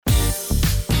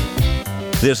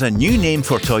There's a new name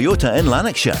for Toyota in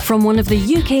Lanarkshire. From one of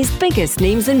the UK's biggest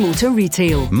names in motor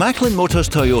retail. Macklin Motors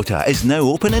Toyota is now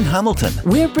open in Hamilton.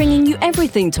 We're bringing you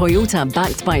everything Toyota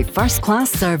backed by first-class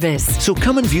service. So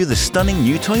come and view the stunning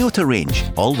new Toyota range,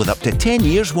 all with up to 10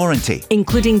 years warranty.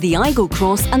 Including the Aygo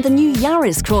Cross and the new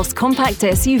Yaris Cross compact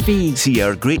SUV. See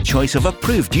our great choice of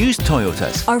approved used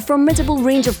Toyotas. Our formidable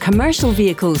range of commercial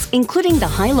vehicles, including the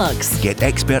Hilux. Get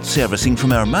expert servicing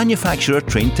from our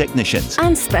manufacturer-trained technicians.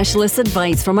 And specialist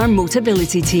advice from our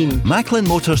Motability team. Macklin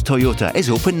Motors Toyota is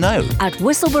open now. At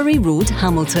Whistlebury Road,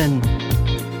 Hamilton.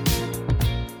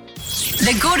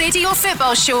 The Go Radio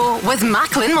Football Show with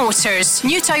Macklin Motors.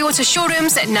 New Toyota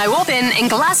showrooms now open in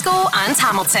Glasgow and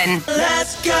Hamilton.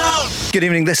 Let's go! Good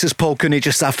evening, this is Paul Cooney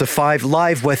just after 5,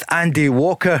 live with Andy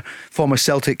Walker, former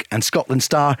Celtic and Scotland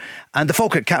star, and the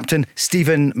Falkirk captain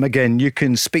Stephen McGinn. You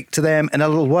can speak to them in a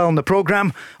little while on the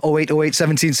programme, 0808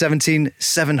 17 17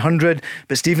 700.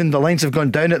 But Stephen, the lines have gone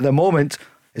down at the moment.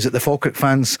 Is it the Falkirk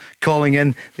fans calling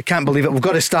in? They can't believe it. We've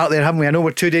got to start there, haven't we? I know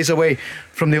we're 2 days away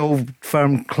from the Old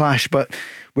Firm clash, but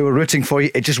we were rooting for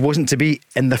you. It just wasn't to be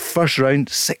in the first round,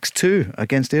 6-2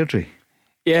 against Airdrie.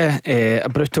 Yeah, a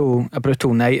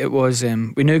brutal night it was.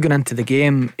 We knew going into the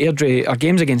game, Airdrie, our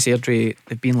games against Airdrie,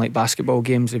 they've been like basketball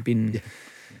games. They've been. Yeah.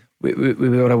 We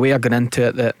were aware going into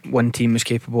it that one team was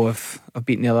capable of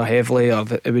beating the other heavily, or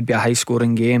that it would be a high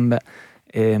scoring game. But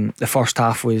the first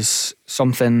half was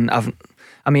something I've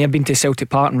been to Celtic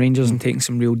Park and Rangers and taken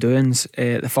some real doings.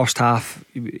 The first half,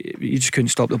 you just couldn't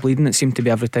stop the bleeding. It seemed to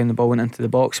be every time the ball went into the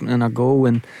box, it went in a goal.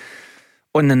 And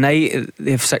on the night,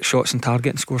 they have 6 shots on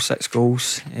target and score 6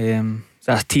 goals.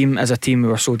 As a team, we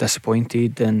were so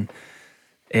disappointed. And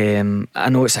I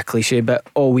know it's a cliche, but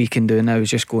all we can do now is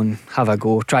just go and have a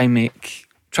go. Try and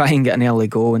get an early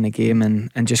goal in the game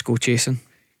and just go chasing.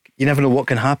 You never know what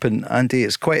can happen, Andy.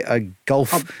 It's quite a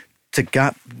gulf. A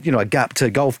gap to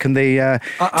golf. Can they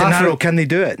narrow? Can they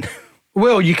do it?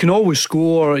 Well, you can always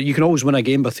score. You can always win a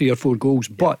game by 3 or 4 goals.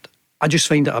 But I just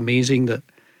find it amazing that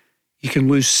you can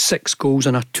lose 6 goals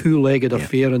in a 2-legged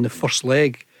affair in the first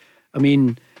leg. I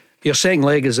mean, your second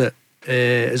leg is at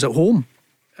home.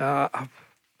 I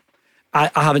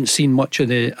haven't seen much of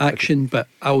the action, but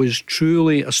I was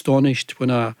truly astonished when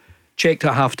I checked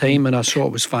at half time and I saw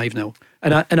it was 5-0.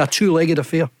 In a 2-legged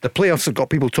affair. The playoffs have got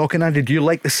people talking, Andy. Do you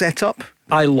like the setup?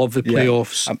 I love the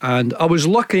playoffs. And I was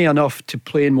lucky enough to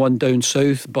play in one down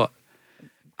south, but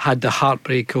had the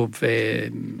heartbreak of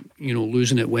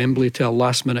losing at Wembley to a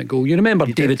last minute goal. You remember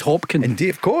David Hopkins?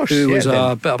 Indeed, of course. Who was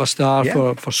a bit of a star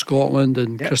for Scotland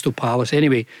and Crystal Palace.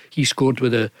 Anyway, he scored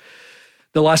with the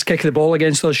last kick of the ball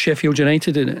against us, Sheffield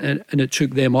United, and it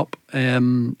took them up.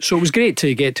 So it was great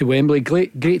to get to Wembley.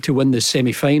 Great to win the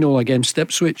semi-final against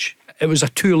Ipswich. It was a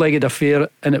 2-legged affair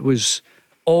and it was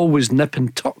always nip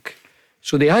and tuck.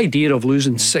 So the idea of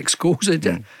losing 6 goals,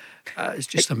 it's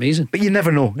just amazing. But you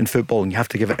never know in football, and you have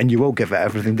to give it, and you will give it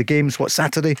everything. The game's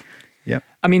Saturday? Yeah.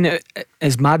 I mean,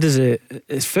 as mad as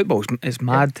it's football, it's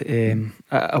mad.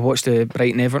 I watched the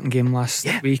Brighton-Everton game last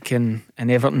week, and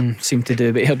Everton seemed to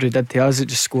do what Airdrie did to us. It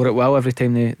just score it well every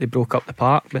time they broke up the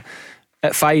park. But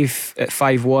at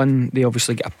 5-1, they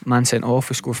obviously get a man sent off,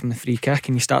 who score from the free kick,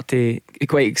 and you start to get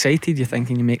quite excited. You're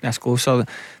thinking you make this closer.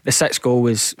 The 6th goal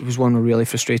was one we're really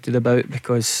frustrated about,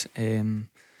 because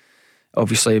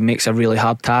obviously it makes a really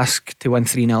hard task to win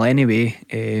 3-0 anyway,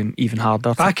 even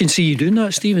harder. I can see you doing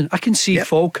that, Stephen. I can see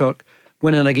Falkirk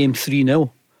winning a game 3-0.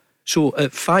 So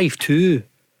at 5-2,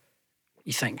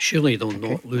 you think surely they'll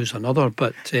not lose another.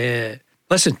 But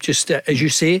listen, just as you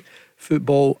say,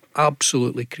 football,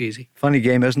 absolutely crazy. Funny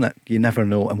game, isn't it? You never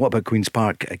know. And what about Queen's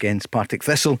Park against Partick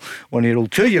Thistle?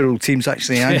 1-year-old, 2-year-old teams,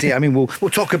 actually, Andy. I mean, we'll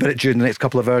talk about it during the next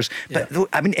couple of hours. But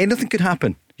anything could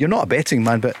happen. You're not a betting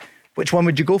man, but which one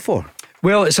would you go for?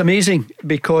 Well, it's amazing,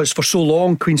 because for so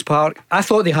long, Queen's Park, I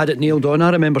thought they had it nailed on.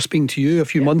 I remember speaking to you a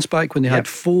few months back when they had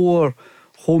 4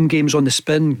 home games on the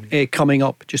spin coming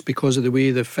up, just because of the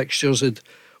way the fixtures had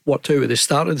worked out at the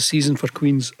start of the season for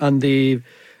Queen's, and they've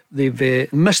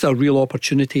missed a real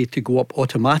opportunity to go up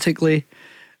automatically.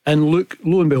 And look,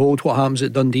 lo and behold, what happens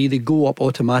at Dundee? They go up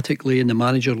automatically and the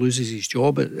manager loses his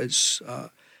job. It's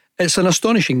an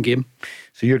astonishing game.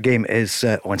 So your game is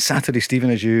on Saturday,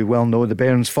 Stephen, as you well know. The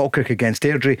Bairns, Falkirk against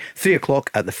Airdrie, 3 o'clock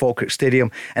at the Falkirk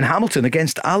Stadium. And Hamilton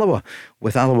against Alloa,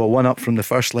 with Alloa 1 up from the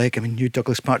first leg. I mean, New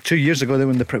Douglas Park 2 years ago, they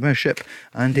won the Premiership,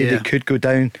 and they could go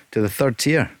down to the 3rd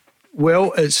tier.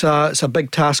 Well, it's a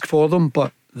big task for them,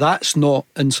 but that's not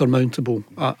insurmountable.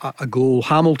 A goal.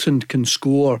 Hamilton can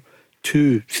score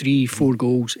 2, 3, 4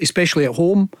 goals, especially at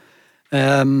home.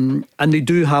 And they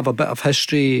do have a bit of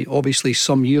history. Obviously,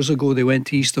 some years ago they went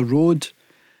to Easter Road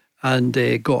and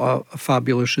got a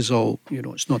fabulous result. You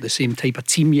know, it's not the same type of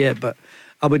team yet, but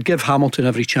I would give Hamilton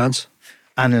every chance.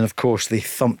 And then, of course, they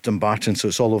thumped Dumbarton, so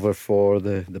it's all over for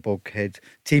the Boghead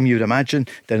team, you'd imagine,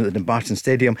 down at the Dumbarton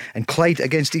Stadium. And Clyde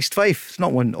against East Fife. It's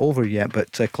not one over yet,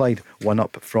 but Clyde won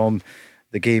up from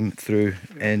the game through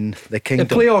in the Kingdom.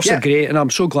 The playoffs are great, and I'm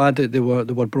so glad that they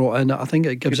were brought in. I think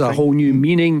it gives a whole new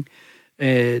meaning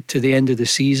to the end of the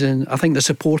season. I think the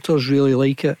supporters really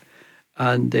like it.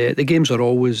 And the games are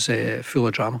always full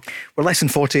of drama. We're less than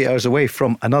 48 hours away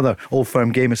from another Old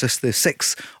Firm game. Is this the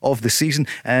 6th of the season?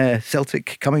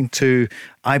 Celtic coming to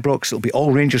Ibrox. It'll be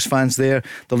all Rangers fans there.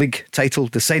 The league title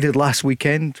decided last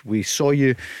weekend. We saw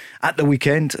you at the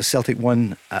weekend. Celtic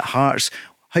won at Hearts.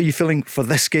 How are you feeling for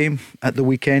this game at the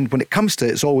weekend? When it comes to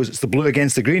it, it's the blue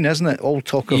against the green, isn't it? All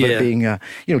talk of it being,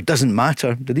 doesn't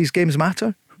matter. Do these games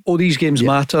matter? Oh, these games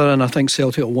matter, and I think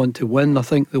Celtic will want to win. I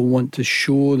think they'll want to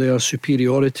show their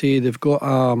superiority. They've got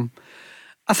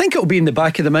I think it'll be in the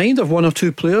back of the mind of one or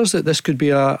two players that this could be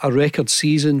a record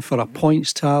season for a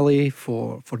points tally,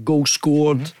 for goals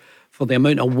scored, for the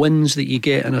amount of wins that you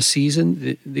get in a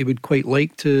season. They would quite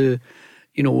like to,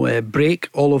 break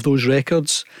all of those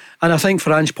records. And I think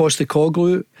for Ange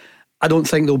Postecoglou, I don't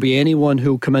think there'll be anyone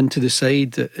who'll come into the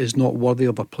side that is not worthy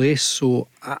of a place. So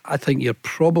I think you're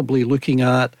probably looking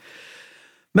at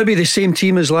maybe the same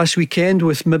team as last weekend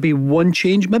with maybe one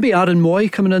change. Maybe Aaron Moy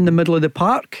coming in the middle of the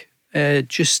park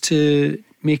just to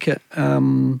make it,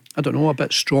 a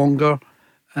bit stronger.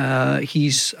 I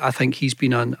think he's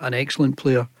been an excellent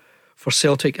player for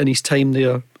Celtic in his time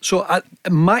there. So at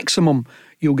maximum,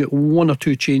 you'll get one or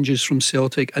two changes from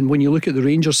Celtic. And when you look at the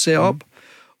Rangers setup,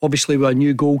 obviously with a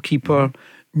new goalkeeper,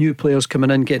 new players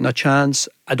coming in getting a chance.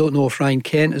 I don't know if Ryan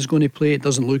Kent is going to play. It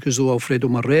doesn't look as though Alfredo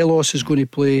Morelos is going to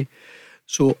play.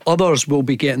 So others will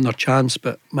be getting their chance,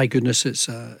 but my goodness, it's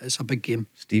a big game.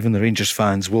 Stephen, the Rangers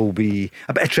fans will be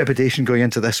a bit of trepidation going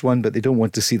into this one, but they don't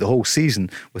want to see the whole season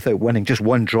without winning. Just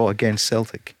one draw against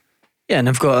Celtic. Yeah, and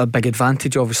they've got a big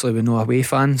advantage, obviously, with no away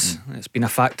fans. It's been a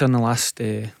factor in the last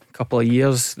couple of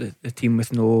years. The team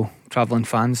with no travelling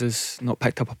fans has not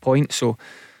picked up a point, so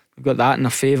we've got that in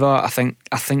their favour. I think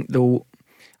though,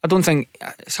 I don't think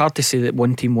it's hard to say that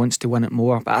one team wants to win it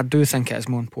more, but I do think it is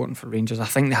more important for Rangers. I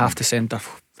think they have to send their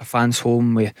fans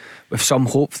home with some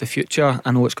hope for the future.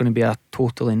 I know it's going to be a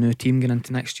totally new team going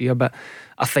into next year, but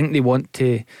I think they want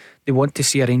to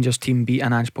see a Rangers team beat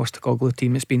an Ange Postecoglou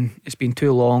team. It's been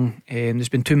too long. There's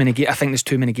been too many games. I think there's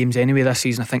too many games anyway this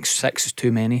season. I think 6 is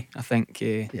too many. I think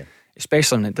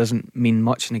especially when it doesn't mean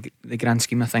much in the grand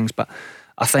scheme of things, but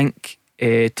I think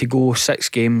to go 6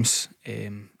 games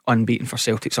unbeaten for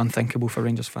Celtic's unthinkable for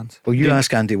Rangers fans. Well, you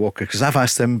ask Andy Walker, because I've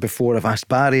asked him before. I've asked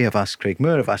Barry, I've asked Craig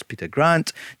Moore, I've asked Peter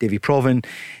Grant, Davy Provan.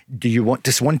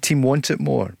 Does one team want it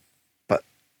more? But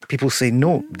people say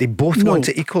no, they both want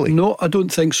it equally. No, I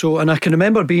don't think so. And I can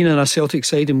remember being in a Celtic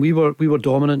side, and we were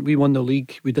dominant. We won the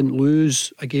league. We didn't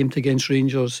lose a game against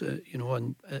Rangers,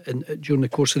 and during the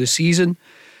course of the season.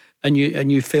 And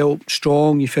you felt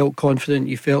strong, you felt confident,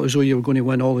 you felt as though you were going to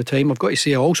win all the time. I've got to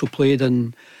say, I also played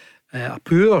in a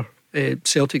poor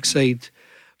Celtic side,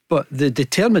 but the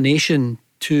determination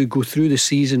to go through the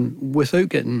season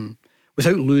without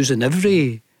losing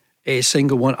every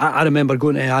single one. I remember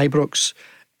going to Ibrox,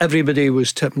 everybody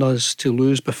was tipping us to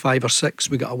lose by 5 or 6.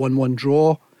 We got a 1-1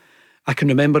 draw. I can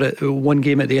remember it one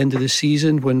game at the end of the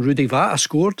season when Rudy Vata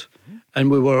scored,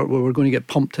 and we were going to get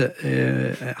pumped at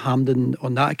Hampden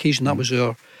on that occasion. That was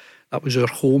our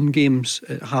home games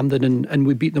at Hampden, and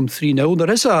we beat them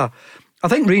 3-0. I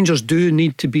think Rangers do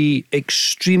need to be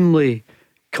extremely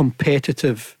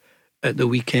competitive at the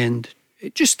weekend,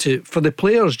 for the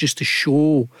players, just to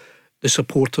show the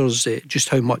supporters just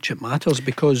how much it matters.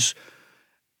 Because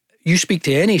you speak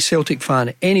to any Celtic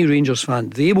fan, any Rangers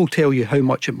fan, they will tell you how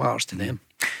much it matters to them.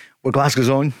 Well, Glasgow's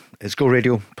on. It's Go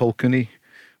Radio. Paul Cooney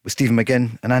with Stephen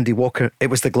McGinn and Andy Walker. It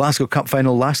was the Glasgow Cup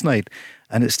final last night,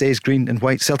 and it stays green and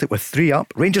white. Celtic were 3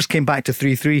 up. Rangers came back to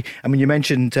 3-3. And when you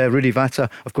mentioned Rudy Vata,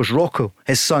 of course, Rocco,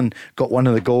 his son, got one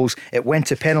of the goals. It went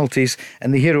to penalties,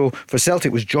 and the hero for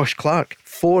Celtic was Josh Clark.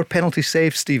 4 penalty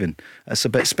saves, Stephen. That's a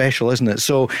bit special, isn't it?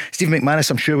 So Stephen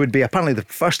McManus, I'm sure, would be. Apparently the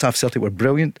first half Celtic were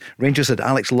brilliant. Rangers had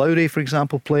Alex Lowry, for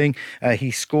example, playing. He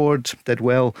scored, did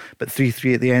well, but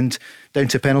 3-3 at the end, down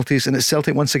to penalties, and it's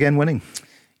Celtic once again winning.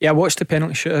 Yeah, I watched the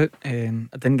penalty shootout.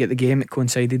 I didn't get the game. It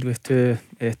coincided with 2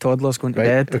 toddlers going to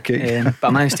bed. Okay. But I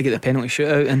managed to get the penalty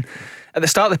shootout. And at the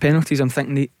start of the penalties, I'm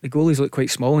thinking the goalies look quite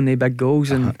small and they big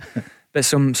goals. And but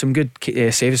some good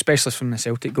saves, especially from the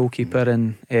Celtic goalkeeper,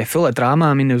 and full of drama.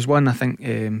 I mean, there was one, I think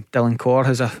Dylan Corr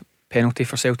has a penalty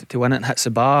for Celtic to win it and hits the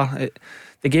bar.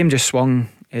 The game just swung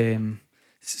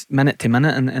minute to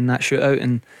minute in that shootout.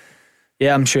 And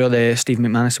yeah, I'm sure the Stephen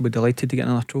McManus will be delighted to get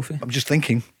another trophy. I'm just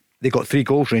thinking, they got 3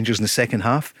 goals, Rangers, in the second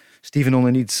half. Stephen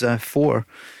only needs 4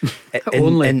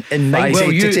 in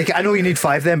 90 to take it. I know you need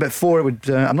 5 then, but 4 would.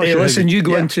 I'm not sure. Listen, you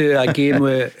go into a game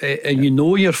where, and you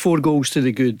know you're 4 goals to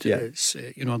the good. Yeah. It's,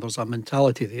 there's a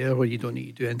mentality there where you don't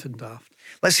need to do anything daft.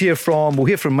 We'll hear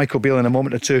from Michael Beale in a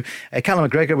moment or two. Callum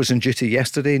McGregor was on duty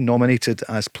yesterday, nominated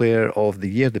as Player of the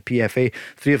Year, the PFA.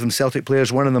 3 of them Celtic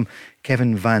players, one of them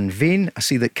Kevin Van Veen. I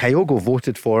see that Kyogo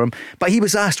voted for him, but he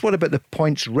was asked, what about the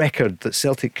points record that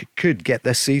Celtic could get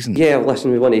this season? Yeah,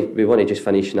 listen, we want to just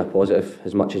finish in a positive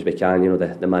as much as we can.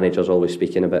 The manager's always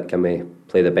speaking about, can we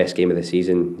play the best game of the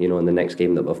season, in the next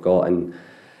game that we've got,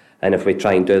 and if we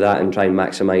try and do that and try and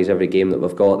maximise every game that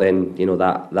we've got, then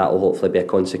that will hopefully be a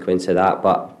consequence of that.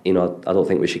 But I don't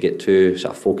think we should get too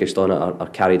sort of focused on it or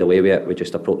carried away with it. We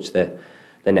just approach the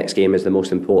next game as the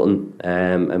most important,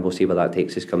 and we'll see where that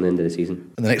takes us coming into the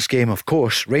season. And the next game, of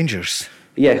course, Rangers.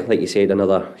 Yeah, like you said,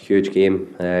 another huge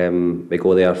game. We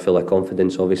go there full of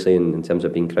confidence, obviously, in terms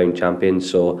of being crowned champions.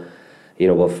 So we've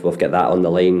got that on the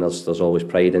line. There's always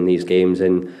pride in these games,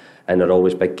 and they're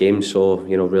always big games, so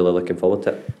really looking forward to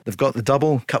it. They've got the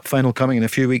double cup final coming in a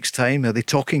few weeks' time. Are they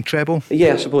talking treble?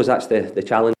 Yeah, I suppose that's the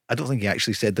challenge. I don't think he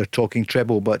actually said they're talking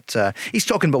treble, but he's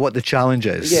talking about what the challenge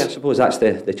is. Yeah, I suppose that's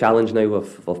the challenge now.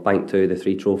 We've banked to the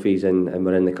 3 trophies and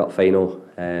we're in the cup final,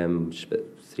 just about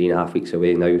 3.5 weeks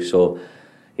away now. So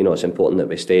it's important that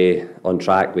we stay on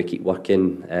track, we keep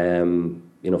working,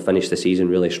 finish the season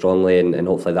really strongly, and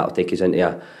hopefully that'll take us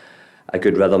into a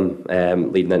good rhythm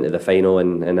leading into the final,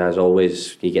 and as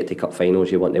always, you get to cup finals,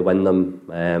 you want to win them,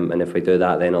 and if we do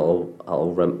that, then it'll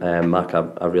mark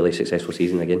a really successful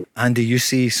season again. Andy, you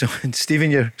see, so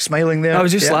Stephen, you're smiling there. I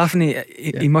was just laughing.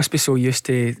 He must be so used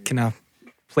to kind of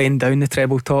playing down the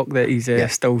treble talk that he's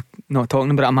still not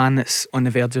talking about a man that's on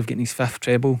the verge of getting his 5th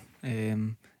treble.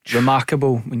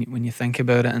 Remarkable when you think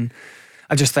about it. And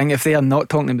I just think if they are not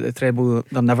talking about the treble,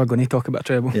 they're never going to talk about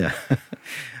treble. Yeah.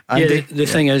 The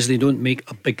thing is, they don't make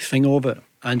a big thing of it,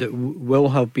 and it will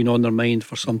have been on their mind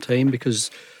for some time,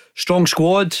 because strong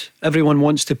squad, everyone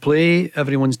wants to play,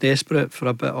 everyone's desperate for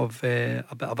a bit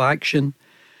of action,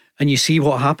 and you see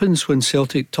what happens when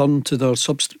Celtic turn to their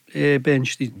subs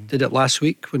bench. They did it last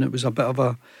week when it was a bit of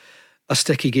a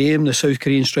sticky game. The South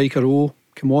Korean striker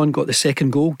come on, got the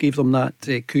second goal, gave them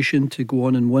that cushion to go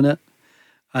on and win it.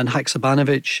 And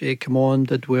Haksabanovic come on,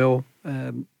 did well.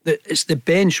 It's the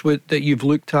bench that you've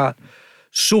looked at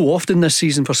so often this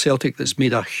season for Celtic that's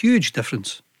made a huge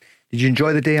difference. Did you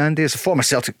enjoy the day, Andy? As a former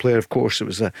Celtic player, of course, it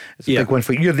was a big one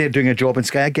for you. You're there doing a job in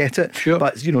Sky, I get it. Sure.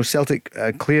 But, Celtic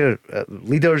clear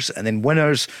leaders and then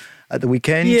winners at the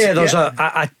weekend. Yeah,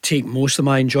 I take most of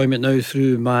my enjoyment now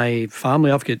through my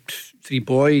family. I've got 3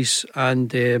 boys,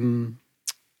 and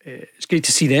it's great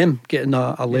to see them getting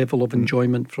a level of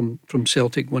enjoyment from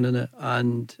Celtic winning it.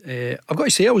 And I've got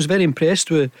to say, I was very impressed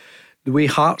with the way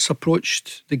Hearts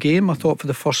approached the game. I thought for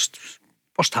the first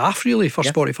half, really,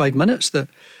 45 minutes, that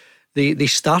they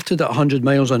started at 100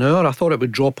 miles an hour. I thought it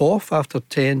would drop off after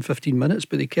 10-15 minutes,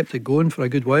 but they kept it going for a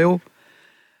good while.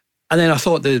 And then I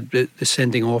thought the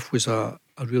sending off was a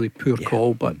really poor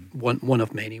call, but one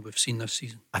of many we've seen this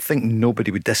season. I think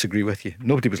nobody would disagree with you.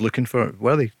 Nobody was looking for it,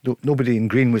 were they? Nobody in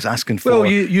green was asking for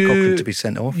Cochrane to be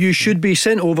sent off. You should be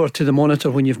sent over to the monitor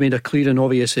when you've made a clear and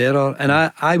obvious error. And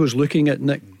I was looking at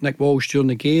Nick Walsh during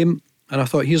the game, and I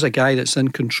thought, here's a guy that's in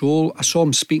control. I saw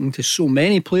him speaking to so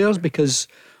many players, because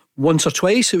once or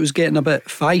twice it was getting a bit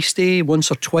feisty, once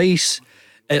or twice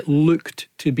it looked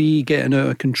to be getting out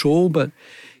of control, but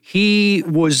he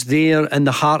was there in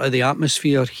the heart of the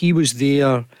atmosphere. He was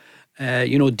there,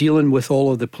 dealing with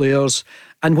all of the players.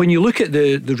 And when you look at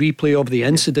the replay of the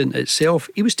incident itself,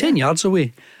 he was 10 yards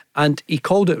away and he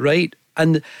called it right.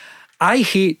 And I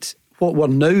hate what we're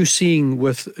now seeing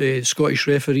with Scottish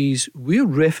referees. We're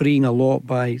refereeing a lot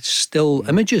by still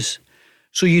images.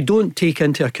 So you don't take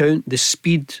into account the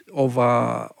speed of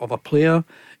a player.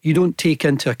 You don't take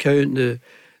into account the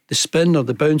spin or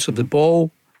the bounce of the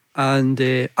ball. And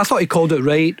I thought he called it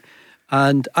right,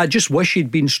 and I just wish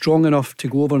he'd been strong enough to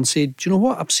go over and say, do you know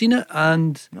what, I've seen it,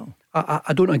 and no,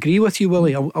 I don't agree with you,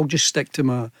 Willie. I'll just stick to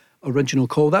my original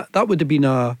call. That would have been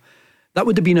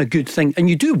a good thing. And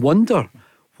you do wonder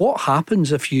what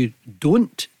happens if you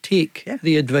don't take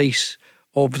the advice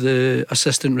of the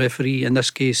assistant referee, in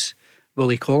this case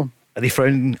Willie Collum. Are they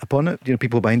frowning upon it?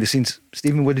 People behind the scenes.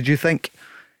 Stephen, what did you think?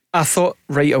 I thought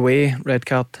right away red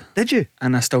card. Did you?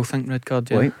 And I still think red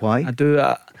card. Yeah. Why? I do.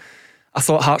 I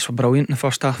thought Hearts were brilliant in the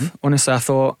first half. Honestly, I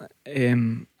thought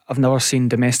I've never seen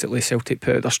domestically Celtic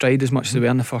put out their stride as much as they were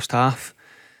in the first half.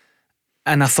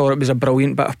 and I thought it was a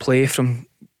brilliant bit of play from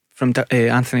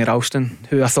Anthony Ralston,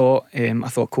 who I thought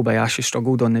Kobayashi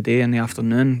struggled on the day in the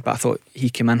afternoon, but I thought he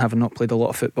came in having not played a lot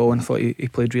of football, and I thought he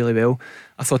played really well.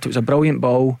 I thought it was a brilliant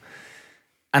ball,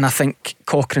 and I think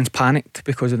Cochrane's panicked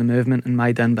because of the movement and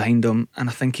Maida in behind him, and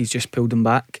I think he's just pulled him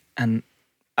back, and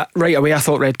right away I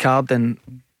thought red card. And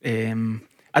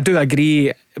I do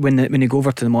agree, when you go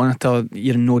over to the monitor,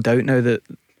 you're in no doubt now that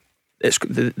it's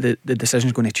the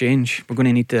decision's going to change. We're going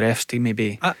to need the refs to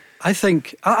maybe... I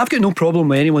think I've got no problem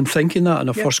with anyone thinking that on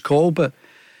a first call, but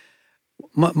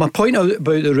my point out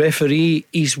about the referee,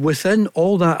 he's within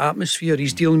all that atmosphere,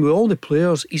 he's dealing with all the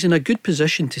players, he's in a good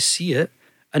position to see it,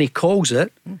 and he calls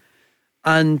it.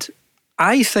 And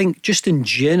I think just in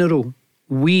general,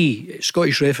 we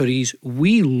Scottish referees,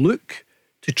 we look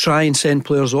to try and send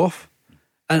players off,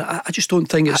 and I just don't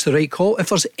think it's the right call. If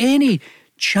there's any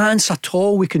chance at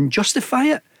all we can justify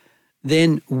it,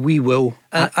 then we will.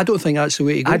 I don't think that's the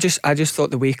way to go. I just thought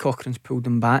the way Cochrane's pulled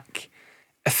him back,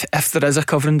 if there is a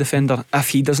covering defender, if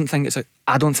he doesn't think it's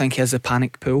I don't think he has the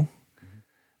panic pull.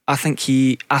 I think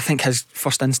his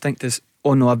first instinct is,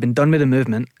 oh no, I've been done with the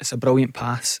movement, it's a brilliant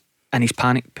pass, and he's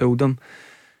panic pulled him.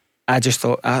 I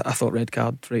thought red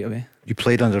card right away. You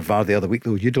played under VAR the other week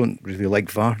though. You don't really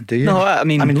like VAR, do you? No, I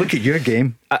mean look at your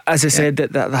game. As I said,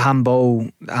 that the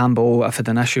handball I've had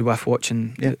an issue with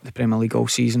watching the Premier League all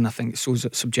season. I think it's so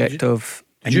subjective.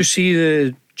 Did you see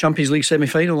the Champions League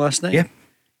semi-final last night? Yeah.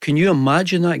 Can you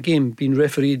imagine that game being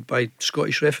refereed by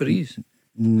Scottish referees?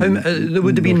 There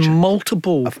would have been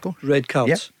multiple red cards.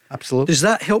 Yeah, absolutely. Does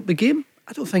that help the game?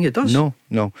 I don't think it does.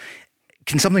 No.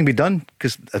 Can something be done?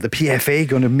 Because the PFA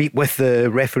going to meet with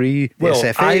the referee, the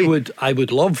SFA? I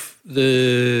would love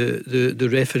the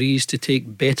referees to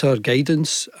take better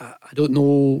guidance. I don't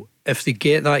know if they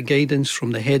get that guidance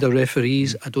from the head of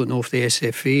referees. I don't know if the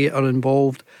SFA are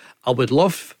involved. I would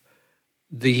love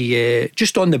the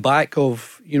just on the back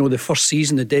of the first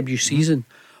season, the debut season.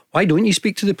 Why don't you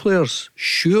speak to the players?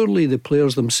 Surely the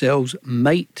players themselves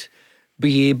might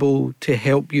be able to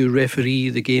help you referee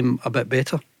the game a bit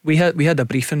better. We had a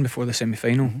briefing before the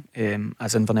semi-final,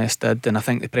 as Inverness did, and I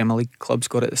think the Premier League clubs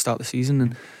got it at the start of the season.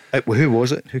 And who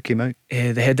was it? Who came out?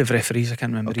 The head of referees, I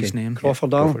can't remember his name.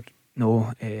 Crawford.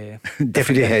 No,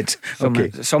 deputy head.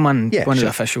 Someone, one of the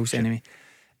officials anyway.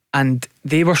 And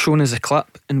they were shown as a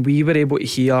clip, and we were able to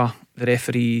hear the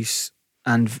referees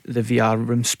and the VR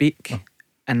room speak.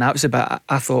 And that was a bit.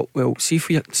 I thought, well, see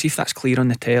if that's clear on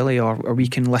the telly, or we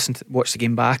can watch the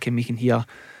game back and we can hear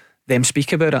them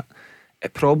speak about it.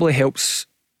 It probably helps.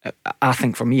 I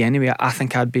think for me anyway, I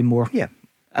think I'd be more. Yeah.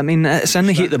 I mean, it's in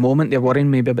the heat at the moment. They're worrying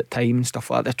maybe about time and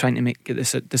stuff like that. They're trying to get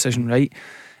this decision right.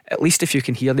 At least if you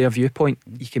can hear their viewpoint,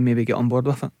 you can maybe get on board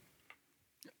with it.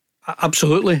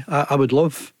 Absolutely. I would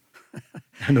love.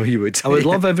 I know you would. I would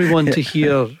love everyone to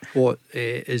hear what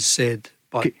is said.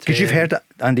 Because you've heard it,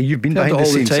 Andy, you've been behind the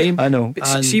scenes. time. I know.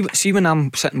 See when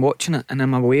I'm sitting watching it and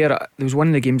I'm aware, there was one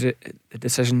of the games, the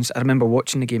decisions, I remember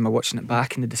watching the game or watching it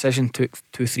back, and the decision took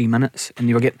 2-3 minutes, and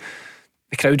the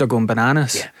crowd are going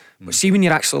bananas. Yeah. But see when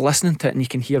you're actually listening to it and you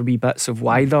can hear wee bits of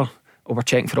why we're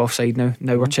checking for offside now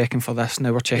we're checking for this,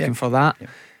 now we're checking for that.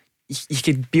 You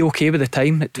could be okay with the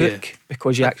time it took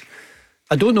because you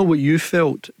I don't know what you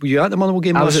felt. Were you at the Motherwell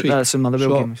game last week? I was at the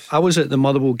Motherwell games. I was at the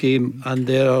Motherwell game, and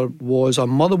there was a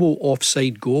Motherwell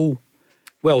offside goal.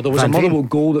 Well, there was a Motherwell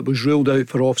goal that was ruled out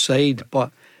for offside,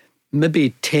 but maybe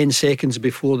 10 seconds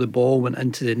before the ball went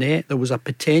into the net, there was a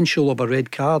potential of a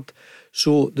red card.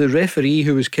 So the referee,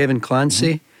 who was Kevin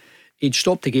Clancy, he'd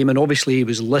stopped the game, and obviously he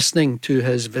was listening to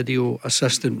his video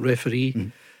assistant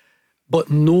referee, but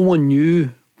no one knew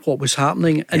what was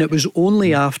happening, and it was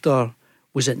only after...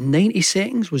 Was it 90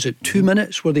 seconds? Was it 2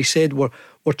 minutes where they said we're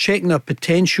checking a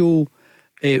potential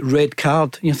red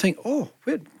card? And you think,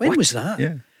 when was that?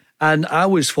 Yeah. And I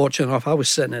was fortunate enough, I was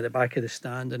sitting at the back of the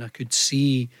stand and I could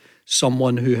see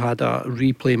someone who had a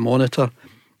replay monitor.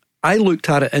 I looked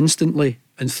at it instantly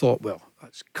and thought, well,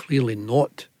 that's clearly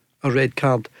not a red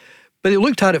card. But they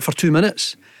looked at it for 2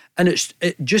 minutes, and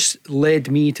it just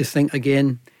led me to think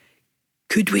again,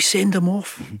 could we send him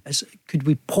off? Could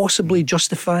we possibly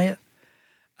justify it?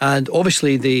 And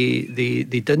obviously they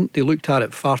didn't. They looked at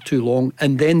it far too long,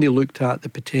 and then they looked at the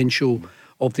potential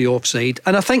of the offside.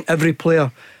 And I think every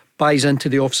player buys into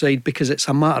the offside because it's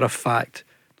a matter of fact.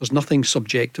 There's nothing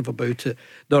subjective about it.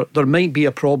 There might be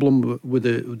a problem with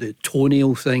the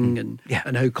toenail thing and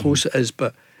how close it is,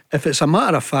 but if it's a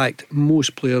matter of fact,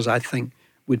 most players, I think,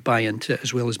 would buy into it,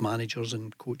 as well as managers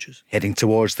and coaches. Heading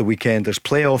towards the weekend, there's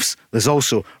playoffs. There's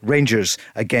also Rangers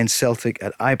against Celtic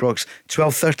at Ibrox,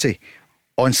 12:30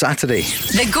 on Saturday.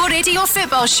 The Go Radio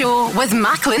Football Show with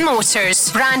Macklin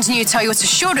Motors. Brand new Toyota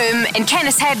showroom in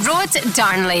Kennishead Road,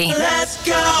 Darnley. Let's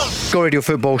go! Go Radio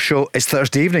Football Show is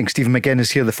Thursday evening. Stephen McGinn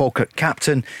is here, the Falkirk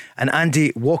captain, and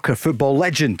Andy Walker, football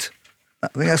legend. I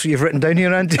think that's what you've written down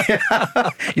here, Andy.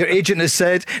 Your agent has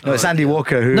said. No, it's Andy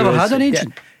Walker who never had an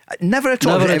agent. Never at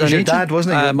all. Never It was your dad,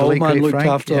 wasn't it? My old man looked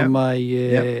after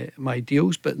yeah. my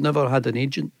deals, but never had an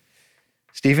agent.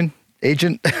 Stephen,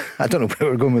 agent? I don't know where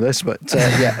we're going with this, but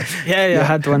yeah. I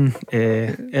had one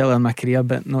earlier in my career,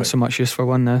 but not so much use for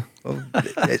one now. Well,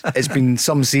 it's been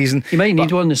some season. You might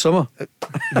need one in the summer.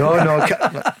 No,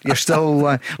 you're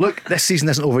still. Look, this season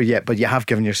isn't over yet, but you have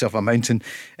given yourself a mountain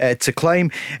to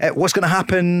climb. What's going to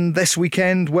happen this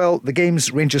weekend? Well, the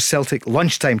game's Rangers Celtic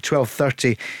lunchtime,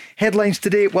 12:30. Headlines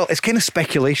today. Well, it's kind of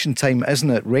speculation time, isn't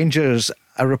it? Rangers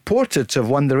are reported to have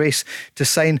won the race to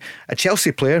sign a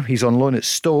Chelsea player. He's on loan at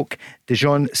Stoke,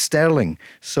 Dijon Sterling,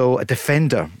 so a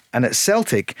defender. And at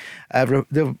Celtic, they'll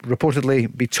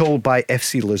reportedly be told by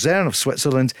FC Luzern of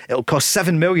Switzerland it'll cost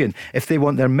 7 million if they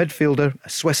want their midfielder, a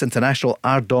Swiss international,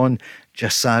 Ardon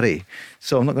Jassari.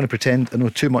 So I'm not going to pretend I know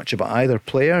too much about either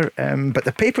player, but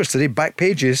the papers today, back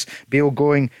pages, Bale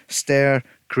going stir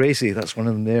crazy. That's one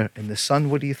of them there in the Sun.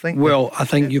 What do you think? Well, I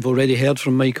think you've already heard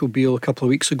from Michael Beale a couple of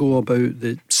weeks ago about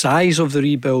the size of the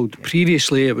rebuild.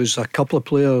 Previously it was a couple of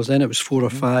players, then it was 4 or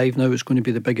 5. Now it's going to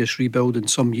be the biggest rebuild in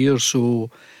some years, so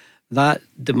that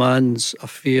demands a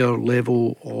fair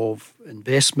level of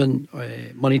investment,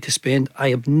 money to spend. I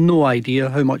have no idea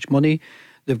how much money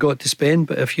they've got to spend,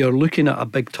 but if you're looking at a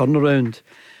big turnaround,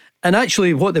 and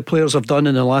actually what the players have done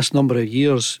in the last number of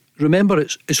years, remember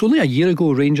it's only a year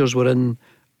ago Rangers were in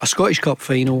a Scottish Cup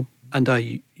final and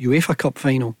a UEFA Cup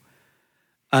final,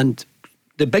 and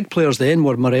the big players then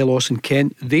were Morelos and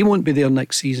Kent. They won't be there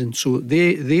next season, so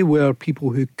they were people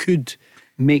who could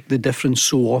make the difference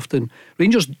so often.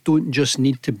 Rangers don't just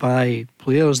need to buy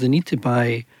players, they need to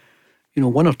buy,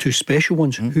 one or two special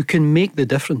ones who can make the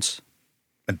difference.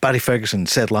 And Barry Ferguson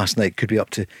said last night could be up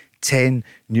to 10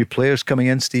 new players coming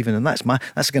in, Stephen, and that's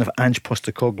a kind of Ange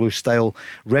Postecoglou style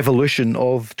revolution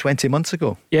of 20 months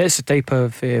ago. Yeah, it's the type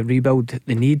of rebuild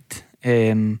they need,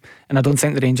 and I don't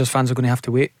think the Rangers fans are going to have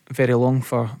to wait very long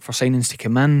for signings to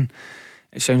come in.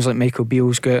 It sounds like Michael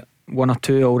Beale's got 1 or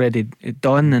 2 already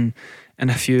done and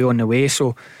a few on the way,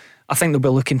 so I think they'll be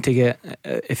looking to get,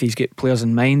 if he's got players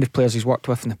in mind, if players he's worked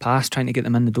with in the past, trying to get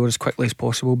them in the door as quickly as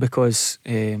possible, because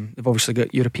they've obviously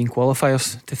got European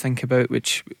qualifiers to think about,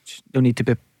 which they'll need to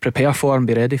be prepared for and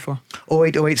be ready for.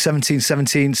 0808 17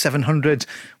 17 700.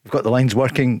 We've got the lines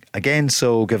working again,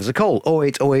 so give us a call.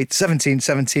 0808 17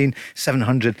 17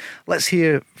 700. Let's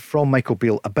hear from Michael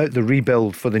Beale about the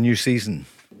rebuild for the new season.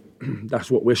 That's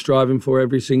what we're striving for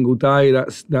every single day.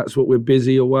 That's what we're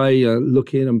busy away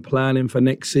looking and planning for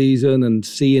next season, and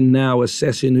seeing now,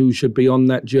 assessing who should be on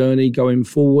that journey going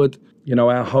forward.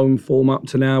 Our home form up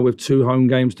to now with 2 home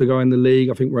games to go in the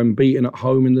league. I think we're unbeaten at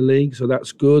home in the league, so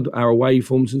that's good. Our away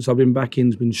form since I've been back in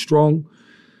has been strong.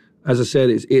 As I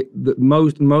said,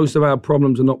 most of our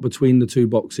problems are not between the 2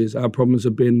 boxes. Our problems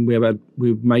have been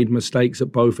we've made mistakes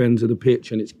at both ends of the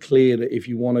pitch, and it's clear that if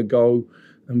you want to go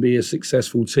and be a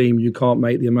successful team, you can't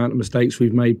make the amount of mistakes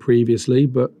we've made previously.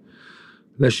 But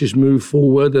let's just move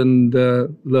forward. And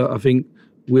look, I think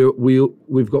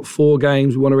we've got 4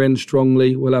 games. We want to end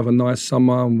strongly. We'll have a nice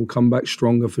summer and we'll come back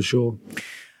stronger for sure.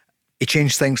 He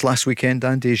changed things last weekend,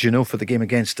 Andy, as you know, for the game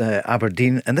against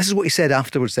Aberdeen. And this is what he said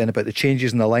afterwards then about the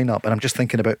changes in the lineup. And I'm just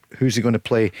thinking about who's he going to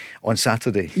play on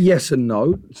Saturday. Yes and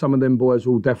no. Some of them boys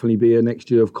will definitely be here next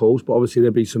year, of course. But obviously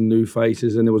there'll be some new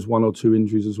faces, and there was 1 or 2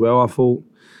 injuries as well. I thought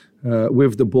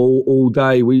with the ball all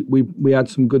day, we had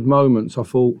some good moments. I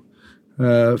thought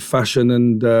Fashion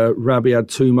and Rabi had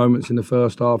 2 moments in the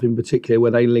first half in particular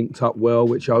where they linked up well,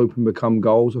 which opened become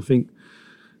goals. I think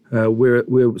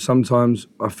we're sometimes,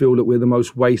 I feel that we're the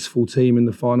most wasteful team in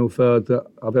the final third that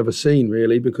I've ever seen,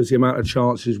 really, because the amount of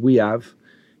chances we have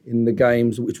in the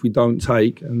games which we don't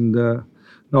take. And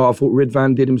no, I thought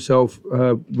Ridvan did himself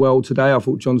well today. I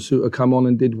thought John Suter come on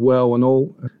and did well and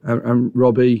all. And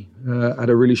Robbie had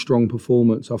a really strong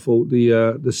performance. I thought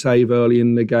the save early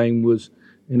in the game was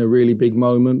in a really big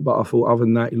moment, but I thought other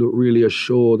than that, he looked really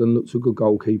assured and looked a good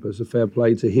goalkeeper. So fair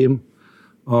play to him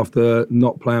after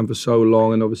not playing for so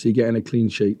long and obviously getting a clean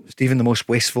sheet. Stephen, the most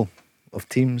wasteful of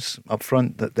teams up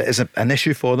front, that is an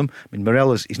issue for them. I mean,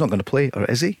 Morelos, he's not going to play, or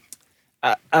is he?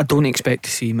 I don't expect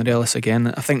to see Morelos again.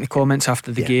 I think the comments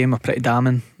after the game are pretty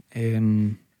damning.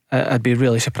 I'd be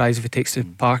really surprised if he takes the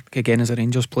park again as a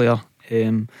Rangers player.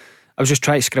 I was just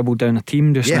trying to scribble down a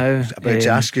team just now. I was about to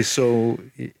ask you. So,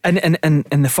 and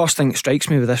the first thing that strikes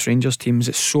me with this Rangers team is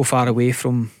it's so far away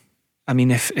from I mean,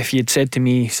 if you'd said to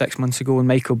me 6 months ago when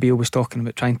Michael Beale was talking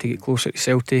about trying to get closer to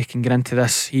Celtic and get into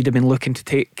this, he'd have been looking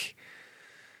to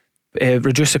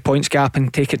reduce the points gap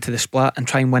and take it to the split and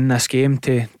try and win this game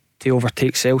to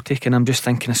overtake Celtic. And I'm just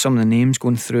thinking of some of the names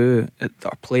going through that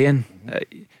are playing.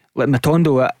 Like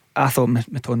Matondo, I thought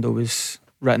Matondo was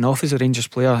written off as a Rangers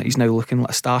player. He's now looking like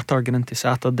a starter going into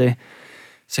Saturday.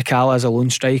 Sakala is a lone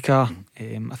striker.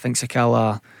 I think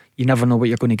Sakala, you never know what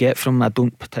you're going to get from him. I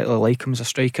don't particularly like him as a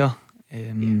striker.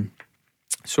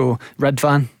 So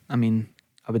Ridvan, I mean,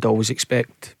 I would always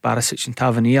expect Barisic and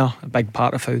Tavernier a big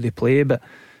part of how they play, but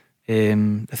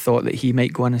the thought that he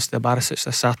might go in instead of Barisic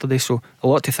this Saturday, so a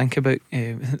lot to think about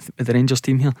with the Rangers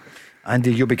team here.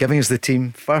 Andy, you'll be giving us the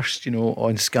team first,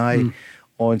 on Sky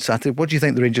on Saturday. What do you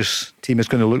think the Rangers team is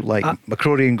going to look like?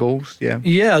 McCrory in goals?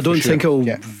 Yeah, I don't think it'll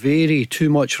vary too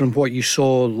much from what you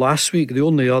saw last week. The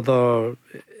only other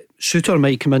Suter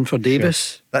might come in for Davis.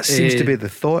 Sure. That seems to be the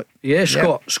thought.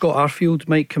 Scott Arfield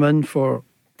might come in for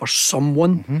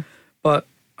someone. But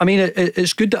I mean,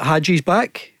 it's good that Hadji's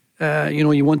back.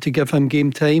 You want to give him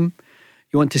game time.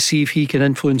 You want to see if he can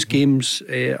influence games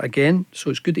again.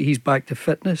 So it's good that he's back to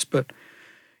fitness. But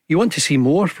you want to see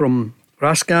more from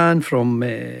Raskan, from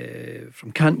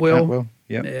Cantwell.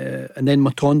 And then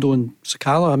Matondo and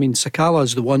Sakala. I mean, Sakala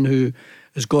is the one who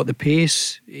has got the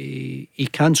pace. He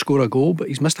can score a goal, but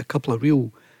he's missed a couple of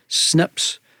real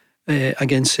snips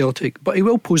against Celtic. But he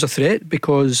will pose a threat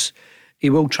because he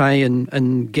will try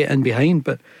and get in behind.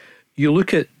 But you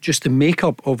look at just the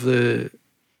makeup of the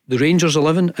Rangers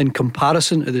 11 in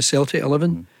comparison to the Celtic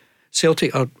 11.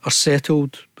 Celtic are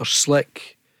settled, they're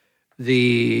slick,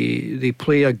 they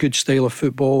play a good style of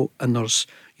football, and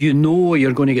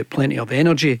you're going to get plenty of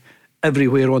energy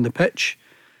everywhere on the pitch.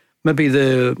 Maybe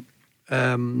the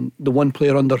one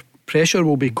player under pressure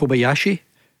will be Kobayashi,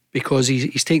 because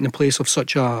he's taken the place of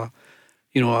such a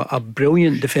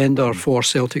brilliant defender for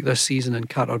Celtic this season in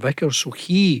Carter Vickers, so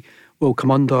he will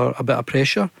come under a bit of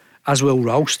pressure, as will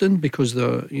Ralston, because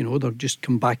they're just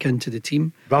come back into the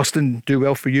team. Ralston do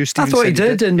well for you, Stephen? I thought he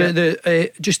did, and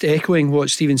just echoing what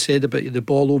Stephen said about the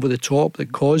ball over the top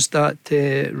that caused that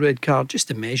red card, just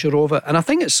the measure of it, and I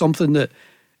think it's something that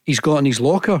he's got in his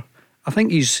locker. I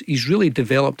think he's really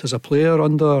developed as a player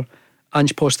under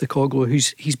Ange Postecoglou.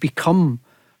 He's become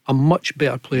a much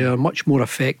better player, much more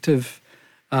effective,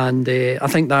 and I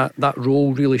think that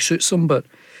role really suits him. But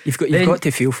you've got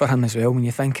to feel for him as well when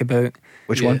you think about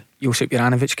which one? Josip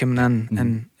Juranovic coming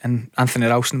in and Anthony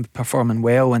Ralston performing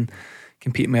well and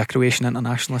competing with a Croatian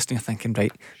internationalist, and you're thinking,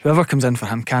 right, whoever comes in for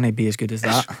him, can he be as good as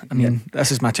that? I mean,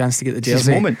 this is my chance to get the jersey. It's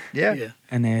his moment, yeah.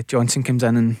 And Johnson comes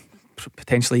in and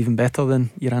potentially even better than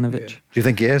Juranovic. Do you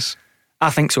think he is? I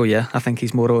think so, yeah. I think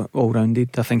he's more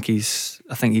all-rounded. I think he's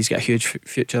got a huge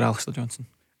future, Alistair Johnson.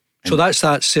 So that's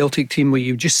that Celtic team where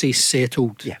you just say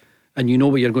settled, and you know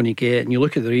what you're going to get. And you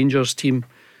look at the Rangers team,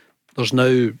 there's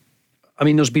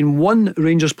been one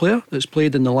Rangers player that's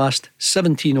played in the last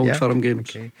 17 Old Firm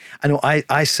games. Okay. I know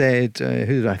I said,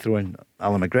 who did I throw in?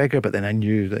 Alan McGregor, but then I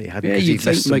knew that he hadn't. Yeah, you'd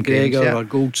think McGregor or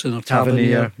Goldson or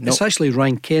Tavernier. Nope. It's actually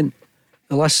Ryan Kent,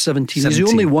 the last 17. He's the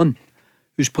only one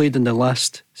who's played in the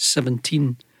last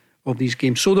 17 of these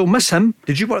games. So they'll miss him.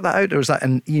 Did you work that out, or was that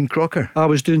in Ian Crocker? I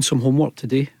was doing some homework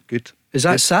today. Good. Is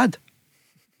that sad?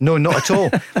 No, not at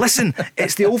all. Listen,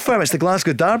 it's the Old Firm, it's the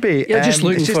Glasgow Derby. Yeah, just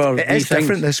looking for it is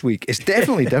different this week. It's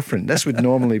definitely different. This would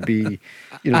normally be,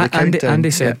 the countdown.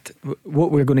 Andy said,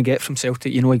 what we're going to get from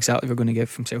Celtic, you know exactly what we're going to get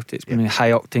from Celtic. It's going to be a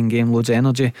high octane game, loads of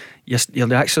energy.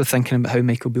 You're actually thinking about how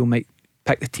Michael Beale might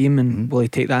pick the team, and will he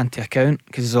take that into account?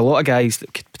 Because there's a lot of guys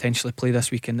that could potentially play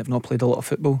this weekend that have not played a lot of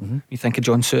football. You think of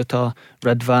John Suter,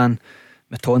 Ridvan,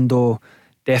 Matondo,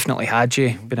 definitely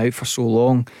Hadji, been out for so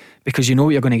long, because you know what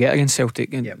you're going to get against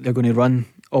Celtic, and they're going to run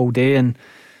all day. And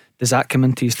does that come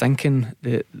into his thinking,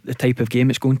 the type of game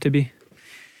it's going to be?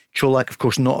 Cholak, of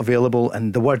course, not available,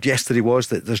 and the word yesterday was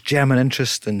that there's German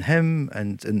interest in him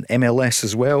and in MLS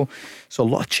as well, so a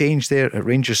lot of change there at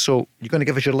Rangers. So you're going to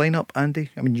give us your lineup,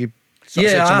 Andy? I mean, you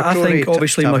I think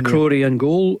obviously McCrory in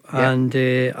goal, and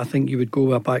I think you would go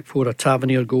with a back four of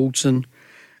Tavernier, Goldson.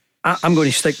 I'm going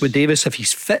to stick with Davis if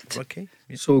he's fit. Okay.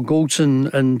 So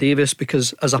Goldson and Davis,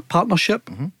 because as a partnership,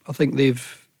 I think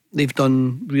they've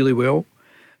done really well.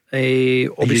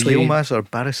 Obviously, Yilmaz or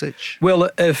Barisic? Well,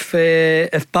 if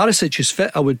Barisic is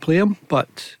fit, I would play him.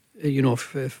 But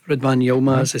if Ridvan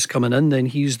Yilmaz is coming in, then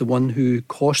he's the one who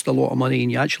cost a lot of money,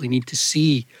 and you actually need to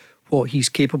see what he's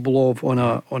capable of on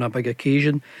a big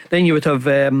occasion. Then you would have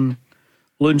Lundstrom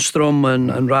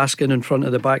and Raskin in front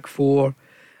of the back four.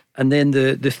 And then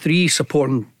the three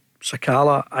supporting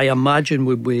Sakala, I imagine,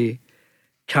 would be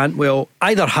Cantwell,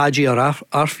 either Hadji or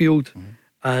Arfield,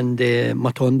 and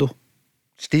Matondo.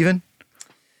 Stephen?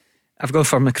 I've gone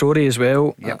for McCrory as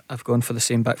well. Yep. I've gone for the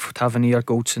same back for Tavernier,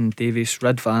 Goldson, Davies,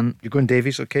 Ridvan. You're going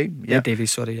Davies, okay? Yeah,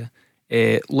 Davies, sorry.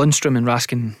 Yeah. Lundstrom and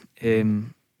Raskin.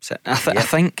 I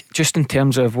think just in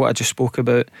terms of what I just spoke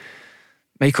about,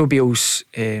 Michael Beale's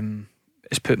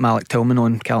has put Malik Tillman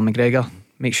on Cal McGregor.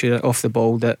 Make sure off the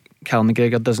ball that Cal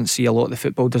McGregor doesn't see a lot of the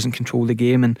football, doesn't control the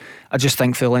game, and I just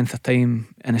think for the length of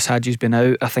time Innes Hadji's been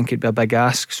out, I think it'd be a big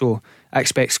ask, so I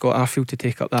expect Scott Arfield to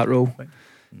take up that role.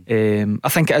 I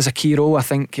think it is a key role. I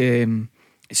think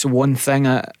it's the one thing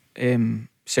at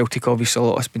Celtic, obviously a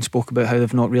lot has been spoke about how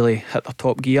they've not really hit their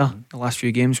top gear the last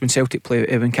few games. When Cal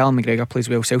McGregor plays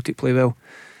well, Celtic play well,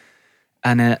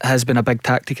 and it has been a big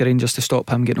tactic of Rangers to stop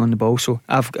him getting on the ball, so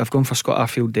I've gone for Scott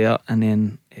Arfield there, and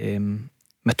then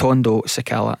Matondo,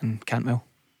 Sakala and Cantwell.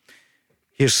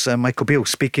 Here's Michael Beale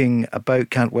speaking about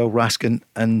Cantwell, Raskin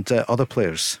and other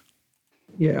players.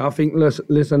 Yeah, I think,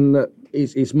 listen,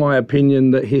 it's my opinion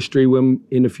that history, when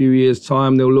in a few years'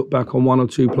 time, they'll look back on one or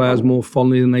two players more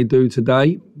fondly than they do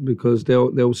today, because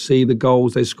they'll see the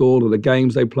goals they scored or the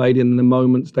games they played in and the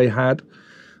moments they had.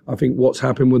 I think what's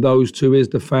happened with those two is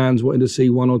the fans wanted to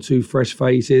see one or two fresh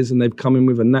faces, and they've come in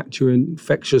with a natural,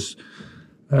 infectious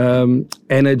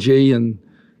energy, and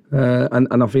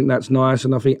I think that's nice.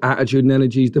 And I think attitude and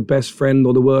energy is the best friend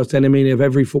or the worst enemy of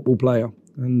every football player.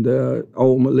 And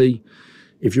ultimately,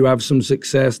 if you have some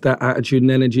success, that attitude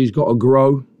and energy has got to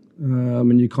grow,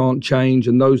 and you can't change.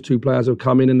 And those two players have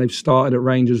come in and they've started at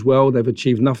Rangers well. They've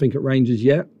achieved nothing at Rangers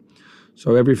yet.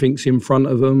 So everything's in front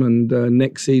of them. And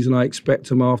next season, I expect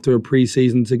them, after a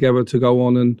pre-season together, to go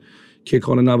on and kick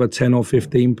on another 10 or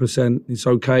 15%. It's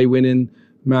okay winning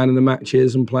man of the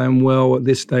matches and playing well at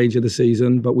this stage of the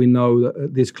season, but we know that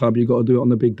at this club you've got to do it on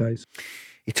the big days.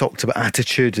 He talked about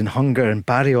attitude and hunger, and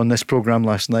Barry on this programme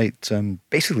last night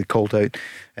basically called out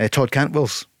Todd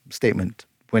Cantwell's statement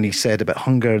when he said about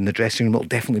hunger in the dressing room. It'll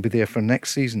definitely be there for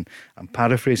next season. I'm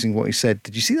paraphrasing what he said.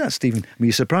 Did you see that, Stephen? Were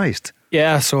you surprised?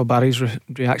 Yeah, I saw Barry's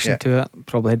reaction to it.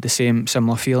 Probably had the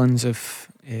similar feelings of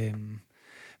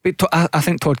but I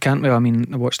think Todd Cantwell, I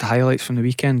mean, I watched the highlights from the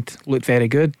weekend, looked very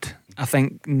good. I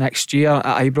think next year at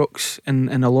Ibrox,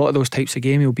 in a lot of those types of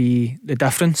game, he'll be the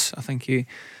difference. I think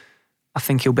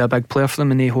he'll be a big player for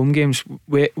them in the home games.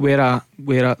 Where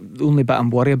the only bit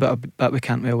I'm worried about with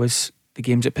Cantwell is the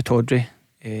games at Pittodrie,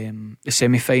 the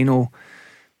semi-final,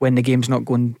 when the game's not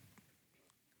going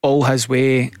all his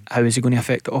way. How is he going to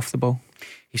affect it off the ball?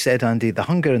 He said, Andy, the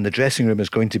hunger in the dressing room is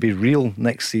going to be real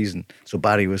next season. So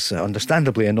Barry was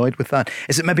understandably annoyed with that.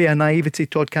 Is it maybe a naivety,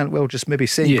 Todd Cantwell, just maybe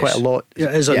saying quite a lot? Yeah,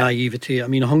 it is a naivety. I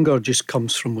mean, hunger just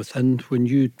comes from within. When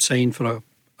you sign for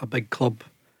a big club,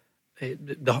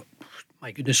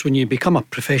 my goodness, when you become a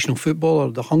professional footballer,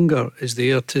 the hunger is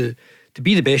there to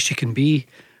be the best you can be.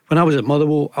 When I was at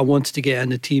Motherwell, I wanted to get in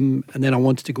the team, and then I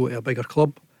wanted to go to a bigger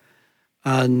club.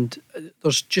 And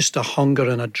there's just a hunger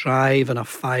and a drive and a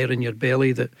fire in your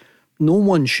belly that no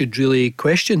one should really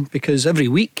question, because every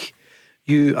week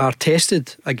you are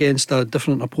tested against a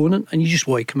different opponent and you just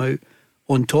want to come out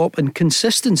on top, and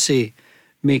consistency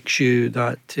makes you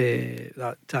that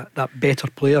better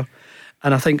player.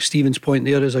 And I think Stephen's point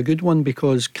there is a good one,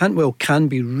 because Cantwell can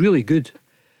be really good,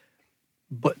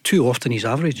 but too often he's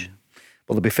average.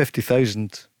 Well, there'll be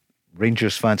 50,000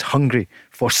 Rangers fans hungry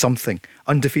for something.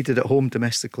 Undefeated at home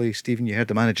domestically. Stephen, you heard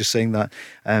the manager saying that.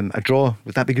 A draw,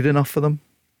 would that be good enough for them?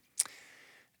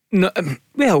 No,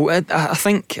 well, I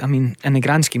think, I mean, in the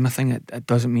grand scheme of things, it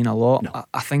doesn't mean a lot. No.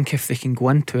 I think if they can go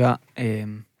into it,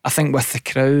 I think with the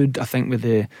crowd, I think with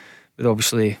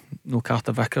obviously no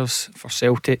Carter Vickers for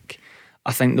Celtic,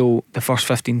 I think the first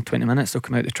 15-20 minutes they'll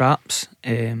come out the traps.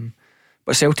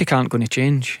 But Celtic aren't going to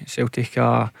change. Celtic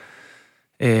are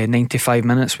 95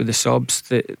 minutes with the subs.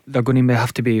 They're going to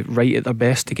have to be right at their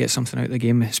best to get something out of the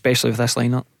game, especially with this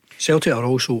lineup. Celtic are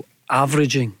also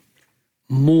averaging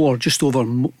more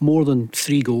than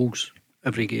 3 goals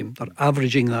every game. They're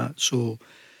averaging that. So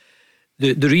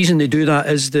the reason they do that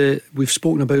is we've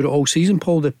spoken about it all season,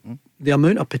 Paul, the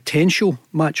amount of potential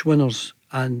match winners.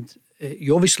 And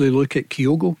you obviously look at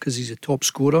Kyogo because he's a top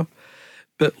scorer,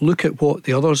 but look at what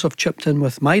the others have chipped in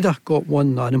with. Maida got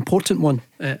one, an important one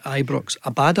at Ibrox.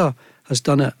 Abada has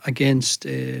done it against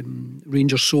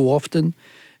Rangers so often.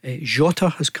 Jota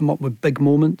has come up with big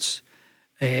moments.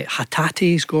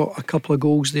 Hatate's got a couple of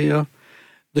goals there.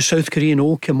 The South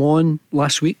Korean came on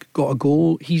last week, got a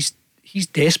goal. He's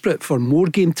desperate for more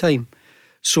game time.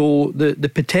 So the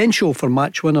potential for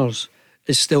match winners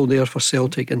is still there for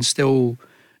Celtic, and still,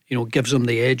 gives them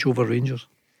the edge over Rangers.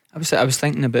 I was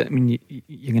thinking about, I mean,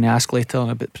 you're going to ask later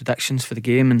about predictions for the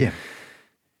game, and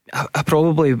I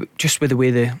probably, just with the way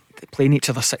the playing each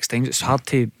other 6 times. It's hard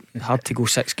to go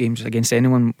 6 games against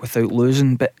anyone without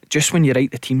losing. But just when you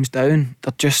write the teams down,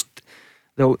 they're just.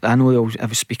 I know they'll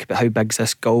ever speak about how big's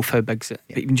this golf, how big's it,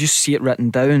 but you can just see it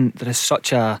written down. There is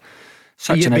such an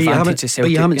advantage to Celtic.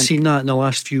 But you haven't seen that in the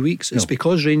last few weeks. It's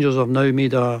because Rangers have now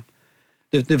made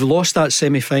they've lost that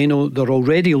semi-final. They're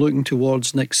already looking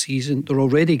towards next season. They're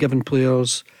already giving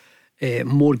players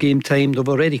more game time. They've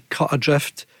already cut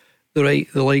adrift the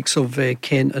likes of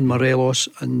Kent and Morelos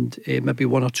and maybe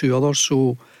 1 or 2 others.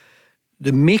 So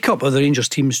the makeup of the Rangers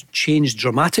team's changed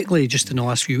dramatically just in the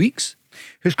last few weeks.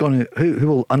 Who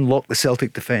will unlock the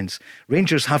Celtic defence?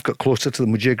 Rangers have got closer to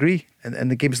them, would you agree?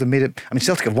 And the games they've made it. I mean,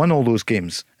 Celtic have won all those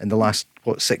games in the last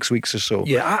 6 weeks or so.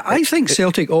 Yeah, I think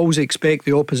Celtic always expect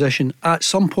the opposition at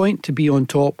some point to be on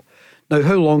top. Now,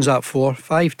 how long's that for?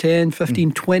 5, 10,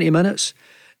 15, 20 minutes?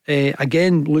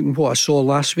 Again, looking at what I saw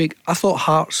last week, I thought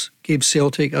Hearts gave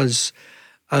Celtic as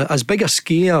big a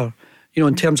scare,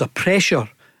 in terms of pressure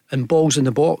and balls in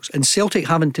the box, and Celtic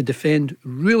having to defend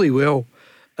really well,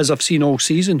 as I've seen all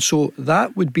season. So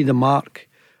that would be the mark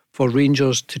for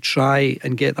Rangers to try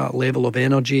and get that level of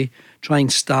energy, try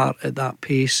and start at that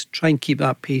pace, try and keep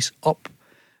that pace up.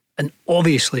 And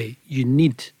obviously you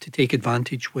need to take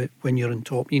advantage when you're on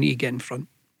top. You need to get in front.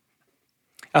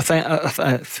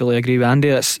 I fully agree with Andy.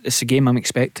 It's a game I'm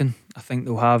expecting. I think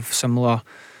they'll have similar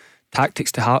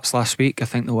tactics to Hearts last week. I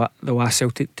think they'll ask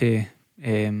Celtic to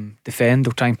defend.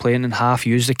 They'll try and play it in half,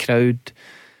 use the crowd,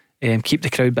 keep the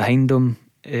crowd behind them.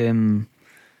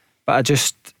 But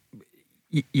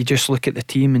you just look at the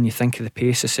team and you think of the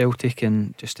pace of Celtic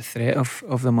and just the threat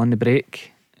of them on the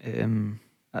break.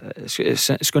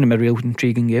 It's going to be a real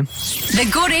intriguing game. The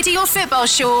Go Radio Football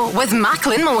Show with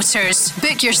Macklin Motors.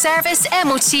 Book your service,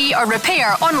 MOT or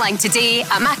repair online today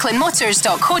at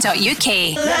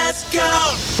macklinmotors.co.uk. Let's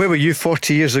go! Where were you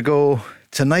 40 years ago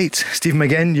tonight, Stephen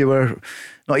McGinn? You were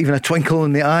not even a twinkle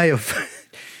in the eye of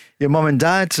your mum and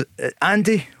dad.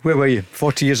 Andy, where were you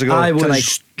 40 years ago? I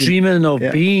was dreaming of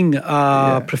being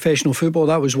a professional football.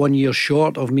 That was 1 year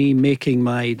short of me making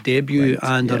my debut,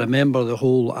 I remember the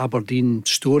whole Aberdeen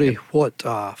story. What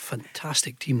a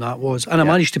fantastic team that was. And I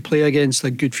managed to play against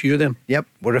a good few of them. Yep,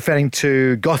 we're referring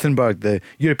to Gothenburg. The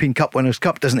European Cup Winners'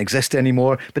 Cup doesn't exist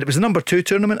anymore, but it was the number 2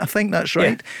 tournament, I think that's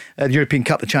right. The European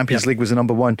Cup, the Champions League was the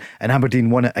number 1, and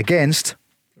Aberdeen won it against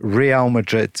Real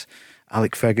Madrid.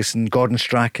 Alec Ferguson, Gordon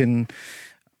Strachan,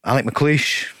 Alec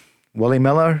McLeish, Willie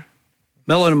Miller.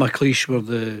 Miller and McLeish were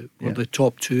the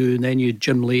top 2, and then you had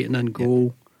Jim Leighton in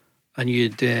goal, and you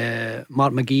had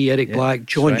Mark McGee, Eric Black,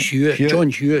 John Hewitt. John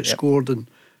Hewitt scored in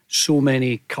so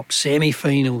many cup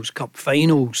semi-finals, cup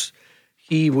finals.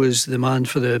 He was the man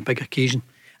for the big occasion.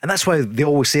 And that's why they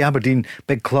always say Aberdeen,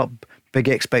 big club, big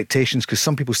expectations, because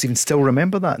some people still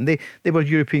remember that, and they were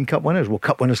European Cup winners. Well,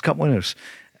 Cup winners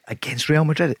against Real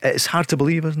Madrid. It's hard to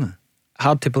believe, isn't it?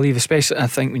 Hard to believe, especially I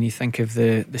think when you think of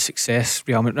the success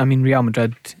Real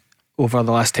Madrid over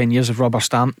the last 10 years have rubber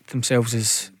stamped themselves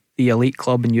as the elite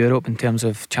club in Europe in terms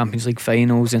of Champions League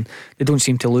finals, and they don't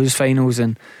seem to lose finals,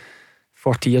 and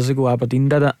 40 years ago Aberdeen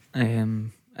did it.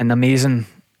 And amazing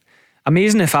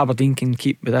if Aberdeen can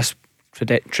keep with this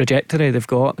trajectory they've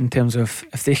got, in terms of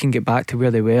if they can get back to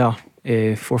where they were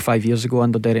 4 or 5 years ago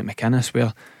under Derek McInnes,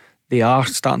 where they are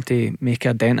starting to make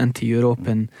a dent into Europe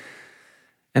and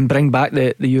bring back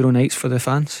the Euro nights for the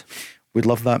fans. We'd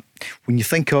love that. When you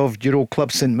think of your old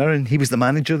club St Mirren, he was the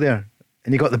manager there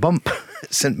and he got the bump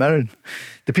at St Mirren.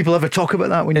 Do people ever talk about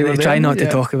that when you were there? They try not to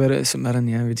talk about it at St Mirren.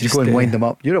 Yeah, we just you go and wind them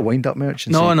up. You're a wind up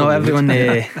merchant. No, everyone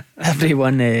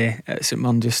at St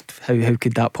Mirren, just how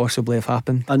could that possibly have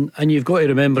happened? And you've got to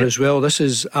remember as well, this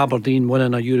is Aberdeen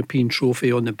winning a European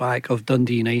trophy on the back of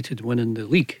Dundee United winning the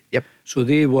league. Yep. So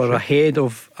they were ahead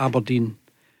of Aberdeen.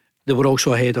 They were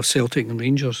also ahead of Celtic and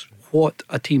Rangers. What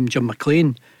a team Jim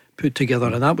McLean put together,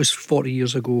 and that was 40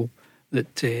 years ago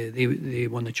that they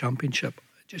won the championship.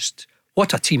 Just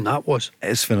what a team that was.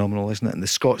 It's phenomenal, isn't it? And the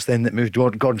Scots then that moved,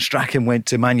 Gordon Strachan went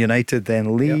to Man United,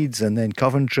 then Leeds, and then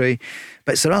Coventry.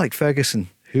 But Sir Alec Ferguson,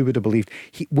 who would have believed?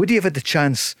 Would he have had the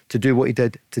chance to do what he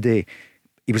did today?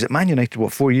 He was at Man United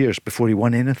 4 years before he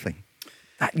won anything.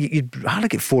 You'd hardly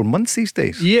get 4 months these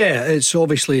days. Yeah, it's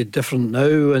obviously different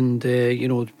now, and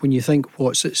when you think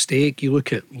what's at stake, you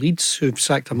look at Leeds, who've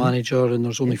sacked a manager and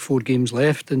there's only 4 games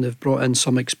left, and they've brought in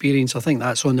some experience. I think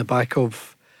that's on the back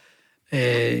of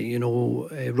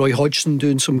Roy Hodgson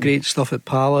doing some great stuff at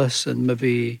Palace, and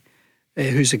maybe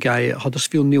who's the guy at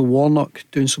Huddersfield, Neil Warnock,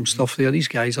 doing some stuff there. These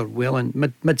guys are well in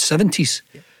mid-70s,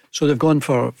 so they've gone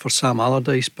for Sam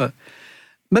Allardyce. But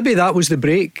maybe that was the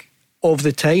break of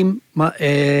the time.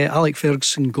 Alec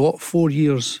Ferguson got 4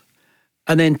 years,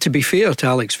 And then, to be fair to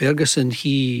Alex Ferguson,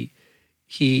 he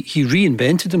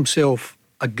reinvented himself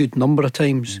a good number of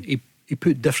times. He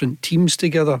put different teams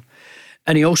together,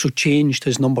 and he also changed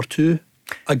his number 2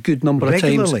 a good number of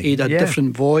times. He had a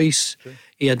different voice.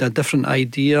 He had a different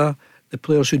idea. The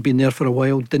players who'd been there for a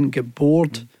while didn't get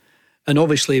bored. And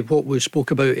obviously what we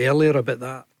spoke about earlier about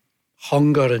that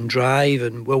hunger and drive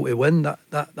and will to win,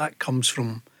 that comes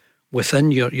from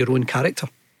within your own character.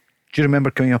 Do you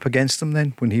remember coming up against him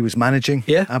then when he was managing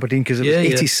Aberdeen? Because it was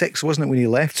 86, wasn't it, when he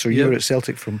left? So you were at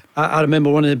Celtic from... I remember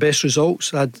one of the best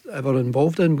results I'd ever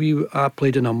involved in. I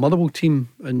played in a Motherwell team,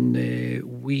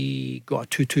 and we got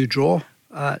a 2-2 draw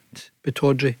at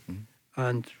Pittodrie,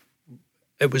 and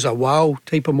it was a wow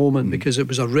type of moment because it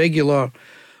was a regular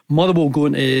Motherwell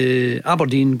going to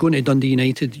Aberdeen, going to Dundee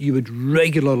United. You would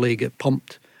regularly get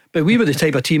pumped, but we were the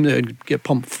type of team that would get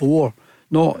pumped 4,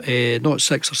 not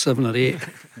 6 or 7 or 8.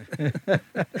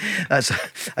 That's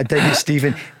I dig it,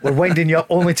 Stephen. We're winding you up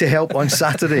only to help on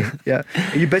Saturday. Yeah,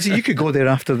 are you busy? You could go there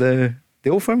after the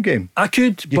Old Firm game. I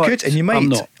could. You could, and you might. I'm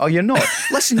not. Oh, you're not.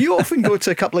 Listen, you often go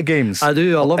to a couple of games. I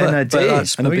do. I love in it. a day.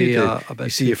 That's I know maybe you do. a bit you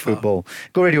see your football.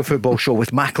 Go Radio Football Show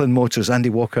with Macklin Motors, Andy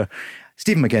Walker,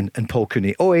 Stephen McGinn and Paul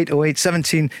Cooney. 0808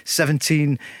 17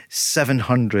 17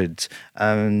 700.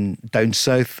 Down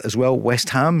south as well, West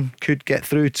Ham could get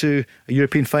through to a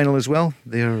European final as well.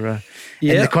 They're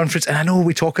in the conference, and I know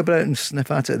we talk about it and sniff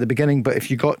at it at the beginning, but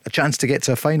if you got a chance to get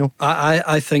to a final,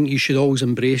 I think you should always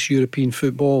embrace European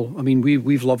football. I mean,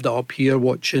 we've loved it up here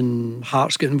watching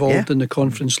Hearts get involved in the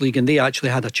Conference League, and they actually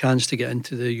had a chance to get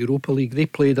into the Europa League. They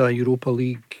played a Europa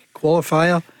League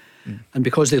qualifier, and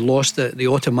because they lost it, they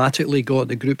automatically got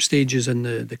the group stages in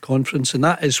the conference, and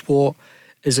that is what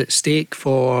is at stake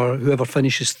for whoever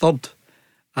finishes third.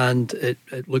 And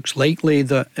it looks likely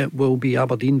that it will be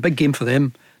Aberdeen. Big game for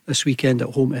them this weekend at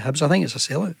home at Hibs. I think it's a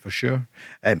sellout for sure.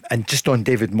 And just on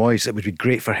David Moyes, it would be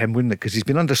great for him, wouldn't it? Because he's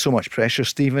been under so much pressure,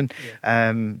 Stephen.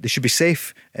 They should be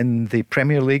safe in the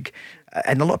Premier League,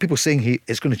 and a lot of people saying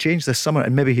it's going to change this summer,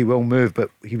 and maybe he will move, but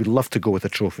he would love to go with a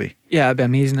trophy. Yeah, it'd be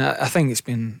amazing. I think it's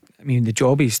been, I mean, the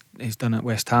job he's done at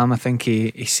West Ham, I think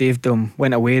he saved them.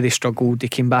 Went away, they struggled, they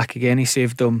came back again, he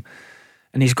saved them,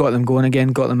 and he's got them going again,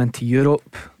 got them into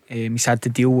Europe. He's had to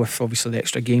deal with obviously the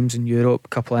extra games in Europe, a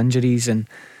couple of injuries, and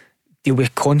deal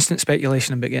with constant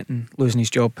speculation about losing his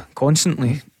job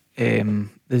constantly.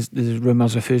 There's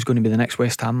rumours of who's going to be the next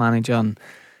West Ham manager, and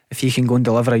if he can go and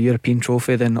deliver a European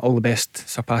trophy, then all the best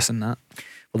surpassing that.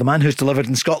 Well, the man who's delivered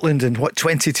in Scotland in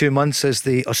 22 months is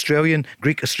the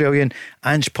Greek Australian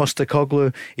Ange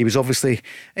Postecoglou. He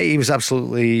was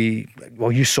absolutely,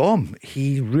 well, you saw him.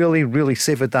 He really, really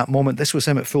savoured that moment. This was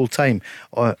him at full time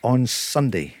on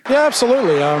Sunday. Yeah,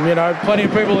 absolutely. Plenty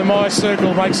of people in my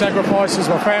circle make sacrifices.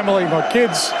 My family, my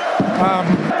kids.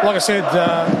 Like I said,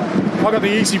 I got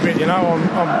the easy bit.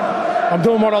 I'm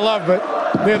doing what I love,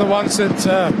 but they're the ones that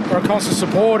are a constant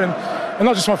support, and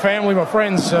not just my family, my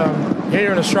friends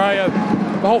here in Australia.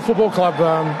 The whole football club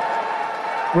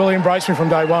really embraced me from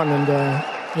day one, and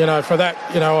for that,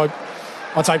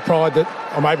 I take pride that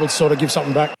I'm able to sort of give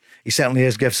something back. He certainly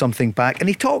has give something back, and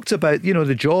he talked about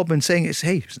the job and saying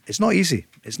it's not easy,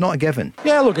 it's not a given.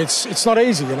 Yeah, look, it's not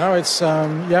easy. It's you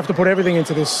have to put everything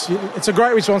into this. It's a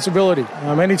great responsibility.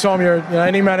 Anytime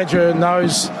any manager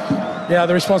knows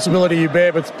the responsibility you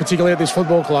bear, but particularly at this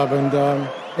football club, and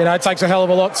it takes a hell of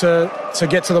a lot to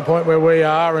get to the point where we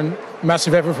are, and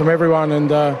massive effort from everyone, and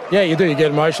you do, you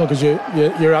get emotional because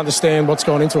you understand what's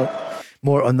gone into it.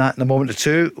 More on that in a moment or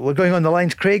two. We're going on the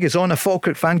lines. Craig is on, a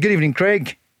Falkirk fan. Good evening,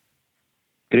 Craig.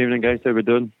 Good evening, guys. How we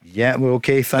doing? Yeah, we're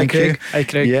okay, thank you. Hi,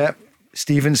 Craig. Yeah,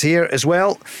 Stephen's here as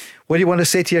well. What do you want to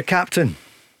say to your captain?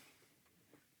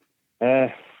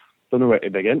 Don't know where to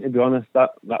begin, to be honest.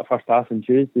 That first half on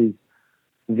Tuesday is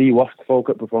the worst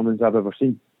Falkirk performance I've ever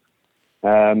seen.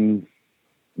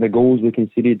 The goals we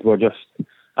conceded were just,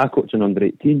 I coach an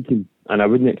under-18 team, and I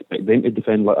wouldn't expect them to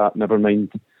defend like that, never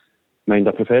mind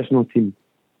a professional team.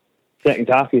 Second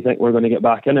half, you think we're going to get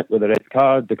back in it with a red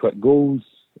card, the quick goals,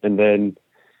 and then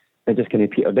it just kind of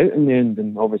petered out in the end,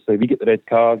 and obviously we get the red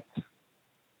card,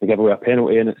 we give away a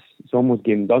penalty, and it's almost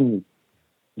game done.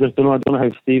 I don't know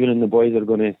how Stephen and the boys are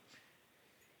going to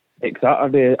take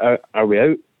Saturday. Are we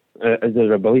out? Is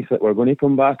there a belief that we're going to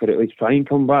come back, or at least try and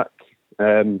come back?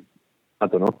 I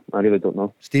don't know. I really don't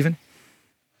know. Stephen?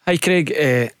 Hi,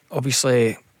 Craig.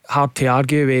 Obviously hard to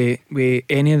argue with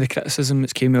any of the criticism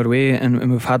that's came our way,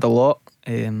 and we've had a lot.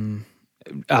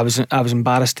 I was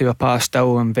embarrassed to be a part.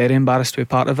 Still, I'm very embarrassed to be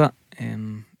part of it.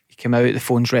 You came out, the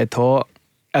phone's red hot.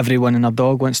 Everyone and their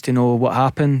dog wants to know what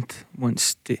happened.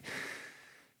 Wants you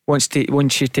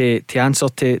to answer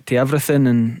to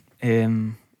everything,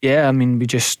 and Yeah, I mean,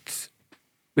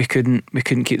 we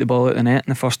couldn't keep the ball out of the net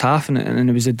in the first half, and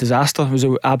it was a disaster. It was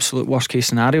an absolute worst case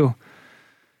scenario.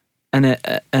 And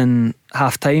in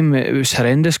half time, it was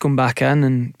horrendous going back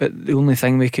in. But the only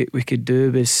thing we could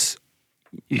do was,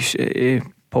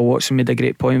 Paul Watson made a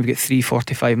great point. We've got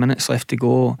 45 minutes left to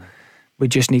go. We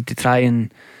just need to try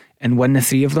and win the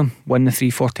three of them, win the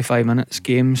 45 minutes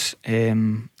games.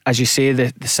 As you say,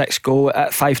 the sixth goal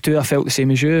at 5-2, I felt the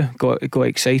same as you. Got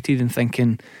excited and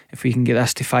thinking, if we can get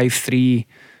this to 5-3,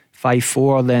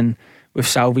 5-4, then we've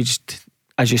salvaged,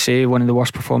 as you say, one of the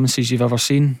worst performances you've ever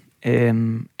seen.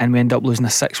 And we end up losing a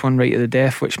 6-1 right at the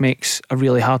death, which makes a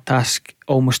really hard task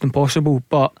almost impossible.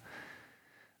 But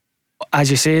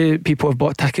as you say, people have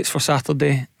bought tickets for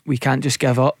Saturday. We can't just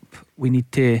give up. We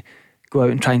need to go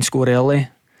out and try and score early,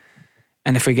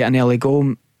 and if we get an early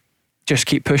goal, just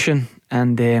keep pushing.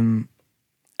 And it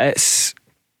is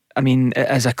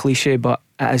a cliche, but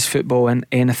it is football and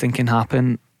anything can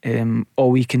happen.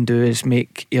 All we can do is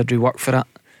make Airdrie work for it,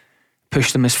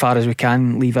 push them as far as we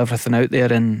can, leave everything out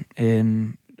there, and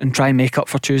try and make up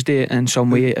for Tuesday in some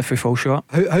way if we fall short.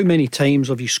 How many times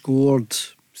have you scored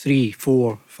 3,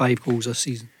 4, 5 goals this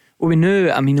season? Well, we knew,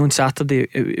 on Saturday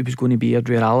it was going to be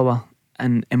Airdrie or Alloa,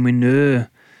 and we knew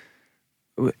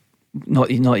not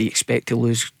to expect to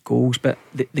lose goals, but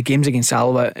the games against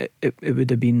Alloa, it would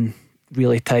have been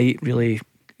really tight, really.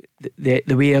 The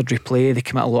way Airdrie play, they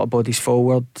commit a lot of bodies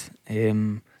forward. They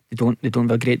don't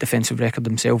have a great defensive record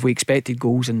themselves. We expected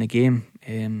goals in the game,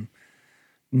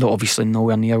 not obviously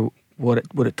nowhere near what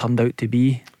it turned out to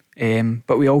be.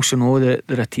 But we also know that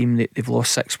they're a team that they've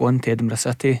lost 6-1 to Edinburgh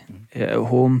City at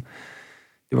home.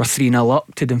 They were 3-0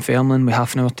 up to Dunfermline with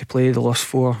half an hour to play. They lost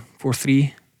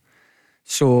 4-3.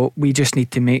 So we just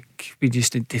need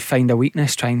to find a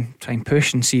weakness, try and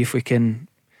push and see if we can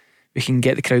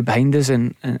get the crowd behind us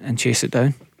and chase it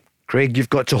down. Craig, you've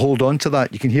got to hold on to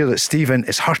that. You can hear that Stephen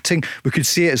is hurting. We could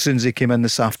see it as soon as he came in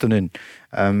this afternoon.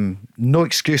 No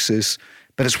excuses,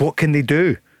 but it's what can they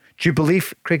do? Do you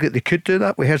believe, Craig, that they could do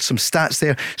that? We heard some stats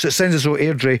there. So it sounds as though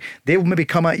Airdrie, they'll maybe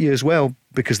come at you as well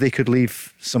because they could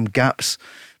leave some gaps.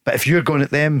 But if you're going at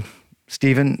them,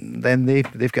 Stephen, then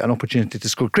they've got an opportunity to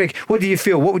score. Craig, what do you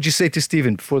feel? What would you say to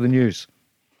Stephen before the news?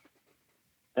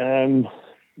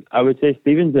 I would say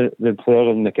Stephen's the player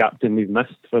and the captain we've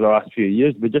missed for the last few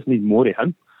years. We just need more of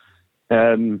him.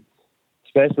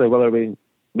 Especially whether we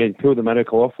pull the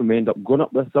miracle off and we end up going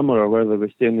up this summer, or whether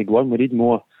we stay in League One. We need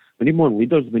more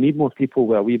leaders. We need more people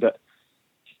with a wee bit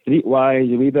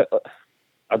streetwise, a wee bit,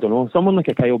 I don't know, someone like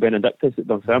a Kyle Benedictus at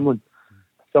Dunfermline.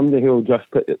 Somebody who'll just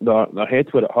put their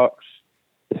head where it hurts,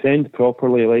 defend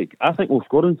properly. Like, I think we'll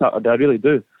score on Saturday, I really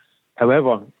do.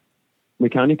 However, we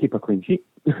can't keep a clean sheet.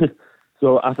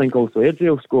 So I think also Airdrie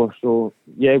will score. So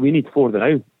yeah, we need 4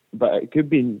 now, but it could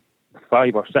be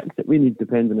 5 or 6 that we need,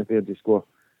 depending if Airdrie score.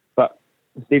 But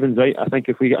Stephen's right. I think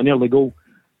if we get an early goal,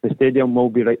 the stadium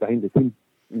will be right behind the team.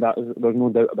 There's no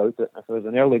doubt about it. If there's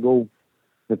an early goal,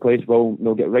 the place will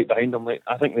get right behind them. Like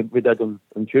I think we did on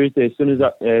Tuesday. As soon as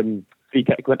that free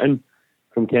kick went in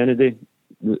from Kennedy,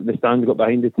 the stands got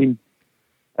behind the team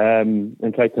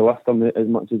and tried to lift them as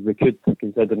much as we could,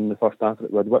 considering the first half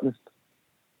that we had witnessed.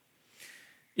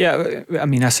 Yeah,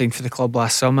 I signed for the club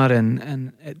last summer,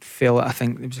 and it felt, I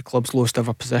think it was the club's lowest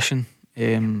ever position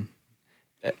in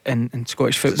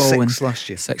Scottish football.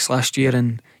 Sixth last year,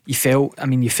 and you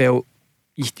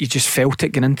just felt it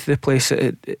going into the place.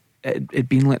 It'd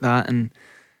been like that, and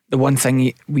the one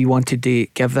thing we wanted to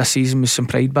give this season was some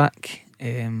pride back.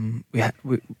 We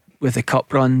with the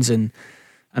cup runs, and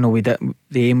I know we did.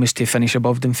 The aim was to finish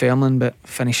above Dunfermline, but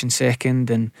finishing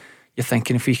second, and you're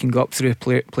thinking if we can go up through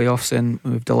playoffs, then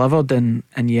we've delivered, and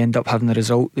you end up having the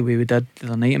result the way we did the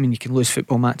other night. You can lose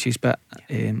football matches, but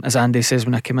as Andy says,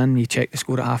 when I come in, you check the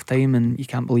score at half time and you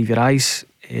can't believe your eyes.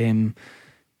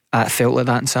 I felt like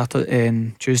that on Saturday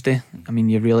and Tuesday.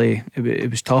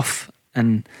 It was tough,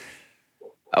 and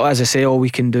as I say, all we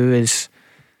can do is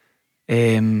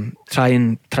try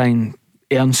and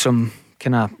earn some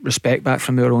kind of respect back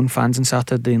from our own fans on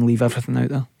Saturday and leave everything out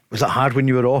there. Was that hard when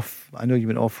you were off? I know you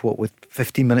went off with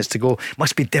 15 minutes to go.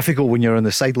 Must be difficult when you're on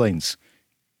the sidelines.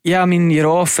 Yeah, you're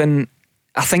off, and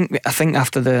I think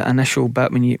after the initial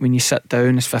bit, when you sit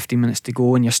down, it's 15 minutes to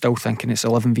go, and you're still thinking it's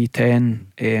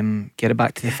 11v10. Get it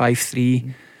back to the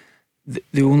 5-3.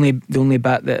 The only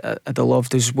bit that I'd have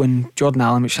loved is when Jordan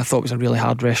Allen, which I thought was a really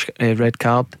hard red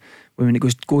card, when it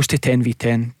goes to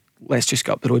 10v10. Let's just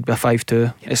get up the road by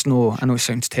 5-2. It's no, I know it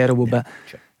sounds terrible, but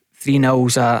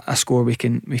 3-0's a score we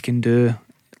can do.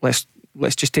 Let's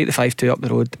just take the 5-2 up the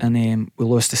road, and we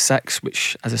lost to 6,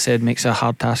 which, as I said, makes a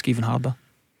hard task even harder.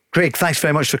 Craig, thanks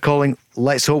very much for calling.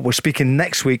 Let's hope we're speaking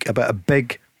next week about a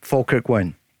big Falkirk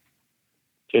win.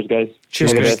 Cheers, guys.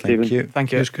 Cheers, All the Chris. best, Stephen. Thank you.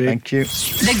 Thank you. Cheers, Craig. Thank you.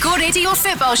 The Go Radio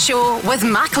Football Show with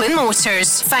Macklin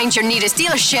Motors. Find your nearest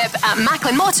dealership at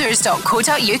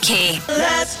macklinmotors.co.uk.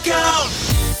 Let's go!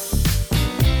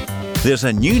 There's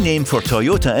a new name for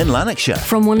Toyota in Lanarkshire.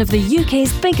 From one of the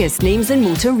UK's biggest names in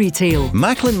motor retail.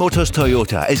 Macklin Motors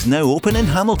Toyota is now open in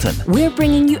Hamilton. We're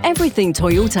bringing you everything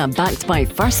Toyota backed by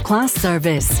first-class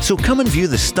service. So come and view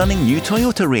the stunning new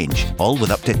Toyota range, all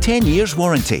with up to 10 years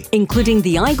warranty. Including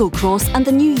the Igo Cross and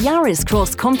the new Yaris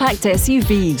Cross compact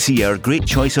SUV. See our great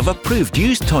choice of approved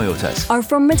used Toyotas. Our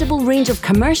formidable range of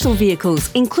commercial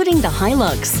vehicles, including the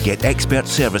Hilux. Get expert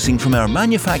servicing from our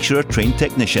manufacturer-trained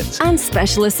technicians. And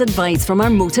specialist advice from our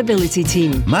Motability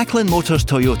team. Macklin Motors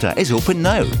Toyota is open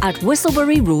now. At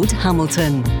Whistlebury Road,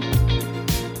 Hamilton.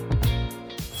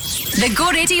 The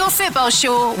Go Radio Football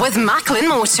Show with Macklin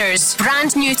Motors.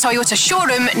 Brand new Toyota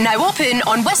showroom now open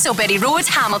on Whistlebury Road,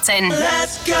 Hamilton.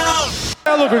 Let's go!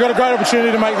 Look, we've got a great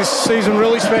opportunity to make this season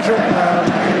really special.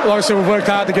 Like I said, we've worked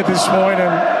hard to get to this point,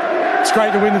 and it's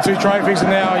great to win the 2 trophies. And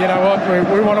now, you know what,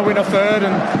 we want to win a third.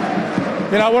 And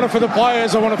you know, I want it for the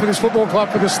players, I want it for this football club,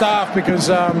 for the staff, because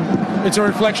it's a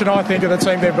reflection, I think, of the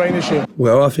team they've been this year.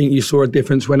 Well, I think you saw a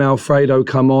difference when Alfredo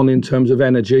come on in terms of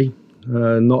energy,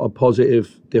 not a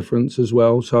positive difference as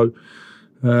well. So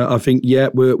I think,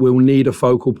 we'll need a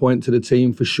focal point to the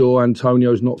team for sure.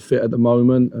 Antonio's not fit at the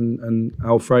moment, and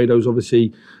Alfredo's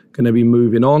obviously going to be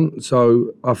moving on.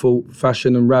 So I thought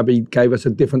Fashion and Rabbi gave us a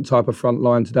different type of front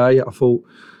line today. I thought,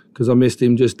 because I missed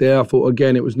him just there, I thought,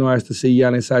 again, it was nice to see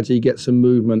Yanis Hadji get some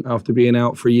movement after being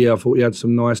out for a year. I thought he had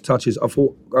some nice touches. I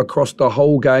thought across the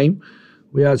whole game,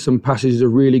 we had some passages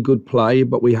of really good play,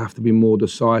 but we have to be more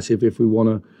decisive if we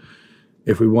want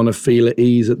to feel at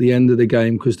ease at the end of the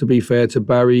game. Because to be fair to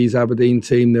Barry's Aberdeen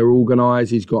team, they're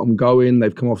organised. He's got them going.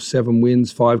 They've come off 7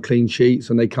 wins, 5 clean sheets,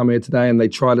 and they come here today and they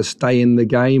try to stay in the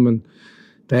game. And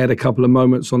they had a couple of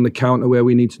moments on the counter where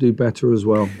we need to do better as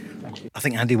well. I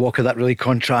think, Andy Walker, that really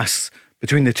contrasts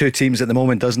between the two teams at the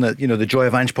moment, doesn't it? You know, the joy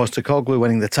of Ange Postecoglou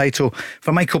winning the title.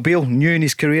 For Michael Beale, new in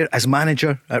his career as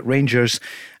manager at Rangers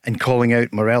and calling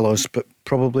out Morelos, but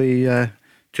probably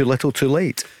too little too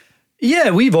late.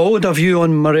 Yeah, we've all had a view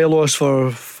on Morelos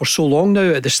for so long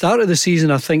now. At the start of the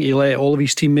season, I think he let all of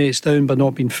his teammates down by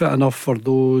not being fit enough for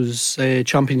those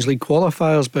Champions League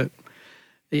qualifiers. But,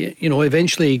 you know,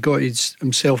 eventually he got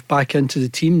himself back into the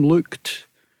team, looked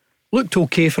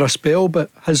okay for a spell, but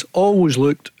has always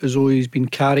looked as though he's been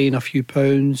carrying a few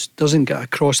pounds, doesn't get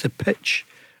across the pitch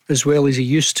as well as he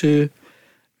used to.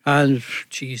 And,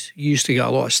 he used to get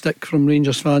a lot of stick from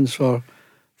Rangers fans for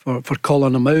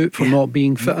calling him out, for not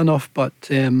being fit enough. But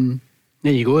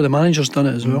there you go, the manager's done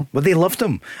it as well. Well, they loved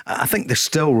him. I think they're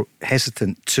still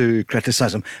hesitant to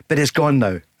criticise him, but it's gone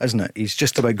now, isn't it? He's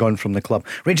just about gone from the club.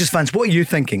 Rangers fans, what are you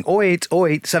thinking? 08,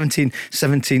 17,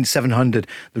 700.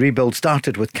 The rebuild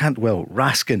started with Cantwell,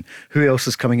 Raskin. Who else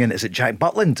is coming in? Is it Jack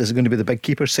Butland? Is it going to be the big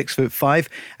keeper, 6'5"?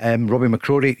 Robbie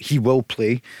McCrory, he will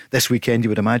play this weekend, you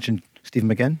would imagine. Stephen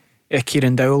McGinn?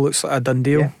 Kieran Dowell looks like a done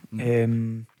deal. Yeah.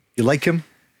 You like him?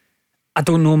 I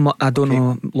don't know. I don't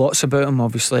know lots about him.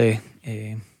 Obviously,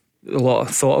 a lot of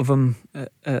thought of him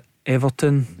at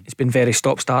Everton. He's been very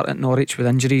stop-start at Norwich with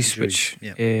injuries, which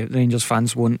Rangers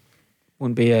fans won't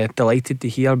be delighted to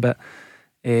hear. But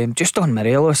just on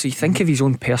Morelos, you think of his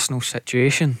own personal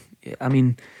situation. I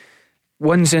mean,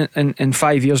 once in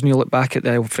 5 years, and you look back at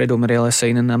the Alfredo Morelos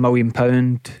signing, £1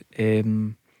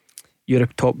 million.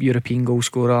 Top European goal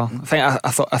scorer.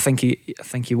 I think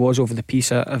he was over the piece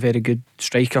a very good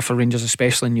striker for Rangers,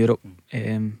 especially in Europe,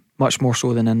 much more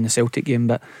so than in the Celtic game.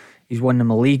 But he's won them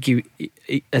a league.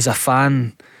 He, as a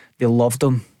fan, they loved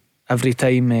him every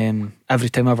time. Every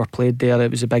time I ever played there,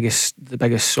 it was the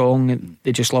biggest song.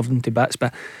 They just loved him to bits.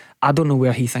 But I don't know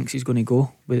where he thinks he's going to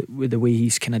go with the way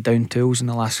he's kind of down tools in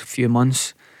the last few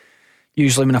months.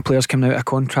 Usually when a player's coming out of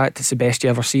contract, it's the best you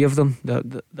ever see of them,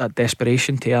 that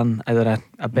desperation to earn either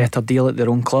a better deal at their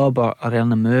own club or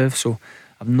earn a move. So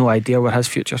I've no idea where his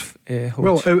future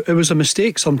holds. Well, it was a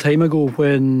mistake some time ago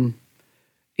when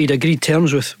he'd agreed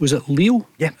terms with, was it Lille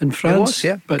in France?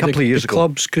 It was, but a couple of years ago. The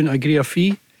clubs couldn't agree a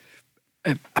fee.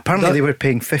 Apparently they were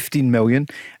paying 15 million.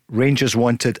 Rangers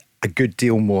wanted a good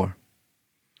deal more.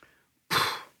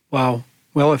 Wow.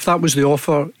 Well, if that was the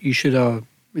offer, you should have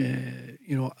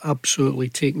absolutely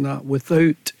taken that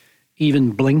without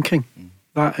even blinking.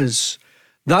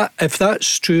 If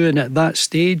that's true, and at that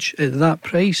stage, at that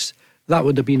price, that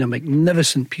would have been a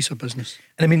magnificent piece of business.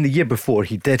 And I mean, the year before,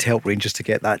 he did help Rangers to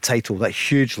get that title, that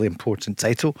hugely important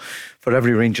title for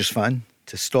every Rangers fan.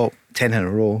 to stop 10 in a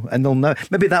row, and they'll now.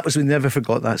 Maybe that was we never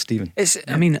forgot that, Stephen.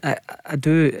 I mean, I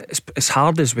do. It's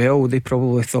hard as well. They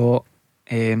probably thought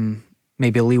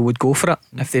maybe Leo would go for it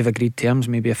if they've agreed terms.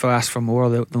 Maybe if I ask for more,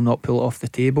 they'll not pull it off the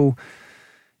table.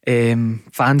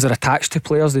 Fans are attached to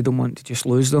players. They don't want to just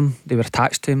lose them. They were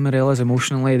attached to Morelos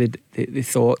emotionally. They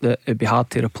thought that it'd be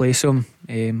hard to replace him.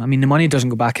 I mean, the money doesn't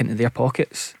go back into their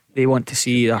pockets. They want to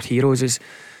see their heroes. As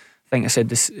I think I said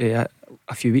this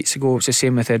a few weeks ago, it's the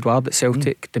same with Edouard at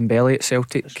Celtic, Dembele at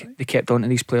Celtic. Right. They kept on to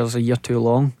these players a year too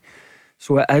long.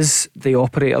 So it is the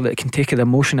operator that can take the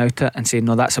emotion out of it and say,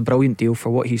 no, that's a brilliant deal for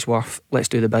what he's worth. Let's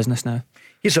do the business now.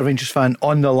 Here's a Rangers fan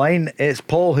on the line. It's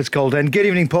Paul who's called in. Good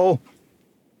evening, Paul.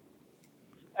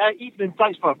 Evening,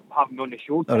 thanks for having me on the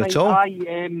show tonight. Not at all. I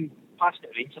am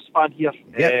passionate Rangers fan here,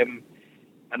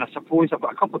 and I suppose I've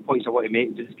got a couple of points I want to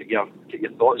make. Just get your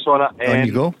thoughts on it. On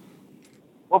you go.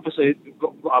 Obviously, we've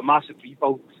got a massive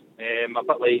rebuild. A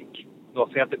bit like,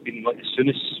 I've heard it being like the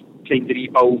soonest kind of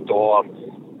rebuild, or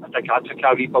I think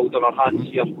Africa rebuild on our hands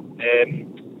here.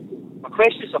 My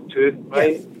questions are two,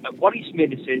 right? Yeah. It worries me in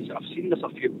the sense that I've seen there's a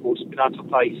few posts being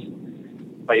advertised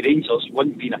by Rangers,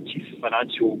 one being a chief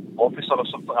financial officer or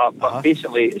something like that, but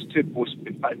basically it's two posts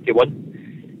being fit into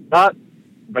one. That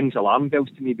rings alarm bells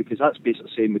to me, because that's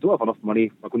basically saying we don't have enough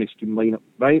money, we're going to streamline it,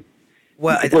 right?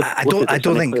 Well, I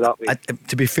don't think,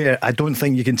 to be fair, I don't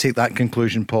think you can take that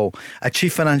conclusion, Paul. A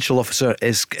chief financial officer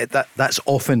that's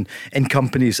often in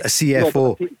companies, a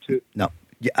CFO. No.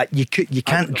 You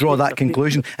can't draw that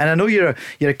conclusion, and I know you're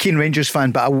a keen Rangers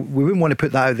fan, but we wouldn't want to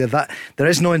put that out there. That there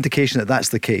is no indication that that's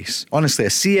the case. Honestly, a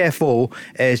CFO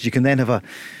is, you can then have a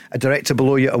director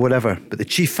below you or whatever, but the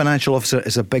chief financial officer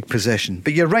is a big position.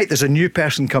 But you're right, there's a new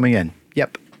person coming in.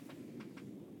 Yep.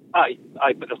 Aye,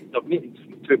 but they're making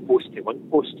two posts to one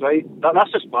post, right?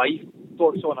 That's just my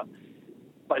thoughts on it.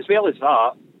 But as well as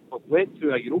that, we've went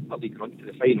through a Europa League run to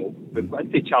the final. We've got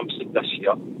into the Champions League this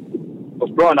year.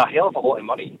 We've brought in a hell of a lot of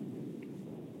money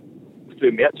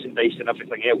through merchandise and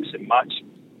everything else, and match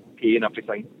pay and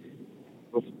everything.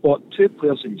 We've bought two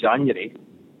players in January,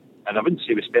 and I wouldn't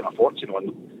say we spent a fortune on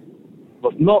them.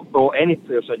 We've not brought any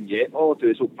players in yet. All I'll do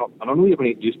is open up, and I know you're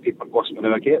going to use newspaper gossip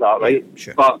now, I get that, right?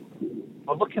 Sure. But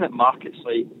we're looking at markets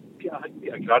like, I think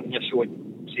Peter Grant in your show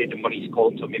said the money's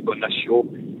columns are maybe on this show,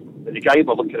 but the guy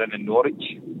we're looking in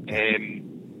Norwich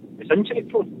is injury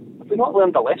prone. Have we not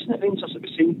learned a lesson at Rangers that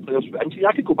we're seeing players with injury?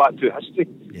 I could go back through history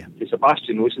to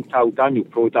Sebastian Rosenthal, Daniel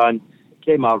Prodan,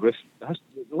 Kemar Roof. The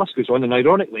list goes on, and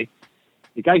ironically,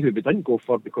 the guy who we didn't go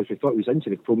for because we thought he was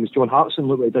injury prone was John Hartson.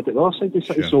 Look what he did at the other side of the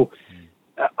city. Sure. So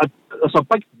there's a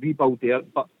big rebuild there,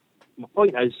 but my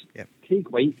point is, Craig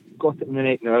White got it in the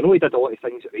neck. Now, I know he did a lot of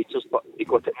things at Rangers, but he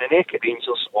got it in the neck at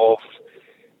Rangers of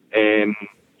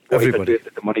what he did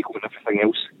with the money going and everything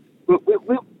else.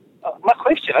 My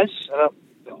question is,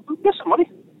 where's the money?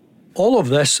 All of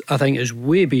this, I think, is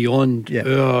way beyond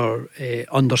our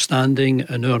understanding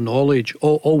and our knowledge.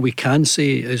 All we can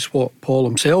say is what Paul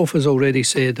himself has already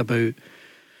said about,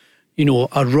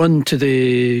 a run to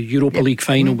the Europa League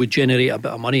final would generate a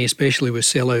bit of money, especially with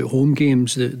sell-out home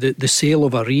games. The sale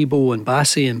of Aribo and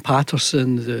Bassey and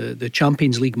Patterson, the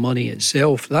Champions League money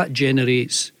itself, that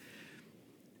generates,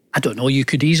 I don't know, you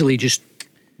could easily just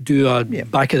do a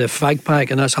back of the fag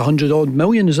pack, and that's 100-odd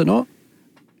million, is it not?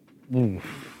 Ooh.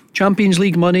 Champions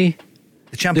League money.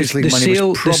 The Champions League money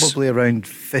was probably around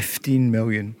 15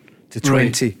 million to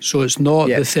 20. Right. So it's not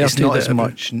the 30. It's not as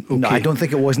much. Okay. No, I don't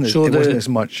think it wasn't. So it wasn't as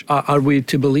much. Are we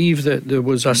to believe that there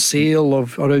was a sale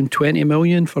of around 20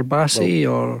 million for Bassey,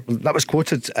 or that was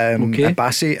quoted?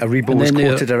 Bassey, Aribo was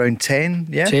quoted around 10.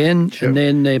 Yeah, 10, sure.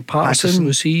 And then Patterson,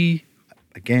 was he?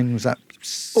 Again, was that?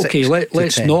 Okay,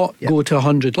 let's not go to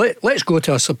 100. Let's go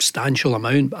to a substantial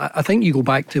amount. I think you go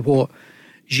back to what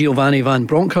Giovanni Van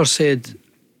Bronckhorst said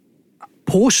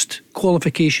post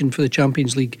qualification for the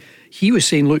Champions League. He was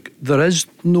saying, look, there is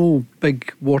no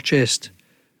big war chest.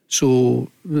 So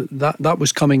that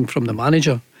was coming from the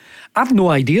manager. I've no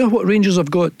idea what Rangers have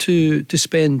got to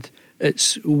spend.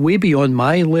 It's way beyond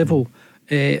my level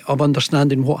of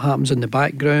understanding what happens in the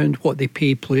background, what they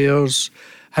pay players,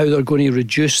 how they're going to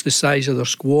reduce the size of their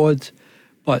squad.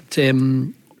 But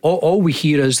all we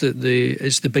hear is that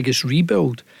it's the biggest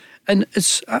rebuild. And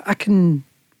I can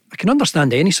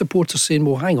understand any supporter saying,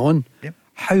 well, hang on,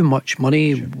 how much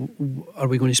money are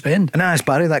we going to spend? And I asked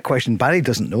Barry that question. Barry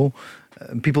doesn't know.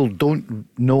 People don't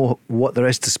know what there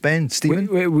is to spend. Stephen?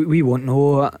 We won't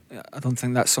know. I don't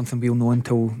think that's something we'll know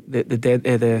until the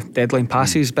deadline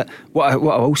passes. But what I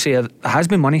will say, there has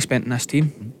been money spent in this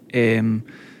team.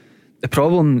 The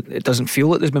problem, it doesn't feel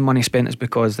like there's been money spent, is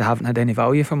because they haven't had any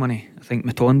value for money. I think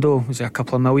Matondo was a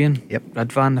couple of million,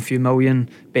 Ridvan a few million,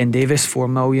 Ben Davis 4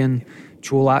 million,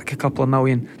 Cholak a couple of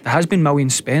million. There has been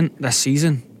millions spent this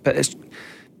season, but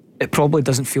it probably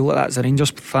doesn't feel like that as a Rangers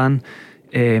fan.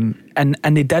 And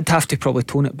they did have to probably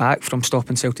tone it back from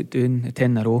stopping Celtic doing the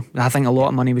 10 in a row. I think a lot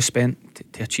of money was spent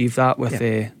to achieve that, with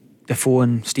Defoe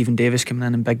and Stephen Davis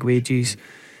coming in big wages,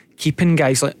 keeping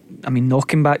guys like,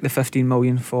 knocking back the 15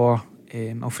 million for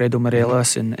Alfredo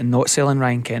Morelos and not selling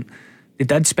Ryan Kent. They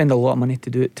did spend a lot of money to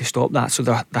do it, to stop that, so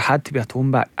there had to be a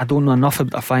tone back. I don't know enough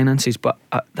about the finances, but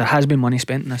there has been money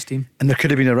spent in this team. And there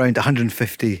could have been around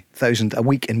 150,000 a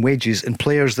week in wages in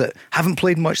players that haven't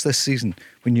played much this season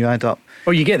when you add up.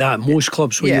 Well, you get that at most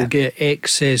clubs where you'll get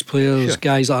ex players,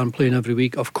 guys that aren't playing every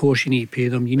week. Of course you need to pay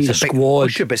them, you need a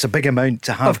squad. But it's a big amount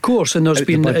to have. Of course, and there's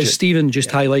been, as Stephen just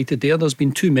highlighted there's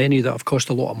been too many that have cost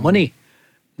a lot of money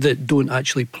that don't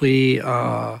actually play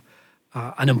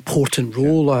an important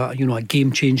role, a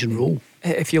game-changing role.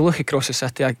 If you look across the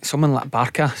city, someone like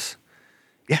Barkas,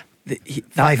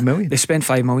 5 million. They spent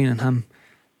 5 million on him,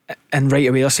 and right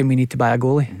away they're saying we need to buy a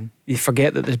goalie. You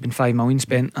forget that there's been 5 million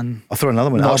spent, and I'll throw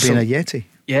another one. Albion Ajeti.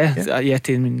 A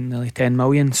Yeti, nearly 10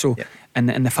 million. So,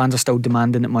 and the fans are still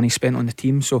demanding that money spent on the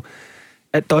team. So,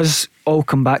 it does all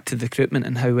come back to the recruitment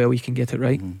and how well you can get it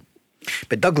right.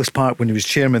 But Douglas Park, when he was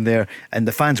chairman there, and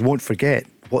the fans won't forget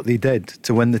what they did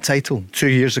to win the title 2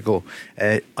 years ago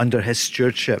under his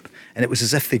stewardship, and it was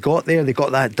as if they got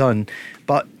that done.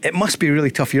 But it must be really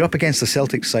tough. You're up against the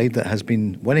Celtic side that has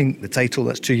been winning the title,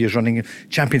 that's 2 years running,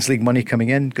 Champions League money coming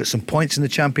in, got some points in the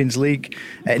Champions League.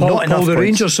 Paul, the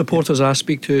Rangers supporters I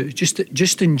speak to,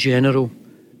 just in general,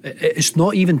 it's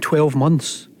not even 12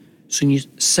 months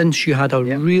since you had a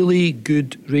really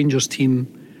good Rangers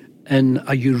team in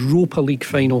a Europa League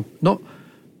final, not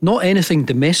anything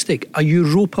domestic, a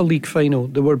Europa League final.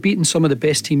 They were beating some of the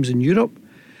best teams in Europe.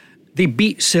 They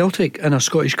beat Celtic in a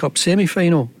Scottish Cup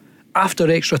semi-final after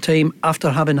extra time, after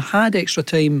having had extra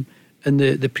time in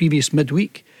the previous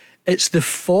midweek. It's the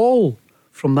fall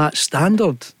from that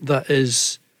standard that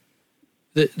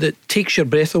takes your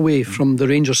breath away from the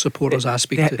Rangers supporters I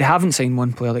speak to. They haven't signed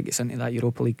one player that gets into that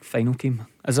Europa League final team.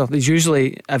 There's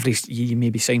usually every year you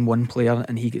maybe sign one player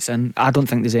and he gets in. I don't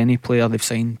think there's any player they've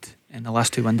signed in the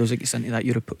last 2 windows that gets into that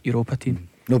Europa team.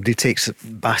 Nobody takes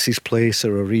Bassey's place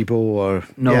or Aribo or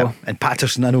no. And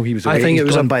Patterson, I know he was away. I think it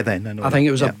was by then. I think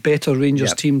it was a better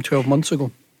Rangers team 12 months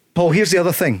ago. Paul, here's the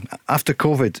other thing. After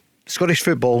COVID, Scottish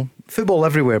football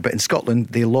everywhere, but in Scotland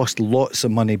they lost lots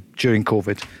of money during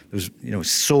COVID. There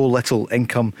was so little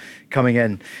income coming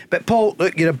in. But Paul,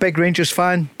 look, you're a big Rangers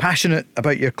fan, passionate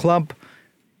about your club.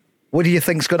 What do you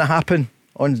think's going to happen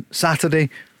on Saturday?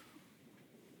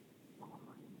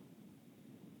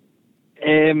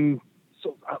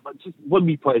 So just one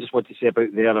wee point I just want to say about.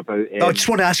 I just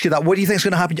want to ask you that. What do you think's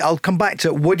going to happen? I'll come back to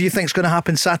it. What do you think's going to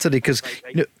happen Saturday? Because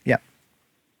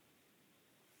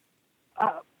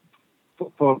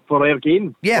for our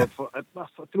game. Yeah. You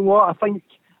know what? I think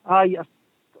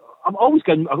I'm always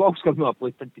going to my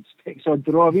blue tinted specs on.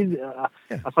 Do you know what I mean?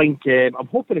 I think I'm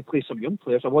hoping to play some young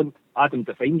players. I want Adam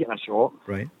Devine getting a shot.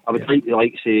 Right. I would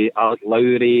like say Alec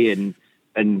Lowry and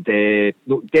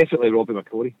definitely Robbie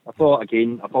McCrory.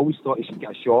 I've always thought he should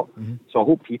get a shot. So I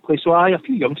hope he plays. So a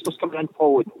few youngsters coming in,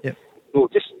 Paul.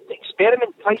 Just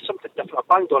experiment, try something different.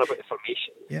 I banged on about the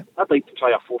formation. I'd like to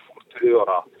try a 4-4-2 or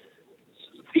a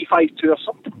 3-5-2 or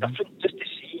something different, just to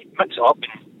see, mix it up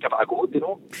and give it a go,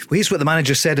 Well, here's what the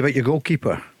manager said about your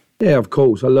goalkeeper. Yeah, of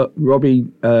course. Look, Robbie,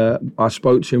 I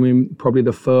spoke to him in probably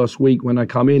the first week when I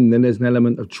come in. Then there's an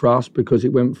element of trust because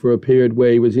it went through a period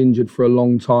where he was injured for a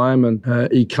long time, and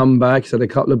he come back. He's had a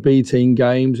couple of B team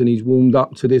games and he's warmed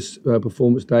up to this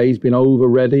performance day. He's been over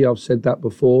ready. I've said that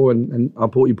before, and I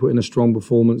thought he put in a strong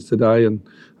performance today. And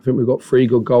I think we've got 3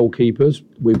 good goalkeepers.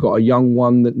 We've got a young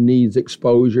one that needs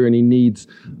exposure and he needs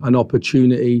an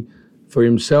opportunity for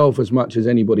himself as much as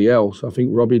anybody else. I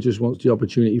think Robbie just wants the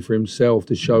opportunity for himself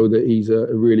to show that he's a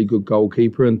really good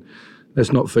goalkeeper. And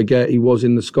let's not forget, he was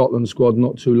in the Scotland squad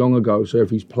not too long ago. So if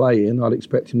he's playing, I'd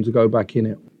expect him to go back in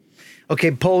it.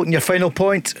 OK, Paul, and your final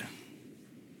point?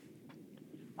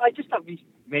 I just have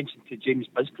mentioned to James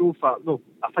Bisgrove that,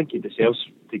 I think he deserves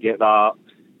to get that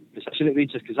position at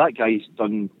Rangers, because that guy's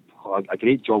done a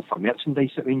great job for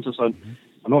merchandise at Rangers. I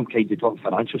know I'm kind of talking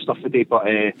financial stuff today, but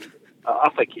I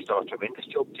think he's done a tremendous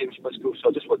job, James Bisgrove. So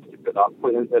I just wanted to put that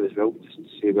point out there as well, just to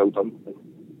say well done.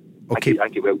 Okay. I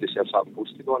think he well deserves that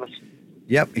post, to be honest.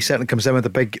 Yep, he certainly comes in with a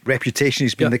big reputation.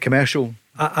 He's been the commercial.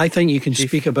 I think you can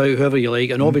speak about whoever you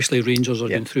like, and obviously Rangers are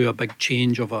going through a big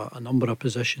change of a number of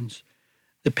positions.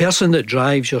 The person that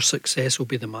drives your success will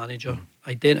be the manager.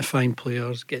 Identifying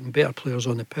players, getting better players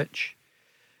on the pitch,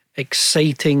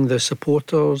 exciting the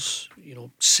supporters,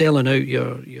 selling out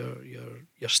your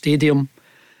stadium,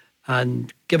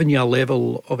 and giving you a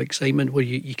level of excitement where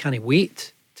you can't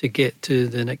wait to get to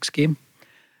the next game.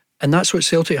 And that's what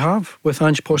Celtic have with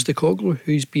Ange Postecoglou,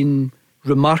 who's been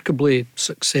remarkably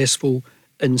successful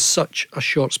in such a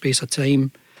short space of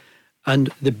time. And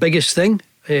the biggest thing,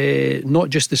 not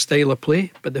just the style of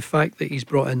play, but the fact that he's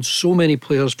brought in so many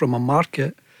players from a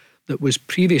market that was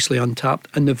previously untapped,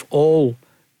 and they've all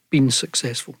been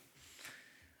successful.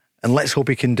 And let's hope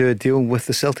he can do a deal with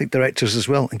the Celtic directors as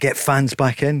well and get fans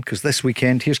back in, because this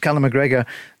weekend, here's Callum McGregor,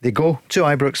 they go to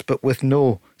Ibrox but with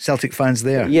no Celtic fans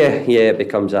there. Yeah, it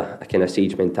becomes a kind of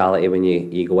siege mentality when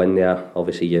you go in there.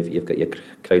 Obviously you've got your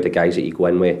crowd of guys that you go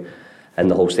in with,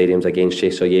 and the whole stadium's against you,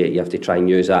 so you have to try and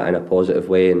use that in a positive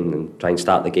way and try and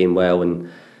start the game well and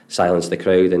silence the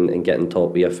crowd and get on top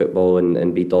of your football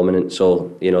and be dominant.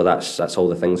 So that's all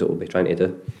the things that we'll be trying to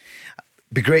do.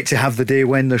 Be great to have the day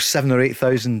when there's 7,000 or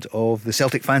 8,000 of the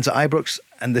Celtic fans at Ibrox,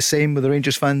 and the same with the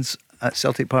Rangers fans at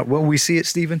Celtic Park. Will we see it,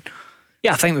 Stephen?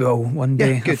 Yeah, I think we will one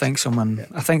day. Yeah, I think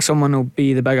someone will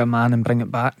be the bigger man and bring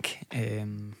it back,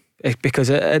 because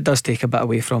it does take a bit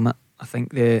away from it. I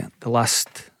think the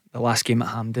last game at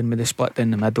Hampden with the split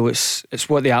down the middle, it's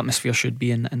what the atmosphere should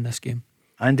be in this game.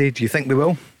 Andy, do you think we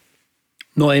will?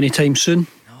 Not anytime soon.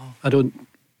 No. I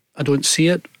don't see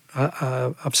it.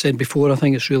 I've said before, I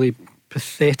think it's really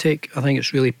pathetic. I think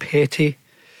it's really petty.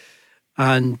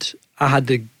 And I had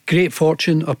the great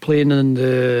fortune of playing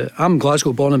I'm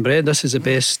Glasgow born and bred. This is the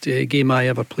best game I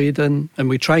ever played in, and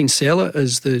we try and sell it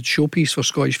as the showpiece for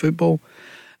Scottish football.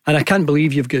 And I can't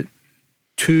believe you've got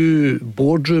two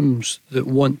boardrooms that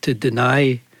want to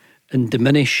deny and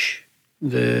diminish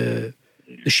the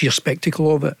sheer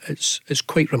spectacle of it. It's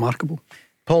quite remarkable.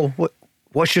 Paul,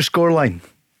 what's your scoreline?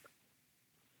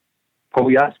 Well,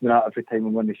 you ask me that every time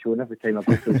I'm on the show, and every time I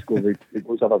go to the score, it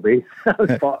goes other way.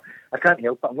 But I can't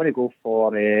help it. I'm going to go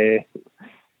for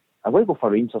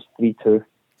Rangers 3-2.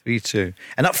 3-2.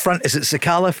 And up front, is it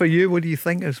Sakala for you? What do you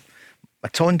think? Is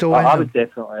Matondo? I would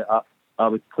definitely. I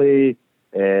would play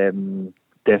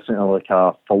definitely like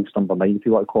a false number 9, if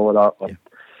you want to call it that. Yeah.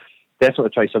 Definitely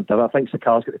try something. I think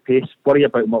Sakala's got the pace. Worry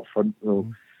about him up front.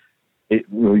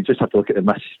 You just have to look at the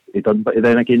miss he done, but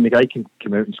then again the guy can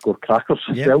come out and score crackers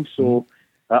as well. So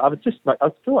I would just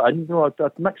I'd throw it in.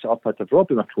 I'd mix it up. I'd have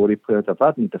Robbie McCrory played. I'd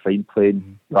have Devine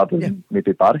playing rather than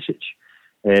maybe Barisic.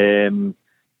 Wee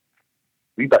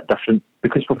bit different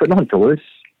because we've got nothing to lose,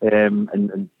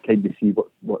 and kind of see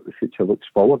what the future looks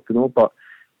forward. But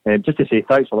just to say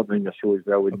thanks for letting me on your show as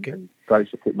well, and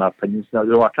thanks for taking my opinions. Now,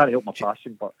 I can't help my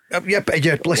passion, but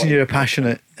listen, you're a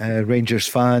passionate Rangers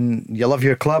fan. You love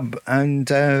your club, and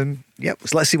so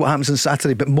let's see what happens on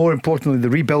Saturday. But more importantly, the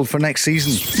rebuild for next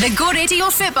season. The Go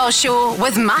Radio Football Show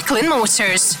with Macklin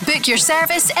Motors. Book your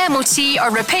service, MOT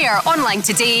or repair online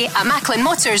today at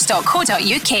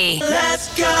macklinmotors.co.uk.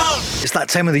 Let's go! It's that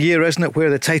time of the year, isn't it,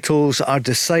 where the titles are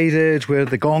decided, where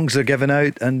the gongs are given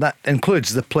out, and that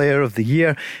includes the Player of the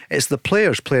Year. It's the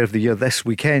Players' Player of the Year this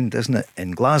weekend, isn't it,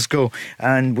 in Glasgow?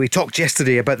 And we talked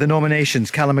yesterday about the nominations: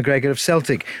 Callum McGregor of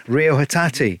Celtic, Reo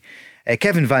Hatate,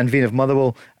 Kevin Van Veen of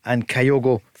Motherwell, and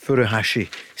Kyogo Furuhashi.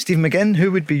 Stephen McGinn,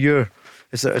 who would be your...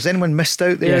 Has anyone missed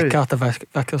out there? Yeah, Carter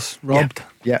Vickers, robbed.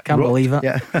 Yeah, can't believe it.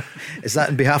 Yeah. Is that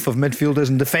on behalf of midfielders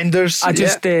and defenders? I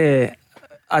just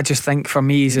think for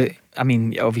me,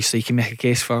 obviously you can make a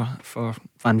case for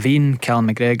Van Veen, Callum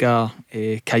McGregor,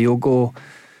 Kyogo.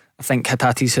 I think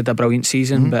Hatate's had a brilliant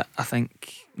season, but I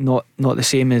think not the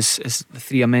same as the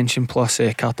three I mentioned, plus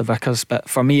Carter Vickers. But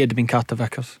for me, it'd have been Carter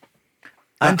Vickers.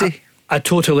 Andy? I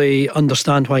totally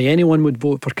understand why anyone would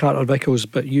vote for Carter Vickers,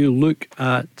 but you look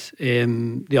at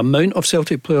the amount of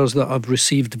Celtic players that have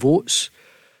received votes.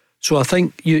 So I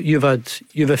think you've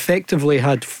effectively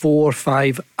had 4,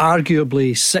 5,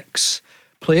 arguably 6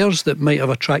 players that might have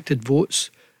attracted votes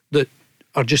that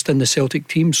are just in the Celtic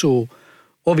team. So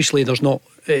obviously there's not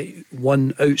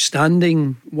one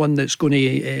outstanding one that's going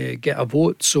to get a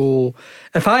vote. So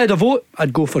if I had a vote,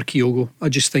 I'd go for Kyogo. I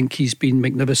just think he's been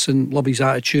magnificent. Love his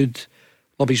attitude,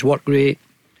 love his work rate,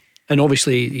 and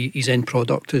obviously his end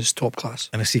product is top class.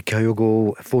 And I see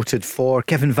Kyogo voted for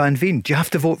Kevin Van Veen. Do you have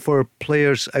to vote for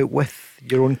players out with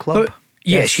your own club?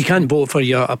 Yes, you can't vote for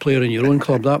a player in your own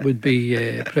club. That would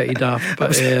be pretty daft.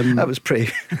 But that was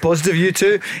pretty positive. You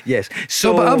too. Yes.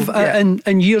 So,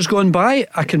 in years gone by,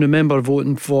 I can remember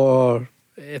voting for.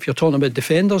 If you're talking about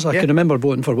defenders, I can remember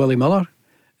voting for Willie Miller.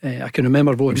 I can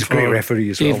remember voting for great referee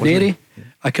as Dave well, Neary.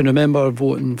 I can remember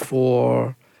voting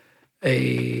for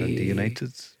Dundee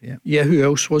United. Yeah, who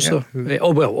else was there?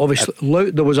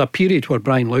 Obviously, there was a period where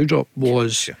Brian Laudrup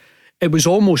was. It was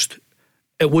almost.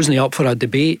 It wasn't up for a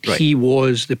debate. Right. He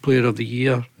was the Player of the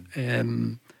Year.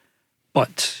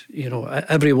 But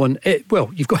everyone.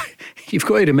 You've got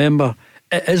to remember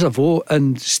it is a vote,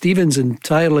 and Stephen's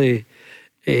entirely,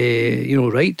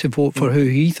 right to vote for who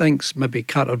he thinks. Maybe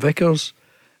Carter Vickers.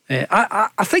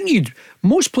 I think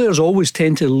most players always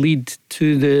tend to lead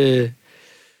to the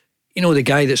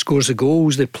guy that scores the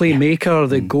goals, the playmaker,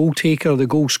 the goal taker, the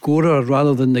goal scorer,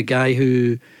 rather than the guy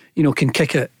who can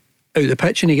kick it out the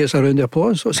pitch and he gets a round of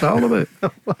applause. What's that all about?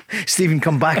 Stephen,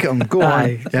 come back at him. Go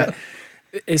on. Yeah.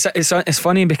 It's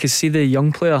funny because see the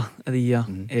young player of the year,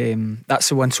 that's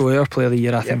the one. So our player of the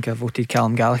year, I think I voted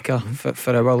Callum Gallagher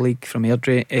for our league from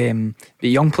Airdrie. But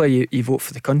young player, you vote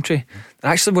for the country.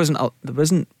 There actually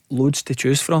wasn't loads to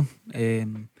choose from. I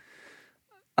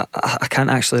can't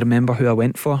actually remember who I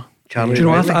went for. Charlie,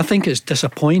 I think it's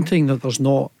disappointing that there's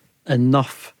not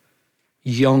enough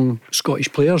young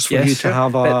Scottish players for you to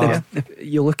have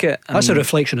you look at that's a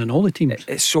reflection in all the teams.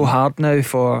 It's so hard now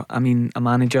for a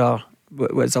manager.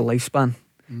 What's a lifespan?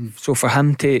 So for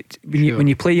him to when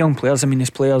you play young players, his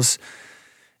players,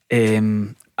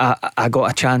 I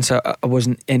got a chance. I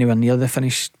wasn't anywhere near the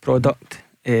finished product.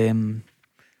 Was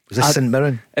this St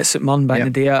Mirren? It's St Mirren back in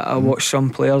the day. I watched some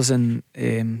players and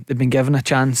they've been given a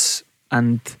chance,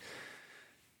 and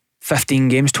 15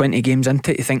 games, 20 games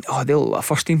into it, you think, they'll look a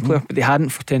first team player, but they hadn't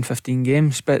for 10, 15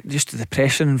 games. But just the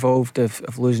pressure involved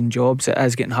of losing jobs, it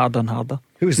is getting harder and harder.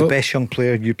 Who was the best young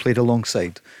player you played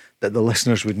alongside that the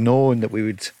listeners would know and that we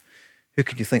would, who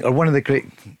could you think, or one of the great,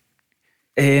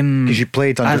 because you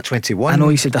played under 21? I know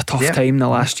he's had a tough time the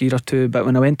last year or two, but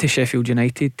when I went to Sheffield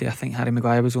United, I think Harry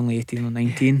Maguire was only 18 or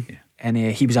 19, and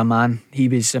he was a man. He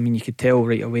was, you could tell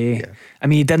right away.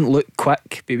 He didn't look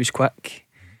quick, but he was quick.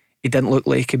 He didn't look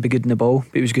like he could be good in the ball,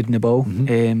 but he was good in the ball.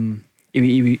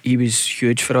 He was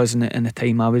huge for us in the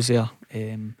time I was there.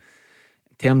 In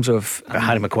terms of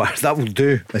Harry Maguire, that will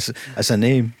do as a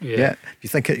name. Yeah. You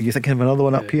thinking of another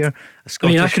one up here?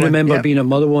 I can remember being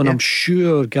another one. I'm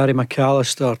sure Gary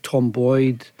McAllister, Tom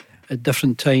Boyd, at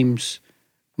different times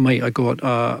might have got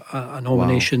a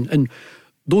nomination. Wow. And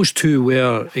those two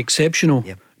were exceptional.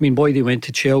 Boydie went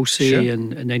to Chelsea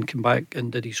and then came back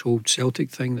and did his whole Celtic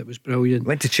thing that was brilliant.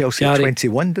 Went to Chelsea at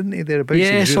 21, didn't he? Thereabouts.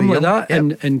 Yeah, something like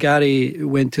that. And Gary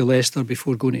went to Leicester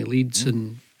before going to Leeds,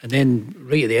 and then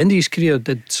right at the end of his career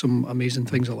did some amazing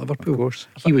things at Liverpool. Of course,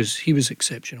 he was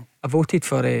exceptional. I voted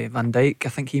for Van Dijk. I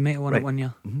think he might have won it one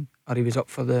year, or he was up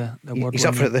for the award. He's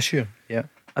up for it this year. Yeah,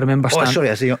 I remember.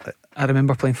 I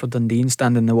remember playing for Dundee and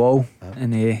standing the wall,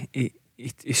 and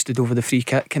he stood over the free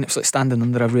kick, and it was like standing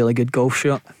under a really good golf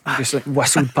shot. Just like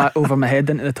whistled back over my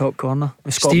head into the top corner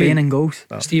with Scott Bain in goals.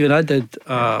 Stephen, I did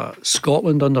a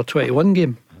Scotland under 21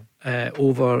 game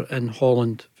over in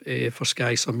Holland for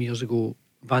Sky some years ago.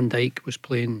 Van Dijk was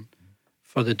playing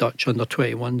for the Dutch under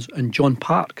 21s, and John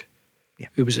Park,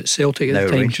 who was at Celtic at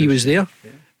the time, Rangers. He was there,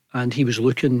 and he was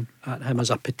looking at him as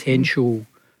a potential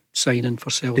signing for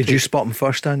Celtic. Did you spot him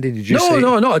first, Andy? Did you?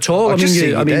 No, not at all. I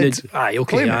did.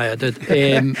 I did.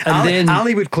 And then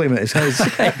Ali would claim it as his.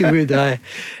 He would.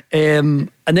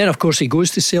 And then, of course, he goes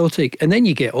to Celtic, and then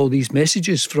you get all these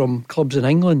messages from clubs in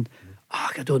England.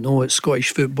 I don't know, it's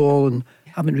Scottish football, and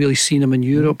haven't really seen him in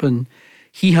Europe, and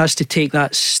he has to take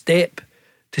that step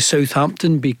to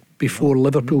Southampton before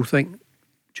Liverpool think,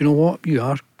 do you know what? You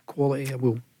are quality.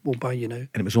 We'll buy you now. And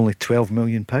it was only £12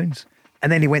 million.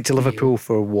 And then he went to Liverpool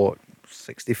for what,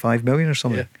 65 million or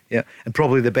something? Yeah. And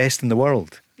probably the best in the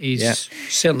world. He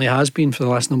certainly has been for the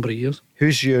last number of years.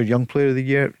 Who's your young player of the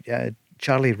year?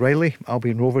 Charlie Riley,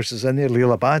 Albion Rovers is in there.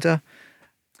 Leila Bada,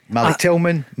 Malik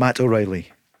Tillman, Matt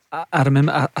O'Reilly. I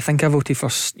remember, I think I voted for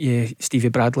Stevie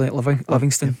Bradley at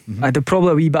Livingston. I had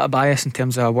probably a wee bit of bias in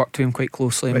terms of I worked with him quite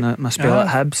closely in my spell at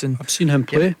Hibs. And I've seen him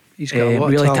play. He's got a lot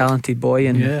really of talented boy,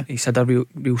 and he's had a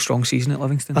real strong season at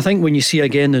Livingston. I think when you see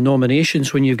again the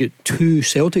nominations, when you've got two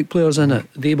Celtic players in it,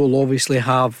 they will obviously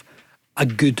have a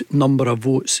good number of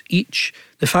votes each.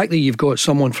 The fact that you've got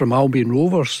someone from Albion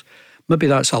Rovers, maybe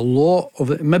that's a lot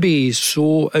of it. Maybe he's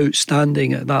so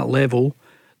outstanding at that level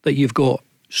that you've got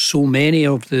so many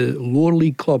of the lower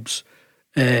league clubs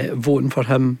voting for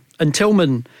him. And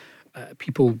Tillman,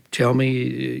 people tell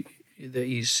me that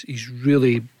he's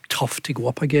really tough to go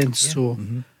up against, so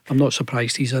I'm not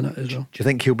surprised he's in it as well. Do you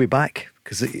think he'll be back?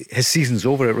 Because his season's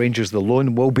over at Rangers. The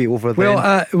loan will be over then.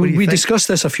 Well, we discussed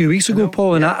this a few weeks ago,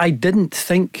 Paul, and I didn't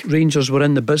think Rangers were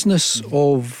in the business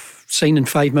of signing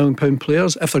 £5 million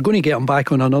players. If they're going to get him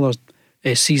back on another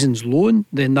season's loan,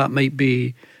 then that might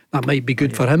be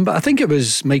good for him. But I think it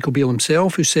was Michael Beale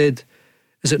himself who said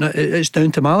Is it not? It's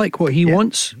down to Malik what he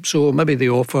wants. So maybe the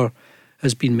offer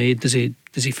has been made. Does he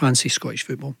fancy Scottish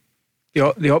football?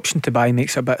 The option to buy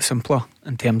makes it a bit simpler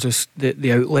in terms of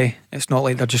the outlay. It's not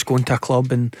like they're just going to a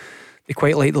club and they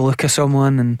quite like the look of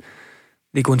someone and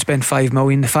they go and spend 5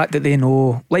 million. The fact that they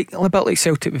know, like a bit like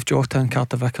Celtic with Jota and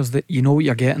Carter Vickers, that you know what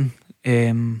you're getting.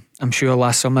 I'm sure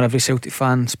last summer every Celtic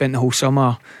fan spent the whole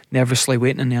summer nervously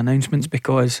waiting on the announcements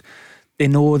because they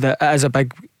know that it is a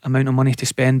big amount of money to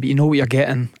spend, but you know what you're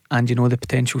getting and you know the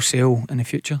potential sale in the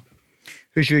future.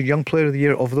 Who's your young player of the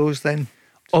year of those then?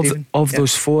 Of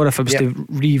those 4, if I was to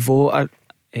re-vote,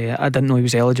 I didn't know he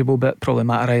was eligible, but probably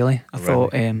Matt O'Reilly. I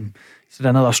thought he's had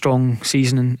another strong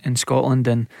season in Scotland,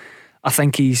 and I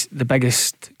think he's the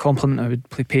biggest compliment I would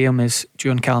pay him is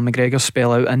during Callum McGregor's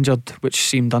spell out injured, which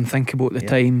seemed unthinkable at the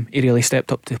time. He really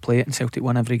stepped up to the plate and Celtic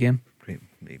won every game.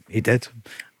 He did.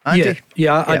 Andy?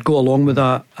 Yeah, I'd go along with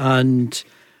that. And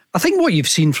I think what you've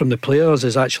seen from the players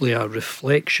is actually a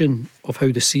reflection of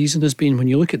how the season has been. When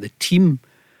you look at the team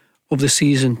of the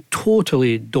season,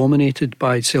 totally dominated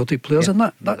by Celtic players,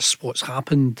 and that's what's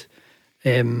happened.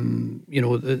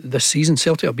 This season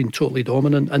Celtic have been totally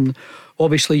dominant, and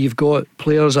obviously you've got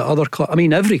players at other clubs. I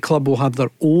mean, every club will have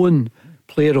their own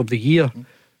player of the year,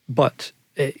 but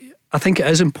I think it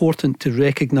is important to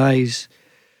recognise,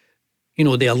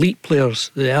 the elite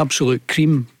players, the absolute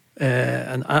cream,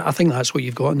 and I think that's what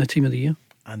you've got in the team of the year.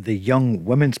 And the young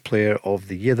women's player of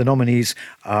the year, the nominees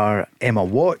are Emma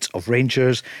Watt of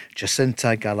Rangers, Jacinta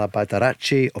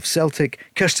Galabadarachi of Celtic,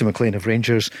 Kirsty McLean of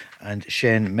Rangers, and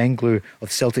Shen Menglu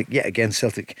of Celtic. Yet again,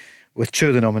 Celtic with 2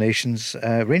 of the nominations,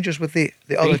 Rangers with the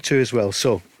other 2 as well.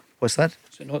 So, what's that?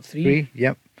 So not 3? 3,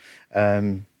 yep.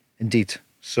 Indeed.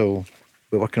 So,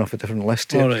 we're working off a different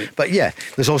list here. Right. But yeah,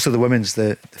 there's also the women's,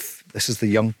 this is the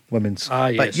young women's.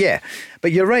 Yes.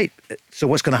 But you're right. So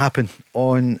what's going to happen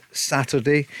on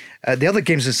Saturday? The other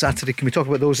games on Saturday, can we talk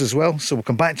about those as well? So we'll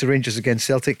come back to Rangers against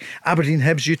Celtic. Aberdeen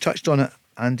Hibs, you touched on it,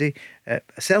 Andy. A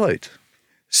sellout.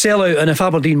 Sellout, and if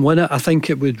Aberdeen win it, I think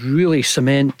it would really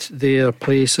cement their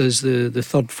place as the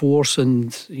third force,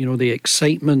 and the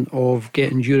excitement of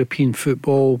getting European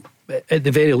football, at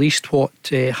the very least what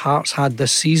Hearts had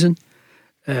this season.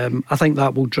 I think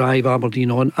that will drive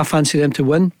Aberdeen on. I fancy them to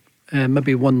win,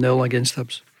 maybe 1-0 against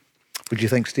Hibs. What do you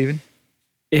think, Stephen?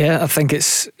 Yeah, I think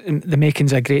it's the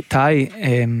makings of a great tie.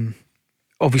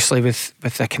 Obviously with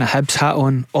the kind of Hibs hat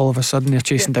on, all of a sudden they're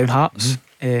chasing down Hearts.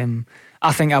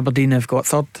 I think Aberdeen have got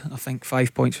third. I think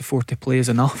 5 points with 4 to play is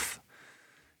enough.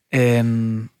 But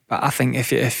I think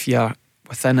if you're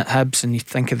within at Hibs and you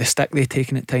think of the stick they've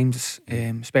taken at times,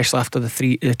 especially after the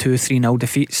 2-3-0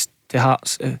 defeats to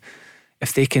Hearts,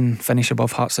 if they can finish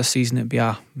above Hearts this season, it'd be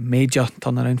a major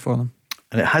turnaround for them.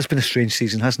 And it has been a strange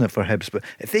season, hasn't it, for Hibs? But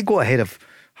if they go ahead of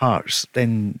Hearts,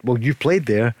 then, well, you've played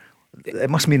there, it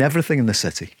must mean everything in the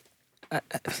city.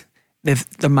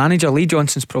 The manager, Lee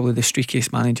Johnson's probably the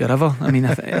streakiest manager ever. I mean,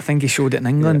 I think he showed it in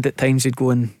England. At times he'd go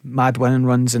in mad winning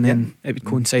runs, and then it would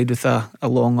coincide with a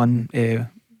long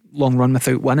run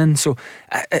without winning. So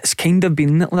it's kind of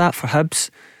been like that for Hibs.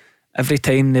 Every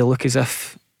time they look as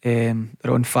if they're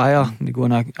on fire, they go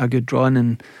on a good run,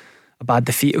 and a bad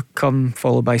defeat will come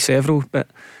followed by several. But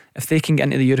if they can get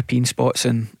into the European spots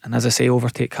and as I say,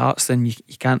 overtake Hearts, then you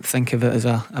can't think of it as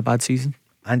a bad season.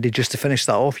 Andy, just to finish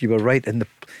that off, you were right in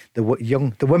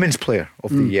the women's player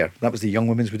of the year. That was the young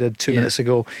women's we did 2 minutes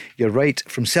ago. You're right.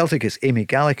 From Celtic, it's Amy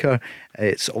Gallagher.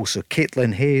 It's also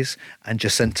Caitlin Hayes and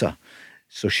Jacinta.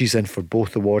 So she's in for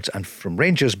both awards. And from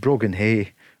Rangers, Brogan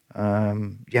Hay.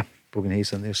 Brogan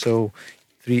Hay's in there. So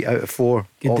 3 out of 4.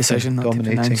 Good decision not to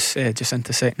pronounce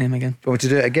Jacinta's second name again. Do you want to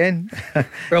do it again?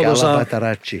 Well,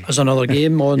 there's another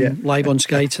game on live on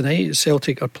Sky tonight.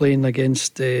 Celtic are playing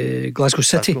against Glasgow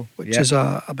City, which is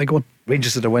a big one.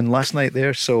 Rangers had a win last night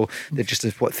there, so they're just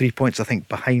 3 points I think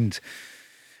behind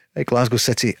Glasgow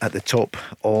City at the top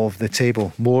of the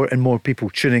table. More and more people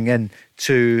tuning in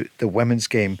to the women's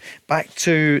game. Back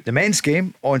to the men's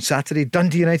game on Saturday,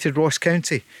 Dundee United Ross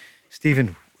County.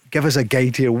 Stephen, give us a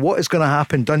guide here. What is going to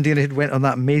happen? Dundee United went on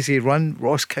that mazy run.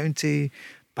 Ross County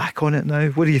back on it now.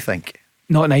 What do you think?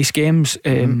 Not nice games.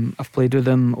 I've played with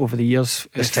them over the years.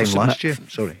 This time last year?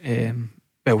 Sorry.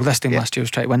 This time last year I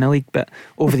was trying to win the league, but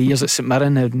over the years at St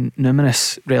Mirren there had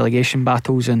numerous relegation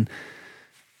battles, and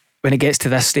when it gets to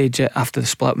this stage after the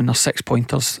split, when they're 6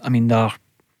 pointers, I mean, they're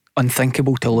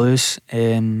unthinkable to lose,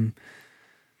 and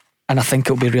I think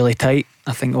it'll be really tight.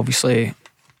 I think obviously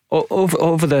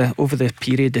over the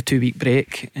period, the 2 week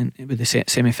break and with the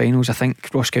semi-finals, I think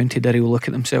Ross County did will look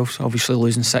at themselves, obviously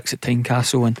losing 6 at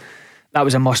Tynecastle, and that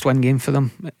was a must-win game for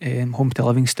them, home to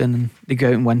Livingston, and they go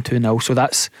out and win 2-0. So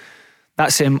that's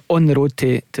that's on the road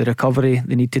to recovery.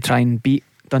 They need to try and beat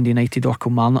Dundee United or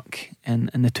Kilmarnock in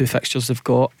the two fixtures they've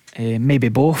got, maybe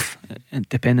both,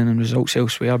 depending on results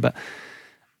elsewhere. But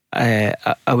I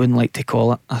wouldn't like to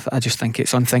call it. I just think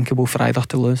it's unthinkable for either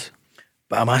to lose.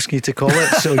 But I'm asking you to call it,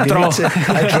 so you draw. Need to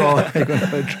I draw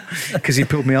because he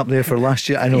pulled me up there for last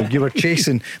year. I know you were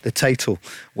chasing the title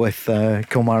with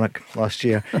Kilmarnock last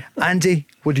year. Andy,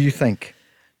 what do you think?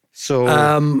 So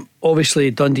obviously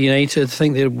Dundee United, I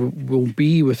think they will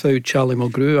be without Charlie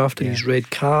Mulgrew after his red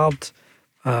card.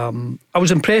 I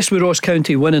was impressed with Ross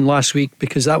County winning last week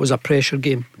because that was a pressure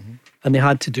game, and they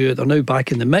had to do it. They're now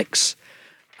back in the mix.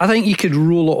 I think you could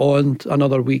roll it on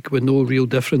another week with no real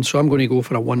difference, so I'm going to go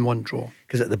for a 1-1 draw.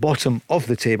 Because at the bottom of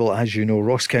the table, as you know,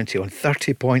 Ross County on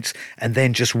 30 points, and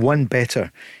then just one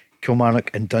better,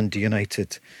 Kilmarnock and Dundee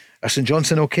United. Are St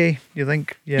Johnstone okay, you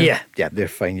think? Yeah, they're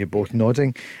fine. You're both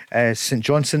nodding. St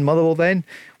Johnstone, Motherwell then.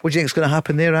 What do you think is going to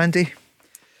happen there, Andy?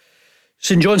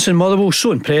 St Johnstone, Motherwell,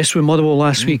 so impressed with Motherwell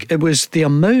last week. It was the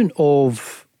amount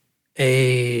of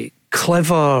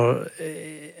clever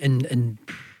and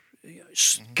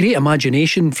great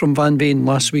imagination from Van Veen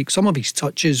last week. Some of his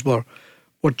touches were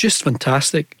just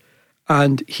fantastic,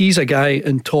 and he's a guy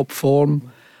in top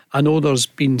form. I know there's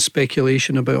been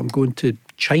speculation about him going to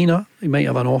China. He might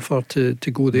have an offer to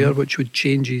go there, which would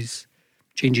change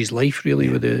his life really,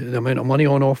 with the amount of money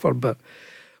on offer. But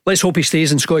let's hope he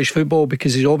stays in Scottish football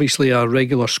because he's obviously a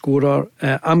regular scorer.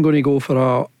 I'm going to go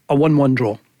for a 1-1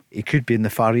 draw. He could be in the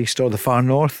Far East or the Far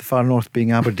North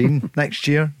being Aberdeen next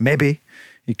year, maybe.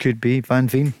 He could be Van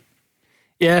Veen.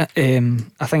 Yeah,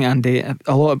 I think Andy,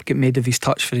 a lot get made of his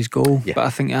touch for his goal, but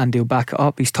I think Andy will back it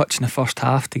up. His touch in the first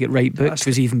half to get right booked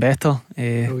was even better.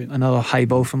 Another high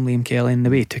ball from Liam Kelly, and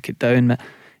the way he took it down, but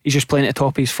he's just playing at the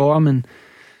top of his form. And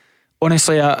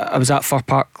honestly, I was at Fir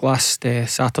Park last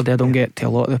Saturday. I don't get to a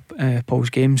lot of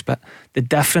Paul's games, but the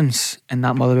difference in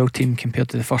that Motherwell team compared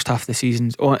to the first half of the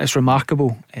season, it's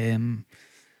remarkable.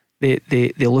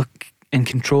 They look in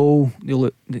control, they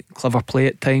look clever play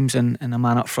at times, and a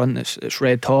man up front it's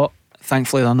red hot.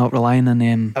 Thankfully they're not relying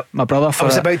on my brother for I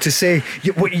was about to say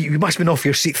you must have been off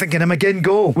your seat thinking him again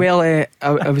go. Well,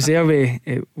 I was there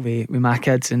with my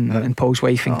kids and Paul's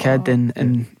wife and kid,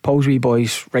 and Paul's wee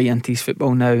boy's right into his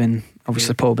football now, and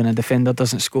obviously Paul being a defender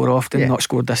doesn't score often, not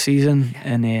scored this season,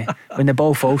 and when the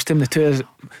ball falls to him, the two of us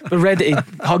were ready to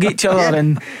hug each other,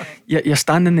 and you're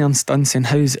standing there and stunned saying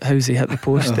how's he hit the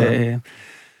post.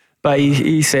 But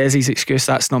he says his excuse,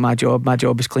 that's not my job. My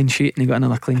job is clean sheet, and he got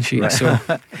another clean sheet. So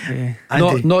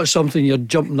not something you're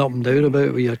jumping up and down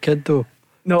about with your kid though.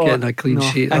 No, getting a clean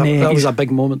sheet. That was a big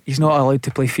moment. He's not allowed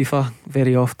to play FIFA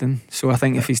very often, so I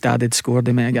think if his dad had scored,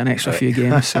 he might have got an extra few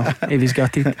games. So he was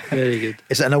gutted. Very good.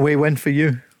 Is it an away win for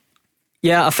you?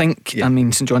 Yeah, I think. I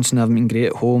mean, St Johnstone haven't been great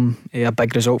at home. A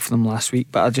big result for them last week,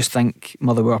 but I just think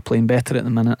Motherwell are playing better at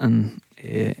the minute, and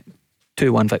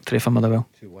 2-1 victory for Motherwell.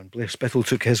 2-1. Blair Spittle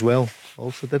took his well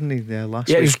also, didn't he, last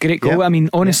week? Yeah, it was a great goal. I mean,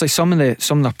 honestly, some of their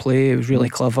play, it was really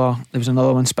clever. There was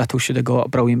another one Spittle should have got, a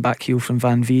brilliant back heel from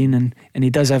Van Veen, and he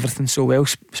does everything so well.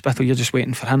 Spittle, you're just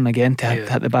waiting for him again to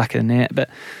hit the back of the net, but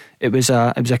it was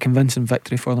a convincing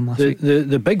victory for them last week.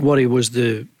 The big worry was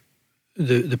the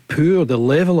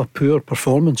level of poor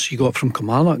performance you got from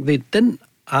Kilmarnock. They didn't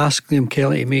ask Liam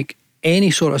Kelly to make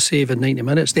any sort of save in 90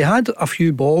 minutes. They had a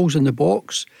few balls in the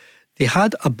box. They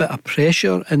had a bit of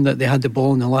pressure in that they had the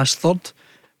ball in the last third,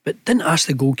 but didn't ask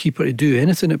the goalkeeper to do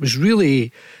anything. It was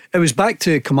back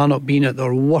to Kilmarnock being at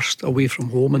their worst away from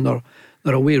home, and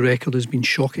their away record has been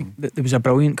shocking. There was a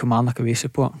brilliant Kilmarnock away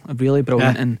support, a really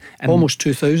brilliant, and almost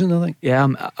 2,000, I think. Yeah,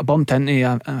 I bumped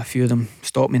into a few of them,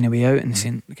 stopped me on the way out and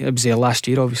saying, it was there last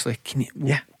year obviously, can you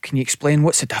explain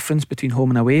what's the difference between home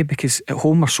and away? Because at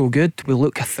home we're so good, we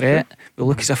look a threat, we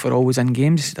look as if we're always in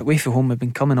games. Away from home we've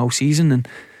been coming all season, and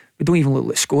we don't even look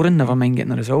like scoring, never mind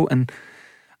getting the result. And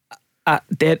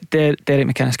Derek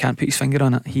McInnes can't put his finger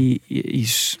on it.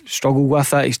 He's struggled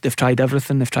with it. They've tried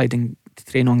everything. They've tried to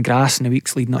train on grass in the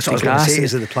weeks leading up to grass.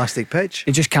 Is it the plastic pitch?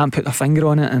 They just can't put their finger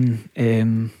on it, and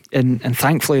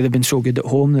thankfully they've been so good at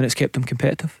home that it's kept them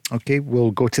competitive. Okay,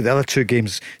 we'll go to the other two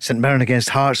games, St Mirren against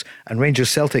Hearts and Rangers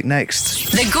Celtic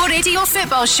next. The Go Radio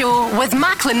Football Show with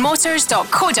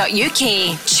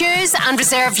MacklinMotors.co.uk. Choose and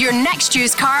reserve your next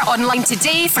used car online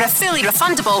today for a fully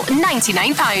refundable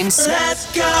 £99.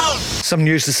 Let's go! Some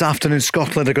news this afternoon.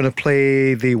 Scotland are going to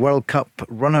play the World Cup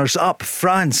runners-up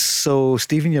France. So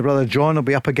Stephen, your brother John, will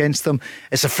be up against them.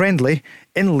 It's a friendly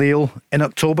in Lille in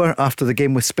October after the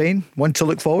game with Spain. One to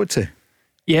look forward to.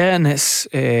 Yeah, and it's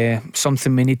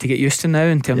something we need to get used to now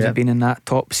in terms of being in that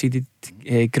top seeded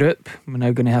group. We're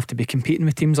now going to have to be competing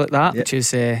with teams like that, which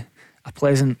is a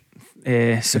pleasant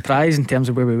surprise in terms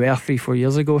of where we were 3-4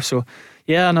 years ago. So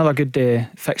yeah, another good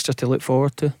fixture to look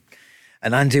forward to.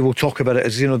 And Andy will talk about it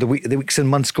as the weeks and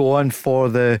months go on.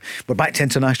 We're back to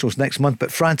internationals next month,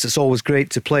 but France, it's always great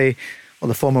to play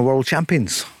the former world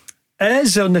champions. It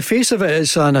is, on the face of it,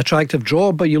 it's an attractive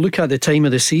draw, but you look at the time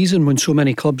of the season when so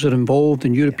many clubs are involved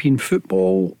in European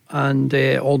football and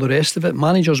all the rest of it.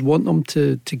 Managers want them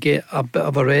to get a bit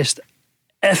of a rest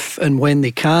if and when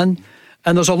they can.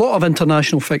 And there's a lot of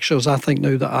international fixtures, I think,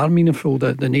 now that are meaningful.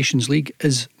 The Nations League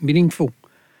is meaningful.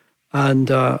 And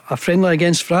a friendly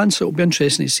against France, it'll be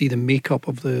interesting to see the makeup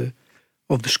of the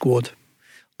squad.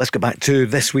 Let's go back to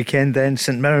this weekend then.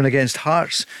 St Mirren against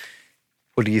Hearts.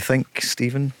 What do you think,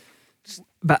 Stephen?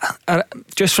 But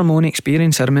just from my own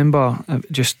experience, I remember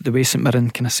just the way St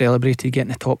Mirren kind of celebrated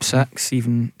getting the top six,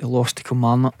 even the loss to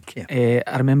Kilmarnock. I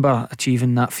remember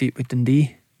achieving that feat with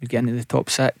Dundee, getting to the top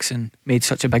six, and made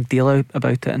such a big deal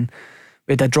about it. And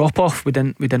we had a drop off. We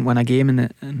didn't win a game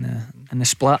in the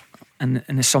split, and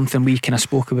it's something we kind of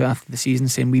spoke about after the season,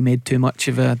 saying we made too much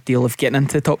of a deal of getting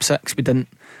into the top six. We didn't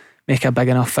make a big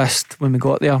enough fist when we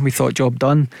got there. We thought job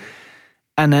done,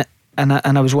 and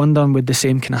I was wondering, would the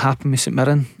same kind of happen with St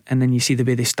Mirren? And then you see the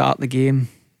way they start the game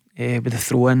with the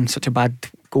throw in, such a bad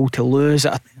goal to lose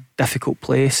at a difficult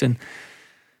place, and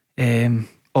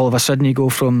all of a sudden you go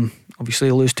from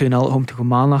obviously lose 2-0 at home to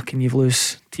Kilmarnock, and you've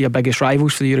lose to your biggest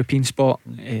rivals for the European spot.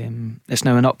 It's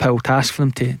now an uphill task for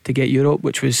them to get Europe,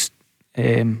 which was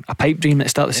a pipe dream at the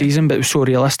start of the season, but it was so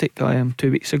realistic 2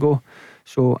 weeks ago.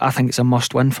 So I think it's a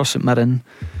must win for St Mirren.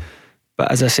 But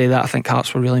as I say that, I think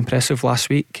Hearts were really impressive last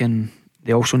week, and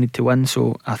they also need to win,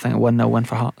 so I think a 1-0 win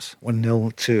for Hearts.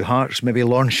 1-0 to Hearts. Maybe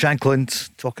Lawrence Shankland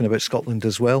talking about Scotland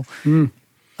as well.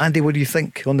 Andy, what do you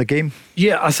think on the game?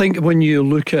 Yeah, I think when you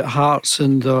look at Hearts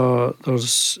and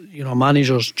there's a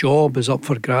manager's job is up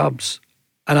for grabs,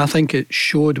 and I think it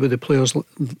showed with the players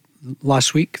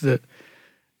last week that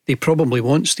they probably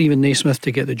want Stephen Naismith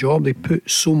to get the job. They put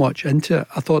so much into it.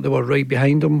 I thought they were right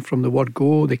behind him from the word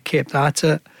go. They kept at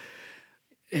it.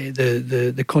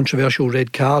 The controversial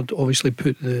red card obviously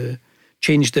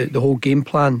changed the whole game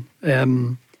plan.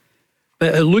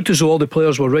 But it looked as though all the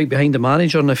players were right behind the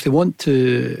manager, and if they want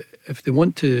him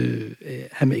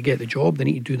to get the job, they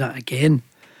need to do that again.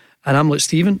 And I'm like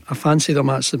Stephen, I fancy them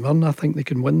at St Mirren. I think they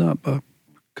can win that by a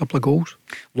couple of goals.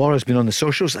 Laura's been on the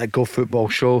socials at Go Football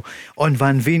Show on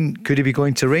Van Veen. Could he be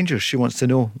going to Rangers? She wants to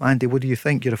know. Andy, what do you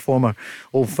think? You're a former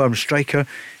Old Firm striker.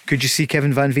 Could you see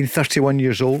Kevin Van Veen, 31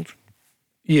 years old?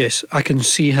 Yes, I can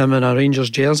see him in a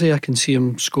Rangers jersey. I can see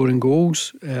him scoring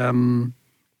goals.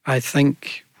 I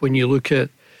think when you look at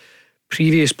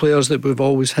previous players that we've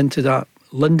always hinted at,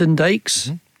 Lyndon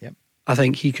Dykes, I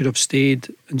think he could have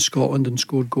stayed in Scotland and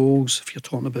scored goals. If you're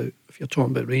talking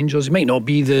about Rangers, he might not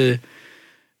be the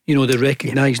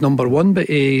recognised number one, but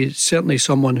certainly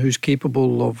someone who's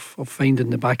capable of finding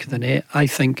the back of the net, I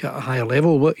think, at a higher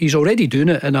level. He's already doing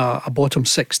it in a bottom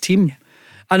six team.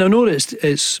 And I know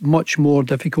it's much more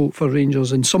difficult for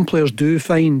Rangers, and some players do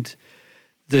find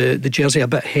the jersey a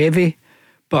bit heavy,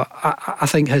 but I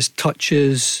think his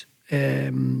touches,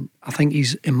 I think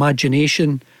his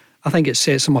imagination, I think it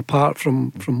sets him apart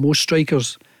from most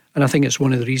strikers, and I think it's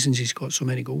one of the reasons he's got so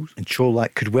many goals. And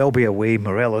Cholak could well be away.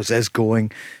 Morelos is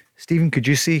going. Stephen, could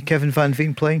you see Kevin Van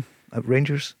Veen playing at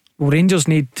Rangers? Well, Rangers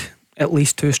need at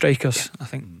least two strikers. I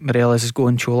think Morelos is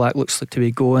going, Cholak looks like to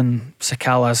be going,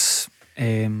 Sakala's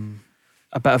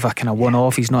a bit of a kind of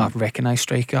one-off. He's not a recognised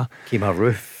striker. Kemar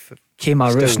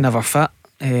Roof's never fit.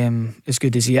 As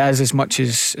good as he is, as much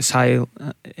as high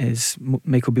as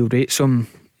Michael Beale rates him,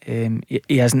 he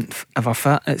isn't ever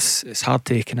fit. It's hard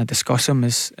to kind of discuss him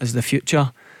as the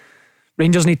future.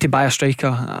 Rangers need to buy a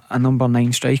striker, a number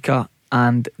 9 striker,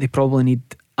 and they probably need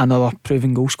another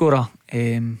proven goal scorer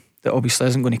that obviously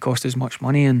isn't going to cost as much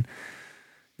money, and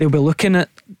they'll be looking at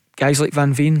guys like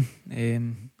Van Veen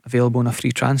available on a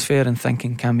free transfer and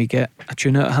thinking, can we get a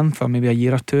tune out of him for maybe a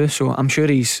year or two? So I'm sure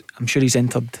he's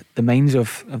entered the minds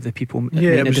of the people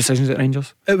making the decisions at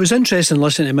Rangers. It was interesting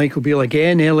listening to Michael Beale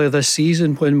again earlier this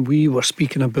season when we were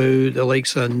speaking about the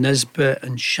likes of Nisbet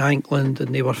and Shankland,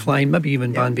 and they were flying. Maybe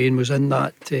even Van Veen was in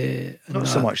that. Not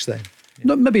so much then.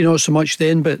 Maybe not so much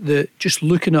then, but just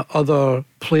looking at other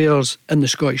players in the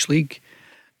Scottish League,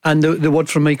 and the word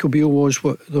from Michael Beale was,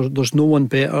 there's no one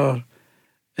better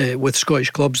with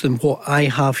Scottish clubs than what I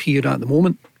have here at the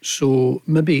moment. So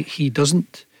maybe he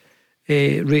doesn't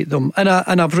rate them. And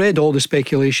I've read all the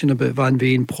speculation about Van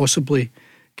Veen possibly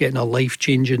getting a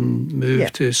life-changing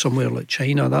move to somewhere like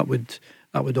China. That would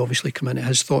obviously come into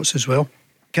his thoughts as well.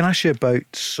 Can I ask you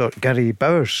about Gary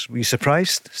Bowers? Were you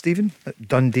surprised, Stephen, that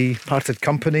Dundee parted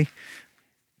company?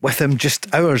 with him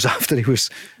just hours after he was.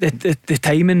 The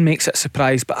timing makes it a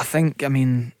surprise, but I think, I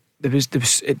mean, there was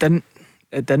it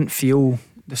didn't feel.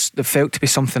 There felt to be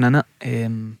something in it.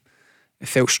 It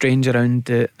felt strange around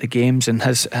the games and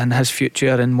his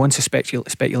future. And once the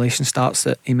speculation starts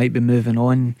that he might be moving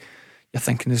on, you're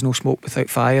thinking there's no smoke without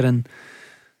fire, and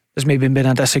there's maybe been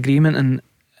a disagreement,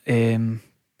 and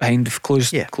behind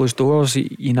closed doors,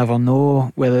 you never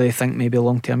know whether they think maybe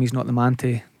long term he's not the man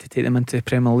to take them into the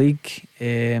Premier League,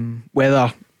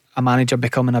 whether a manager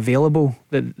becoming available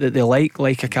that they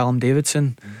like a Callum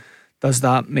Davidson, does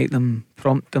that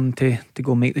prompt them to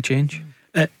go make the change?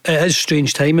 It is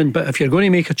strange timing, but if you're going to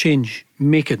make a change,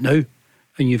 make it now,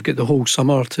 and you've got the whole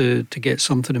summer to get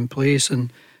something in place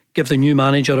and give the new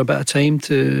manager a bit of time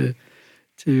to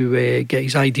get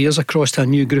his ideas across to a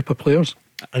new group of players.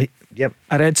 Yep.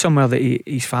 I read somewhere that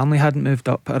his family hadn't moved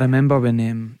up. I remember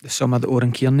when the summer that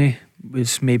Oran Kearney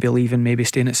was maybe leaving, maybe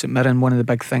staying at St Mirren, one of the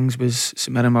big things was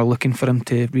St Mirren were looking for him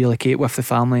to relocate with the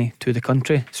family to the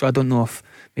country. So I don't know if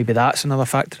maybe that's another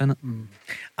factor in it.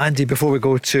 Andy, before we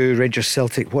go to Rangers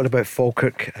Celtic, what about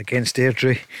Falkirk against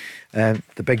Airdrie?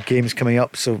 The big game's coming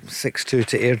up, so 6-2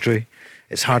 to Airdrie.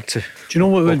 It's hard to. Do you know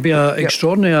what would be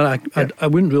extraordinary? I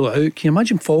wouldn't rule it out. Can you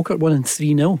imagine Falkirk winning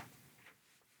 3-0?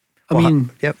 I mean,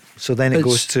 yep. So then it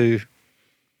goes to.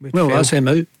 Well, that's him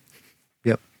out.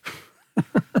 Yep.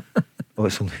 Oh,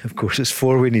 it's only, of course, it's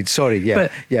 4 we need. Sorry, yeah,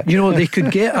 but, yeah. You know, they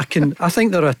could get. I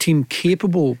think they're a team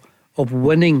capable of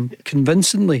winning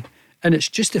convincingly, and it's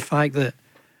just the fact that,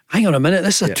 hang on a minute,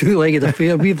 this is a two-legged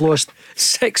affair. We've lost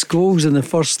 6 goals in the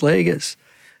first leg. It's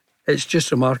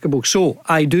just remarkable. So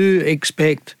I do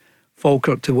expect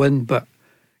Falkirk to win, but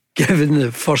given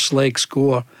the first leg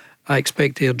score, I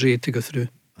expect Airdrie to go through.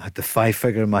 I had the 5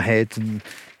 figure in my head, and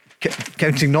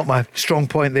counting not my strong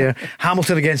point there.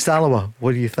 Hamilton against Alloa,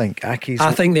 what do you think? Accies?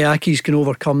 I think the Accies can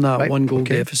overcome that 1 goal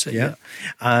deficit. Yeah.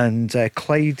 And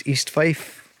Clyde East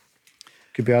Fife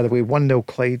could be either way. 1-0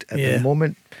 Clyde at the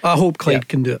moment. I hope Clyde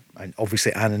can do it. And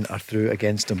obviously Annan are through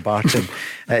against Dumbarton.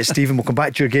 Stephen, we'll come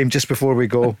back to your game just before we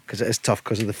go, because it is tough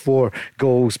because of the 4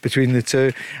 goals between the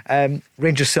two.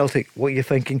 Rangers Celtic, what are you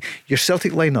thinking? Your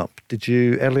Celtic lineup, did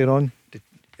you earlier on,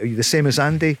 are you the same as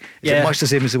Andy? Is it much the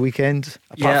same as the weekend?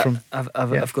 Apart from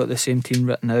I've got the same team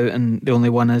written out, and the only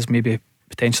one is maybe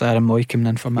potentially Aaron Moy coming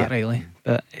in for Matt Riley,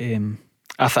 but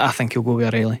I think he'll go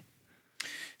with Riley.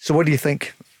 So what do you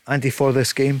think, Andy, for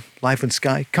this game live on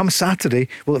Sky come Saturday?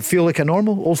 Will it feel like a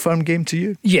normal Old Firm game to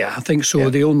you? Yeah, I think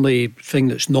so. The only thing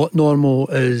that's not normal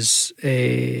is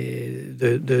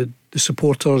the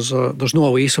supporters. There's no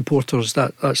away supporters.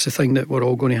 That's the thing that we're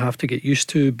all going to have to get used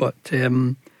to. But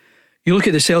you look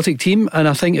at the Celtic team, and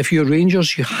I think if you're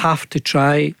Rangers, you have to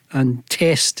try and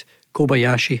test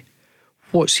Kobayashi.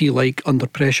 What's he like under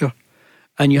pressure?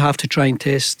 And you have to try and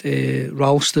test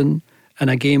Ralston in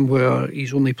a game where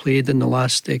he's only played in the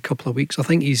last couple of weeks. I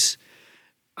think he's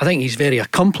very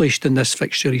accomplished in this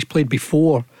fixture. He's played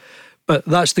before, but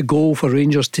that's the goal for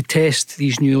Rangers, to test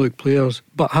these new look players.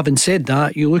 But having said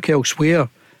that, you look elsewhere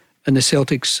in the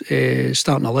Celtics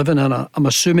starting 11, and I'm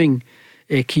assuming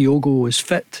Kyogo is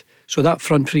fit. So that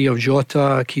front three of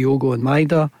Jota, Kyogo and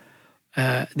Maeda,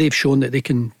 they've shown that they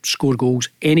can score goals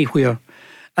anywhere.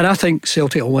 And I think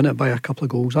Celtic will win it by a couple of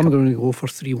goals. I'm going to go for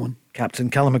 3-1. Captain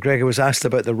Callum McGregor was asked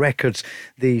about the records,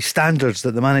 the standards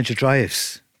that the manager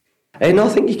drives. No, I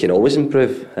think you can always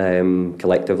improve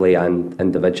collectively and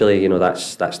individually. You know,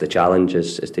 that's the challenge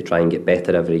is to try and get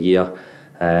better every year.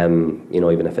 You know,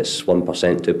 even if it's 1%,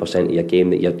 2% of your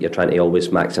game that you're trying to always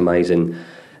maximise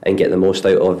and get the most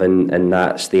out of, and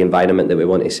that's the environment that we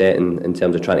want to set in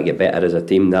terms of trying to get better as a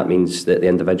team. That means that the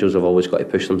individuals have always got to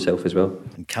push themselves as well.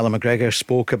 And Callum McGregor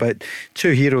spoke about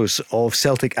 2 heroes of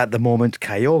Celtic at the moment,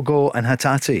 Kyogo and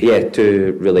Hatate. Yeah,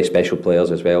 2 really special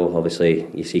players as well. Obviously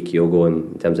you see Kyogo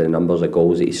in terms of the numbers of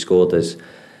goals that he's scored has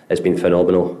been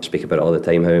phenomenal. I speak about it all the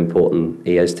time, how important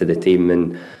he is to the team,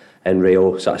 and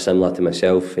Rio, sort of similar to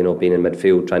myself, you know, being in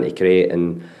midfield, trying to create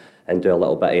and do a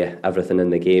little bit of everything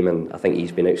in the game, and I think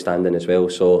he's been outstanding as well.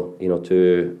 So, you know,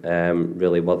 2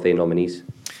 really worthy nominees.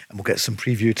 And we'll get some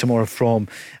preview tomorrow from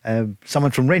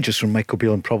someone from Rangers, from Michael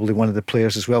Beale, and probably one of the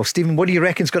players as well. Stephen, what do you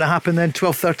reckon is going to happen then,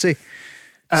 12:30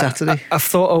 Saturday? I've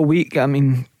thought all week I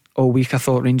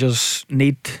thought Rangers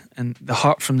need, and the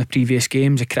hurt from the previous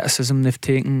games, the criticism they've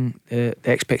taken, the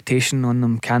expectation on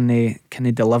them, can they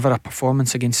deliver a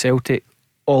performance against Celtic?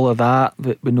 All of that,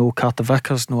 with no Carter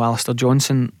Vickers, no Alistair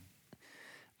Johnson,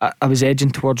 I was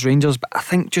edging towards Rangers. But I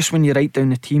think just when you write down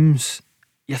the teams,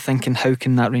 you're thinking, how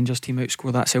can that Rangers team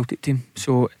outscore that Celtic team?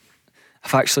 So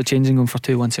I've actually changing them for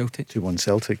 2-1 Celtic. 2-1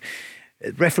 Celtic.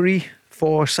 Referee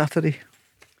for Saturday?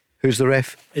 Who's the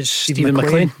ref? It's Stephen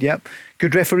McGinn. Yep.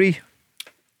 Good referee?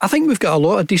 I think we've got a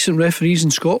lot of decent referees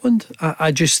in Scotland.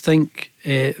 I just think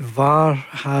VAR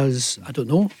has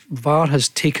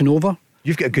taken over.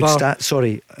 You've got a good stat,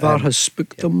 sorry. VAR has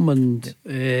spooked them, and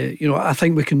I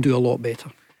think we can do a lot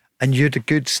better. And you had a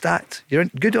good stat. You're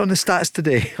good on the stats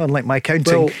today, unlike my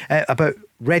counting, about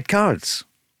red cards.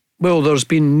 Well, there's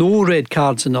been no red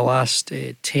cards in the last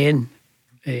 10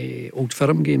 Old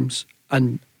Firm games,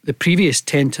 and the previous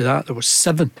 10 to that there was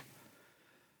 7.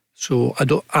 So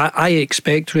I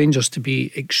expect Rangers to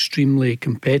be extremely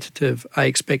competitive. I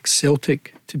expect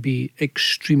Celtic to be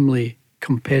extremely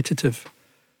competitive.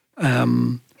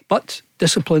 But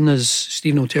discipline, as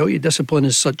Stephen will tell you, discipline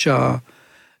is such a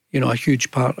huge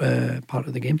part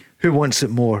of the game. Who wants it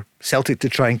more? Celtic to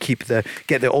try and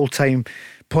get the all-time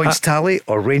points tally,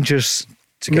 or Rangers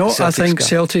to get Celtic's I think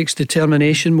Celtic's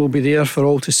determination will be there for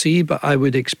all to see, but I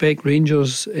would expect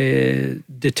Rangers'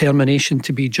 determination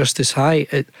to be just as high.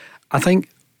 I think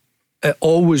it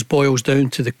always boils down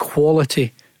to the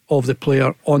quality of the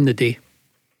player on the day.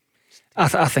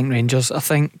 I think Rangers. I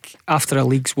think after a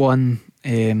league's won,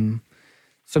 some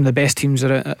of the best teams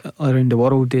around the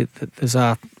world, there's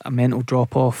a mental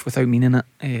drop off without meaning it.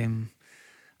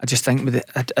 I just think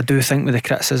I do think with the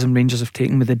criticism Rangers have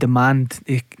taken, with the demand,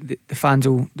 the fans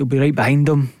they'll be right behind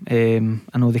them. I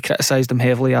know they criticised them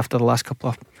heavily after the last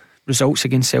couple of results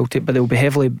against Celtic, but they'll be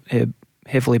heavily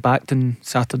backed on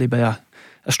Saturday by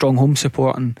a strong home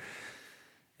support, and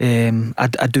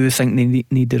I do think they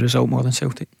need the result more than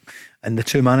Celtic. And the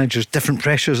two managers, different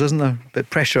pressures, isn't there? But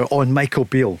pressure on Michael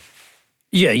Beale.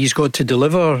 Yeah, he's got to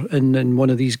deliver in one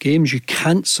of these games. You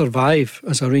can't survive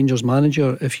as a Rangers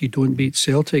manager if you don't beat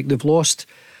Celtic. I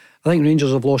think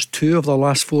Rangers have lost 2 of their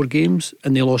last 4 games,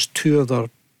 and they lost 2 of their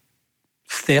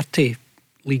 30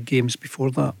 league games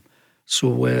before that.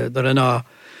 So they're in a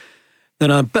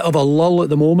bit of a lull at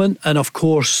the moment, and of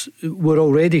course we're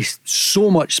already so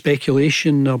much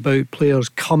speculation about players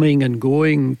coming and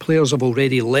going. Players have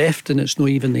already left, and it's not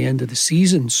even the end of the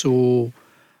season. So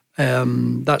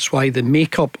that's why the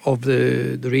makeup of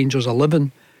the Rangers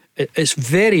 11, it's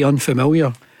very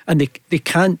unfamiliar, and they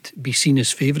can't be seen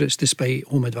as favourites despite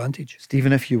home advantage.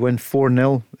 Stephen, if you win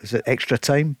 4-0, is it extra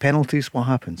time, penalties? What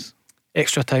happens?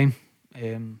 Extra time.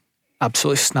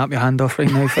 Absolutely snap your hand off right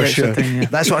now for extra time. Yeah.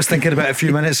 That's what I was thinking about a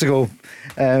few minutes ago.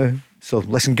 So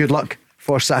listen, good luck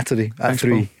for Saturday at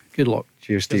 3. Paul. Good luck.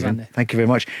 Cheers, Stephen. Thank you very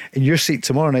much. In your seat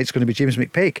tomorrow night is going to be James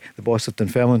McPake, the boss of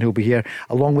Dunfermline, who'll be here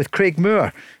along with Craig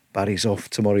Moore. Barry's off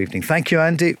tomorrow evening. Thank you,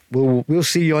 Andy. We'll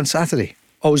see you on Saturday.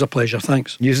 Always a pleasure,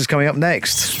 thanks. News is coming up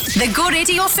next. The Go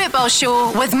Radio Football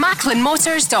Show with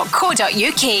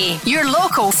MacklinMotors.co.uk. Your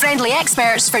local friendly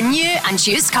experts for new and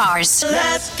used cars.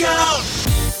 Let's go!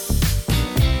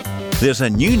 There's a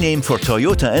new name for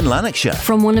Toyota in Lanarkshire.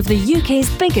 From one of the UK's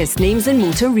biggest names in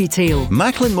motor retail.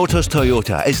 Macklin Motors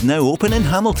Toyota is now open in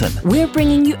Hamilton. We're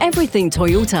bringing you everything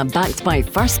Toyota, backed by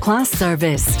first-class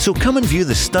service. So come and view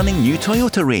the stunning new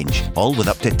Toyota range, all with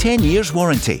up to 10 years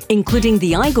warranty. Including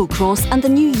the Aygo Cross and the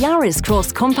new Yaris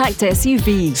Cross compact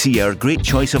SUV. See our great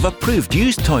choice of approved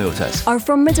used Toyotas. Our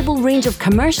formidable range of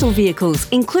commercial vehicles,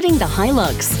 including the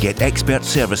Hilux. Get expert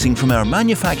servicing from our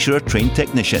manufacturer-trained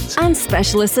technicians. And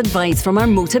specialist advice from our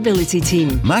Motability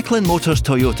team. Macklin Motors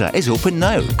Toyota is open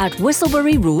now at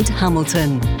Whistlebury Road,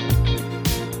 Hamilton.